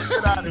me. Let's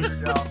get out of here,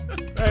 y'all.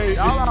 Hey,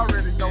 y'all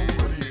already know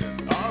what it is.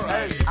 All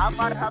right. Hey, I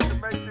might have to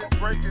make this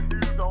breaking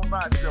news on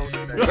my show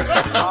today.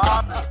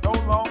 Bob is no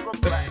longer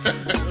black.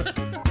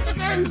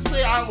 Now you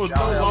say I was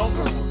no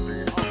longer.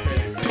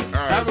 Okay. All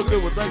right. Have a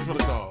good one. Thanks for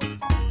the call.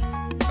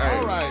 Hey,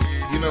 all right.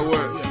 You know what?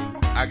 Yeah.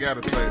 I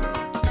gotta say though,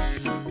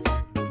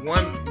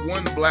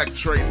 one black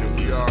trait that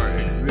we are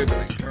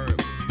exhibiting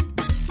currently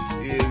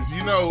is,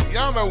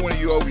 y'all know when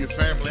you over your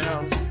family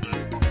house.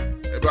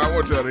 But I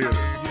want y'all to hear this.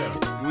 Yeah.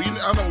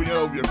 I know when you're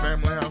over your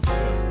family house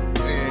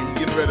and you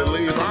getting ready to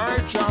leave. All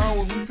right,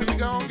 y'all, we finna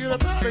go and get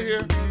up out of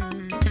here.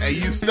 And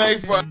you stay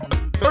for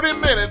 30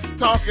 minutes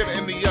talking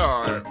in the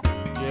yard.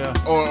 Yeah.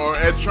 Or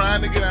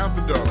trying to get out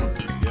the door.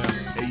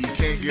 Yeah. And you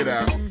can't ain't get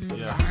out.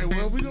 Yeah. All right,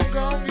 well, we gonna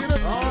go and get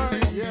up. All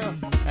right, yeah.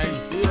 Hey,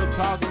 still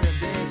talking and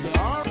then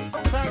all right,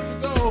 time to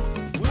go.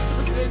 We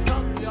should have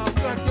talking to y'all. We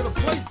gotta get a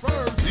plate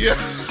first. Yeah.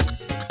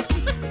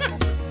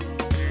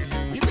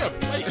 Give me a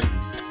plate.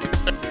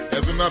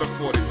 There's another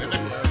 40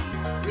 minutes.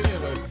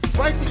 Anyway,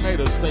 Frankie made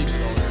a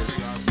statement on that.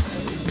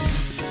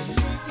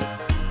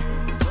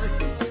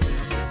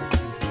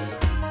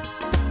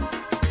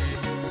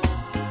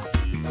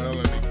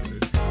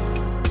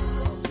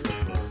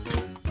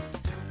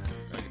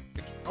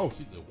 Oh,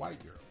 she's a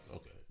white girl.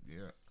 Okay.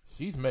 Yeah.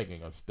 She's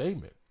making a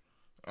statement.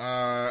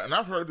 And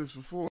I've heard this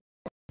before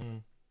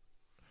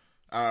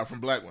from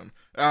black women.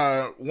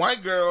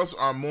 White girls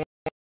are more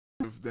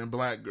than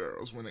black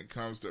girls when it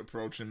comes to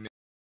approaching men.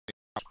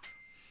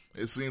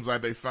 It seems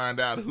like they find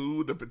out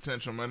who the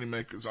potential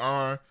moneymakers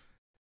are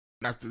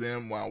after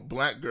them, while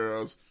black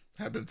girls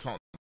have been taught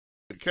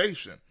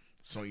education,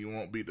 so you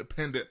won't be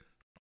dependent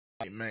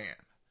on a man.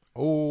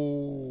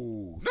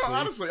 Oh. No,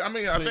 honestly, I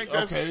mean, I think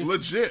that's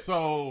legit.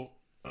 So,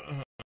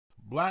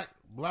 black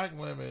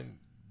women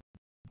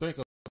think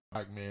of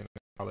black men in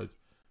college.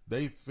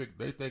 They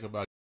think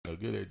about a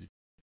good education.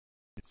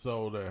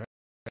 So they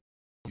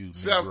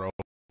Negro.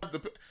 And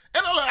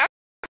I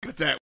get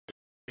that.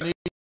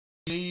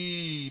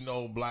 Need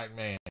no black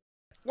man.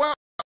 Well,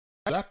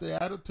 is that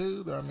the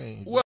attitude? I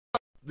mean, well,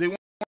 they want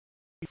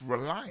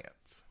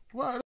reliance.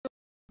 Well,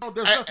 no,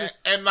 there's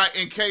and like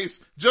in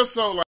case, just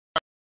so like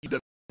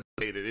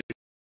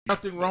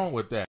nothing wrong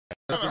with that.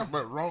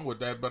 Nothing wrong with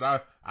that. But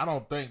I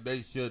don't think they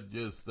should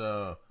just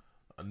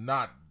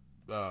not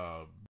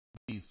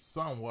be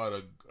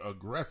somewhat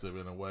aggressive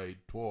in a way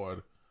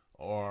toward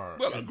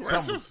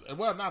aggressive.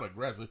 Not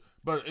aggressive,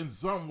 but in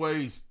some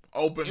ways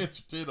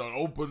interested or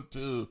open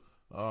to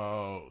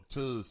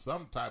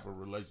some type of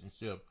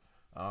relationship.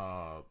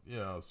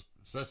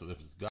 Especially if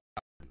it's God's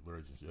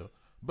relationship,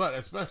 but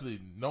especially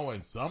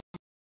knowing some.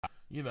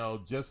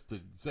 Just to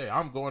say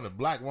I'm going to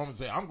black woman,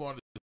 say I'm going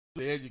to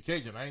the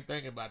education. I ain't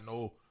thinking about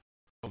no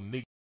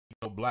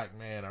black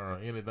man or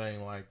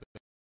anything like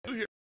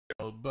that.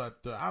 But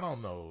I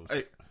don't know.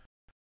 Hey,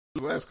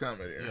 last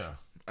comment here. Yeah.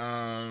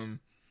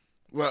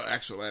 Well,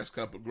 actually, last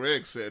couple.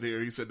 Greg said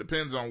here. He said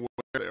depends on where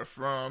they're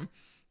from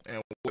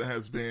and what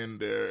has been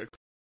their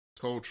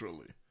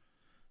culturally.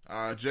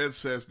 Jed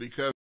says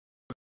because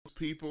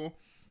people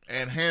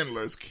and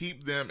handlers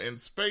keep them in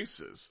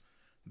spaces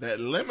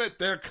that limit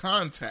their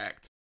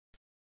contact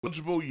with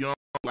eligible young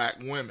black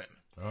women.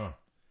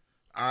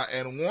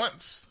 And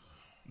once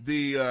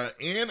the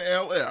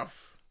NLF,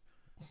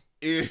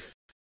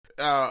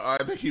 I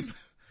think he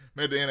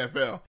meant the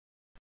NFL,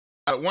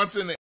 once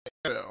in the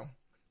NFL,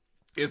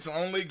 it's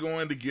only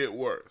going to get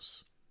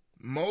worse.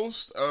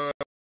 Most of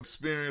the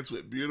experience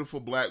with beautiful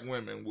black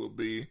women will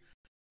be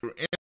through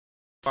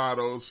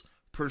models,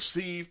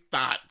 perceived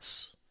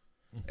thoughts,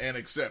 and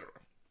etc.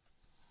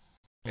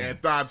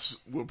 And thoughts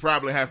will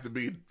probably have to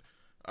be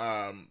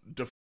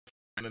defined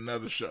in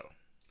another show.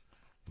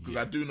 Because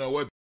I do know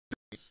what it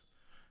is.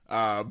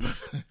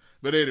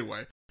 But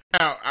anyway.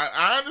 Now,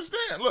 I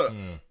understand. Look,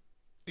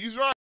 he's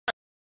right.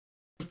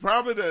 It's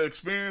probably the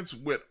experience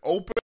with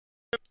open,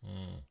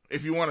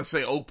 if you want to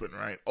say open,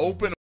 right?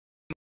 Open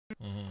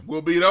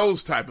will be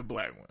those type of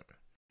black women.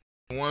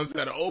 The ones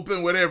that are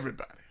open with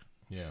everybody.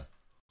 Yeah.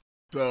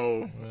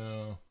 So,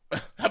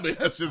 I mean,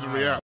 that's just a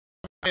reality.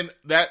 And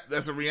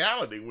that's a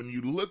reality when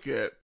you look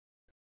at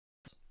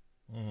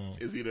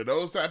is either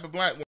those type of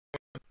black women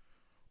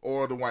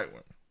or the white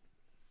women.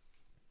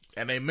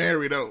 And they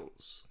marry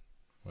those.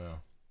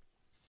 Well,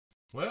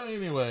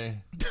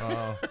 anyway.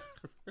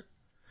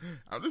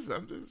 I'm just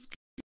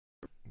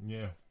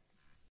yeah.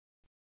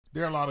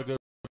 There are a lot of good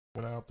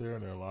women out there,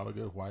 and there are a lot of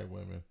good white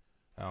women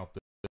out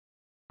there.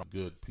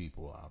 Good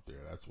people out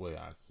there. That's the way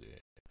I see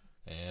it.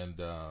 And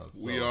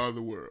we are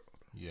the world.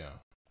 Yeah.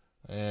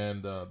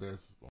 And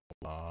there's a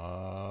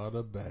lot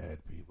of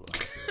bad people out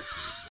there, too.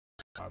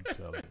 I'm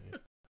telling you.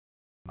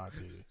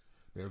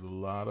 There's a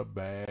lot of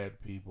bad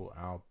people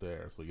out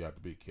there, so you have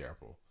to be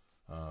careful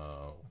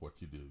what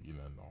you do,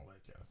 and all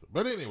that kind of stuff.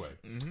 But anyway,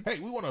 hey,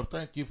 we want to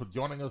thank you for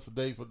joining us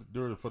today for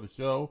the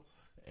show.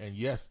 And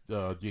yes,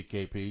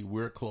 GKP,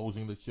 we're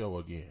closing the show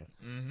again.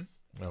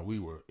 We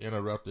were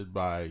interrupted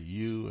by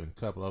you and a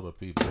couple other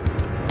people.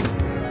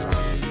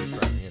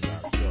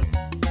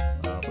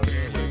 But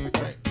anyway,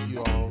 thank you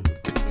all for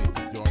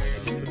joining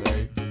us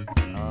today. And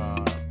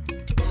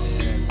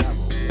have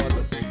a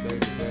wonderful day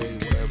today.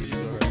 Whatever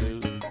you're going to do,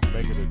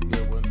 make it a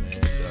good one. And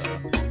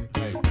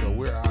hey, so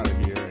we're out of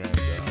here.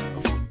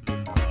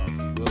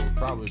 And we'll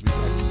probably be back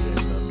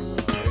again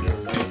later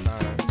this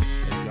time.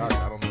 And Josh, I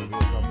don't know if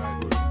he'll come back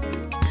with a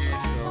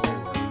show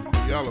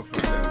or y'all are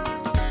fantastic.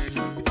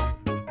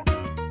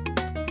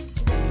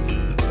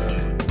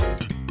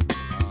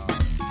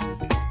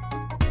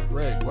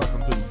 Greg,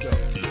 welcome to the show.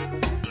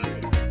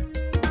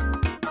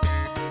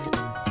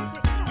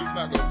 He's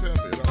not going to tell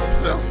me.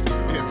 No.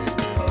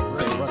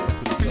 Greg, welcome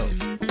to the show.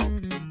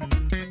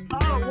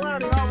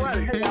 Alrighty.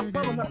 Hey, I'm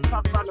probably not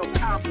talking about no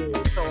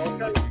Cowboys, so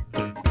okay?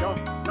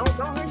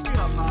 Don't hang me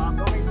up, Mom.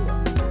 Don't hang me up.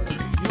 You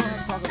don't have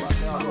to talk about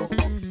Cowboys.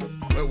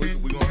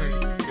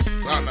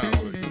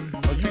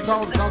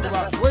 called to talk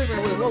about, wait a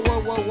minute,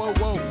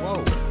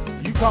 whoa.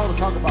 You called to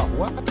talk about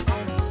what?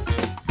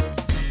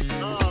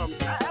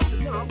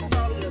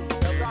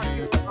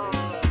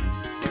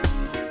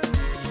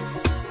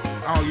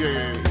 Oh,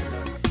 yeah.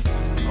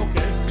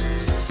 Okay.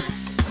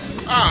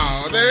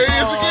 Oh, there he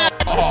is again.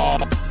 Oh.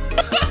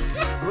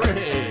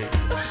 Greg.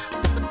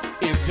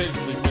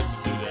 Intentionally meant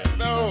to do that.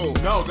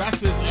 No, that's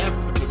his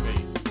answer to me.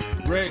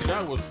 Greg,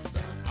 that was,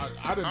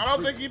 I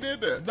don't think he did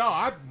that.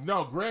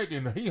 No, Greg,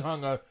 and he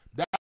hung up.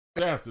 That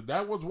answer.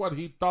 That was what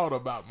he thought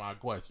about my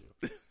question.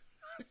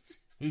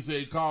 He said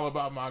he called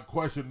about my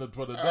question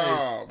for the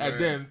day, and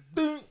then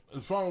ding,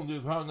 his phone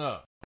just hung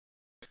up.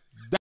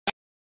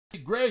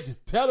 Greg is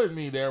telling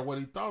me there what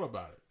he thought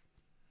about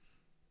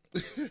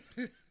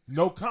it.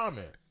 No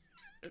comment.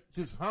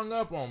 Just hung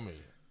up on me.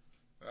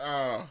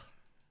 I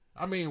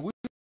mean,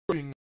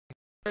 I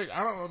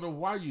don't know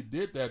why you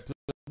did that to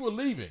us. We were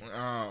leaving.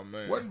 Oh,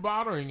 man. Wasn't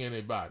bothering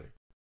anybody.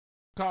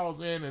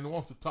 Calls in and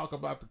wants to talk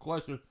about the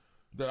question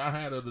that I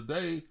had of the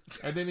day,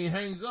 and then he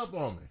hangs up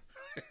on me.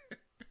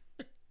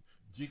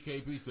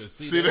 GKP says,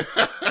 see there?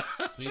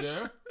 See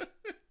there?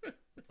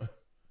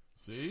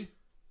 See?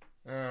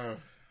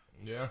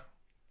 Yeah.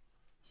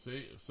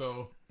 See,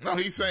 so. No,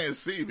 he's saying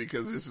C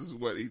because this is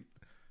what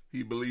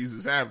he believes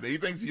is happening. He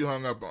thinks you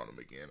hung up on him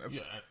again. That's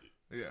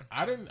yeah.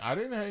 I didn't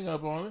hang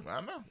up on him. I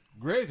know.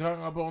 Greg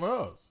hung up on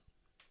us.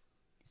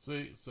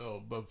 See,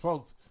 so, but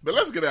folks. But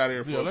let's get out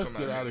of here. Yeah, let's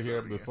get out of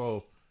here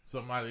before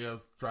somebody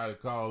else try to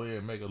call in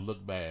and make us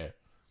look bad.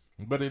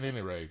 But at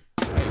any rate,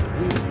 hey,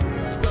 it's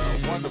been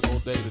a wonderful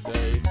day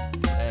today,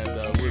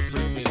 and we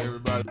appreciate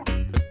everybody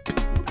been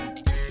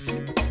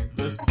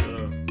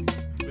listening.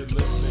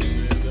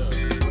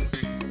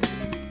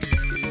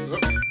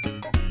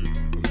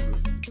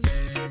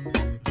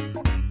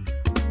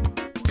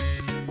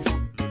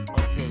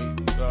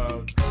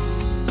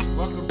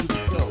 Welcome to the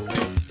show.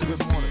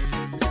 Good morning.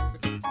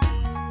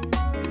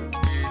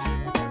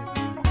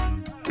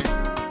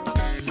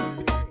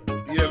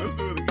 Yeah, let's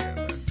do it again,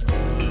 man.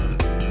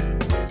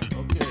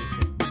 Okay.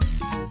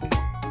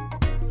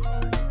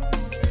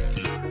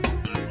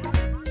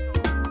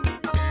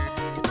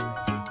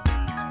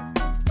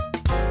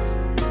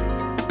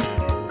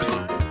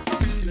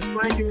 The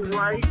Frankie was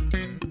right,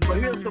 but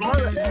here's some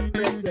other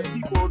aspects that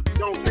people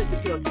don't take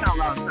into account a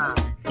lot of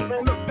times.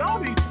 Man, look, all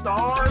these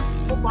stars,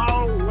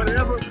 football,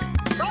 whatever,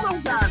 all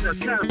those guys are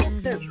kind of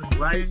eccentric,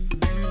 right?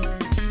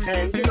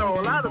 And, a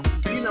lot of,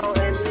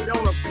 and they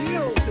don't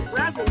appeal to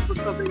rappers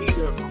because they're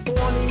either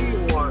corny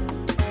or,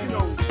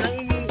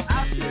 zany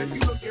out there. You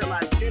look here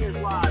like Dennis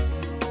Rodman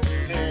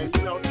and,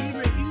 even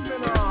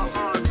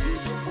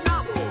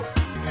Cowboy.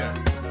 Yeah.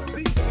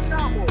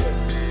 Cowboy.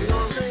 You know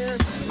what I'm saying?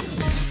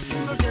 You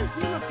look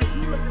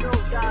at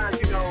those guys,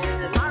 and a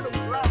lot of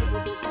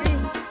those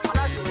things, I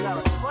like them a lot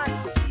of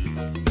practice.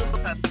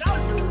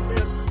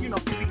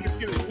 People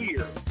get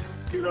weird.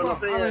 You know what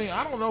I'm saying? I mean,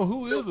 I don't know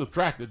who is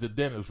attracted to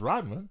Dennis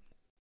Rodman.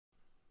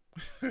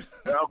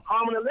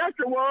 Carmen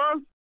Electra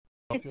was.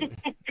 Okay.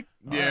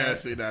 Yeah, right.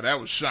 See, now that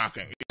was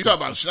shocking. You talk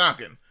about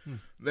shocking.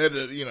 That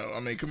I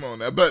mean, come on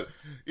now. But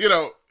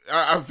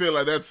I feel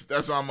like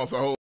that's almost a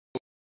whole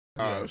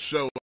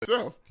show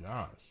itself.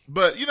 Gosh.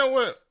 But you know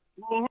what?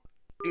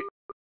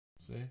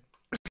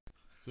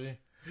 See.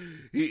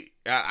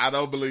 I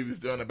don't believe he's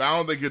doing it, but I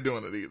don't think you're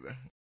doing it either.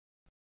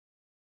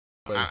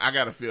 I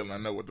got a feeling I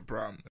know what the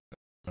problem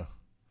is.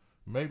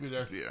 Maybe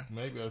that's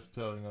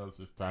telling us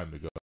it's time to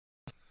go.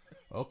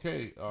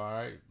 Okay, all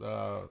right.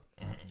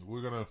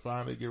 We're gonna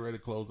finally get ready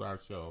to close our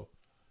show.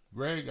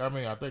 Greg, I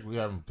think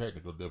we're having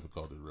technical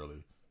difficulties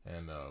really,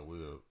 and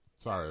we're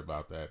sorry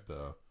about that.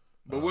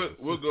 But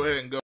we'll go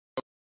ahead and go.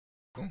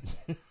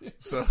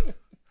 So.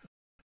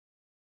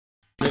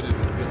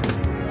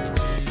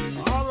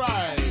 All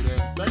right,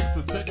 and thanks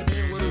for checking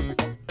in with us.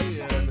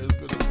 And it's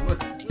been a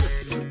pleasure.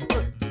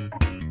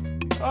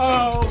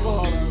 Oh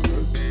Lord,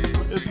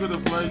 it's been a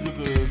pleasure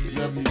to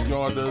have you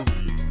join us.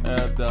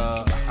 And I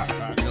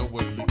know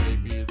what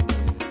GKP is saying.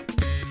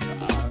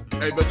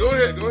 Hey, but go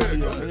ahead. Anyway,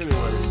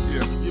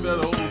 you know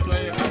the old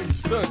saying, I ain't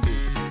studying.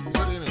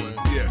 But anyway,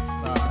 yes.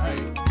 Hey,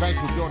 thanks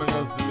for joining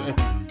us today.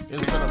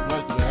 It's been a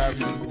pleasure to have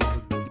you.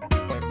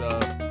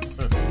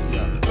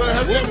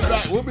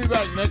 And we'll be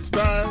back next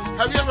time.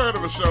 Have you ever heard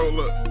of a show?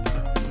 Look,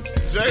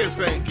 Jay is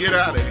saying, "Get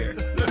out of here."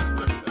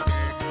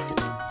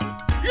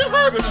 You ever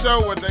heard the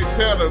show when they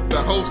tell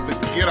the host to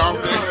get off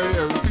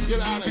there? Get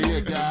out of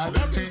here, guys.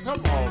 I mean,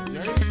 come on,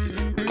 Jay.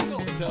 You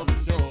don't tell the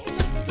show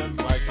doesn't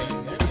like that.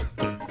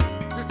 Okay.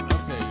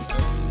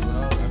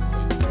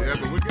 Yeah,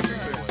 but we're getting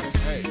there.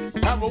 Hey,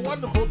 have a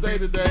wonderful day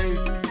today.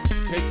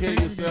 Take care of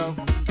yourself.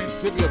 It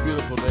should be a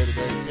beautiful day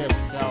today. We have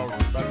some showers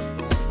and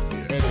thunderstorms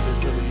headed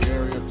into the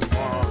area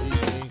tomorrow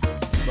evening.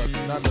 But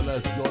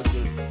nonetheless,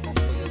 Georgia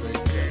for your day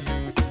today.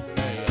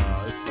 Hey,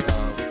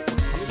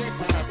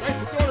 thanks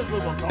for joining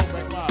us on Talk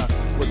Back Live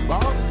with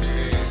Bob and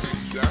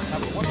John.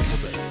 Have a wonderful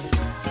day.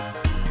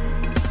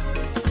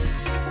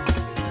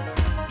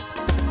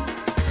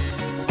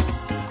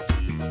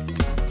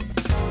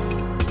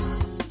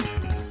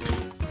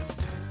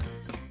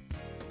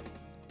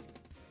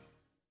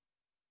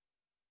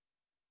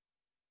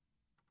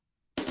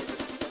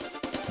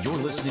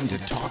 listening to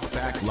Talk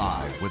Back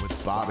Live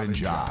with Bob and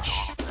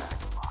Josh.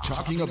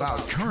 Talking about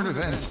current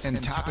events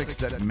and topics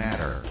that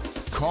matter.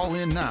 Call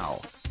in now,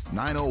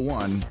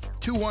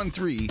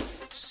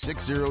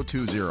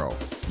 901-213-6020.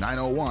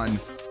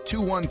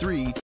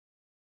 901-213.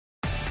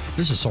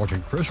 This is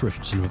Sergeant Chris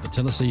Richardson with the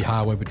Tennessee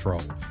Highway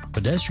Patrol.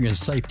 Pedestrian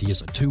safety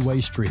is a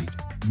two-way street.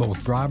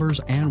 Both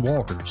drivers and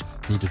walkers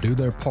need to do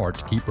their part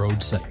to keep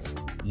roads safe.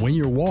 When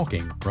you're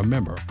walking,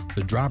 remember,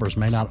 the drivers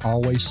may not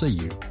always see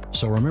you,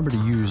 so remember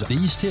to use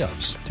these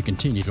tips to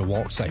continue to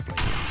walk safely.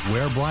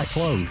 Wear bright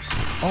clothes.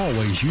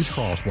 Always use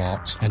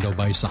crosswalks and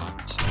obey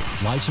signs.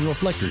 Lights and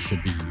reflectors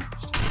should be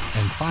used.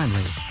 And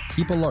finally,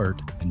 keep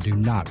alert and do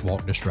not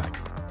walk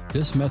distracted.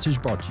 This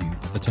message brought to you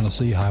by the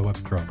Tennessee Highway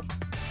Patrol.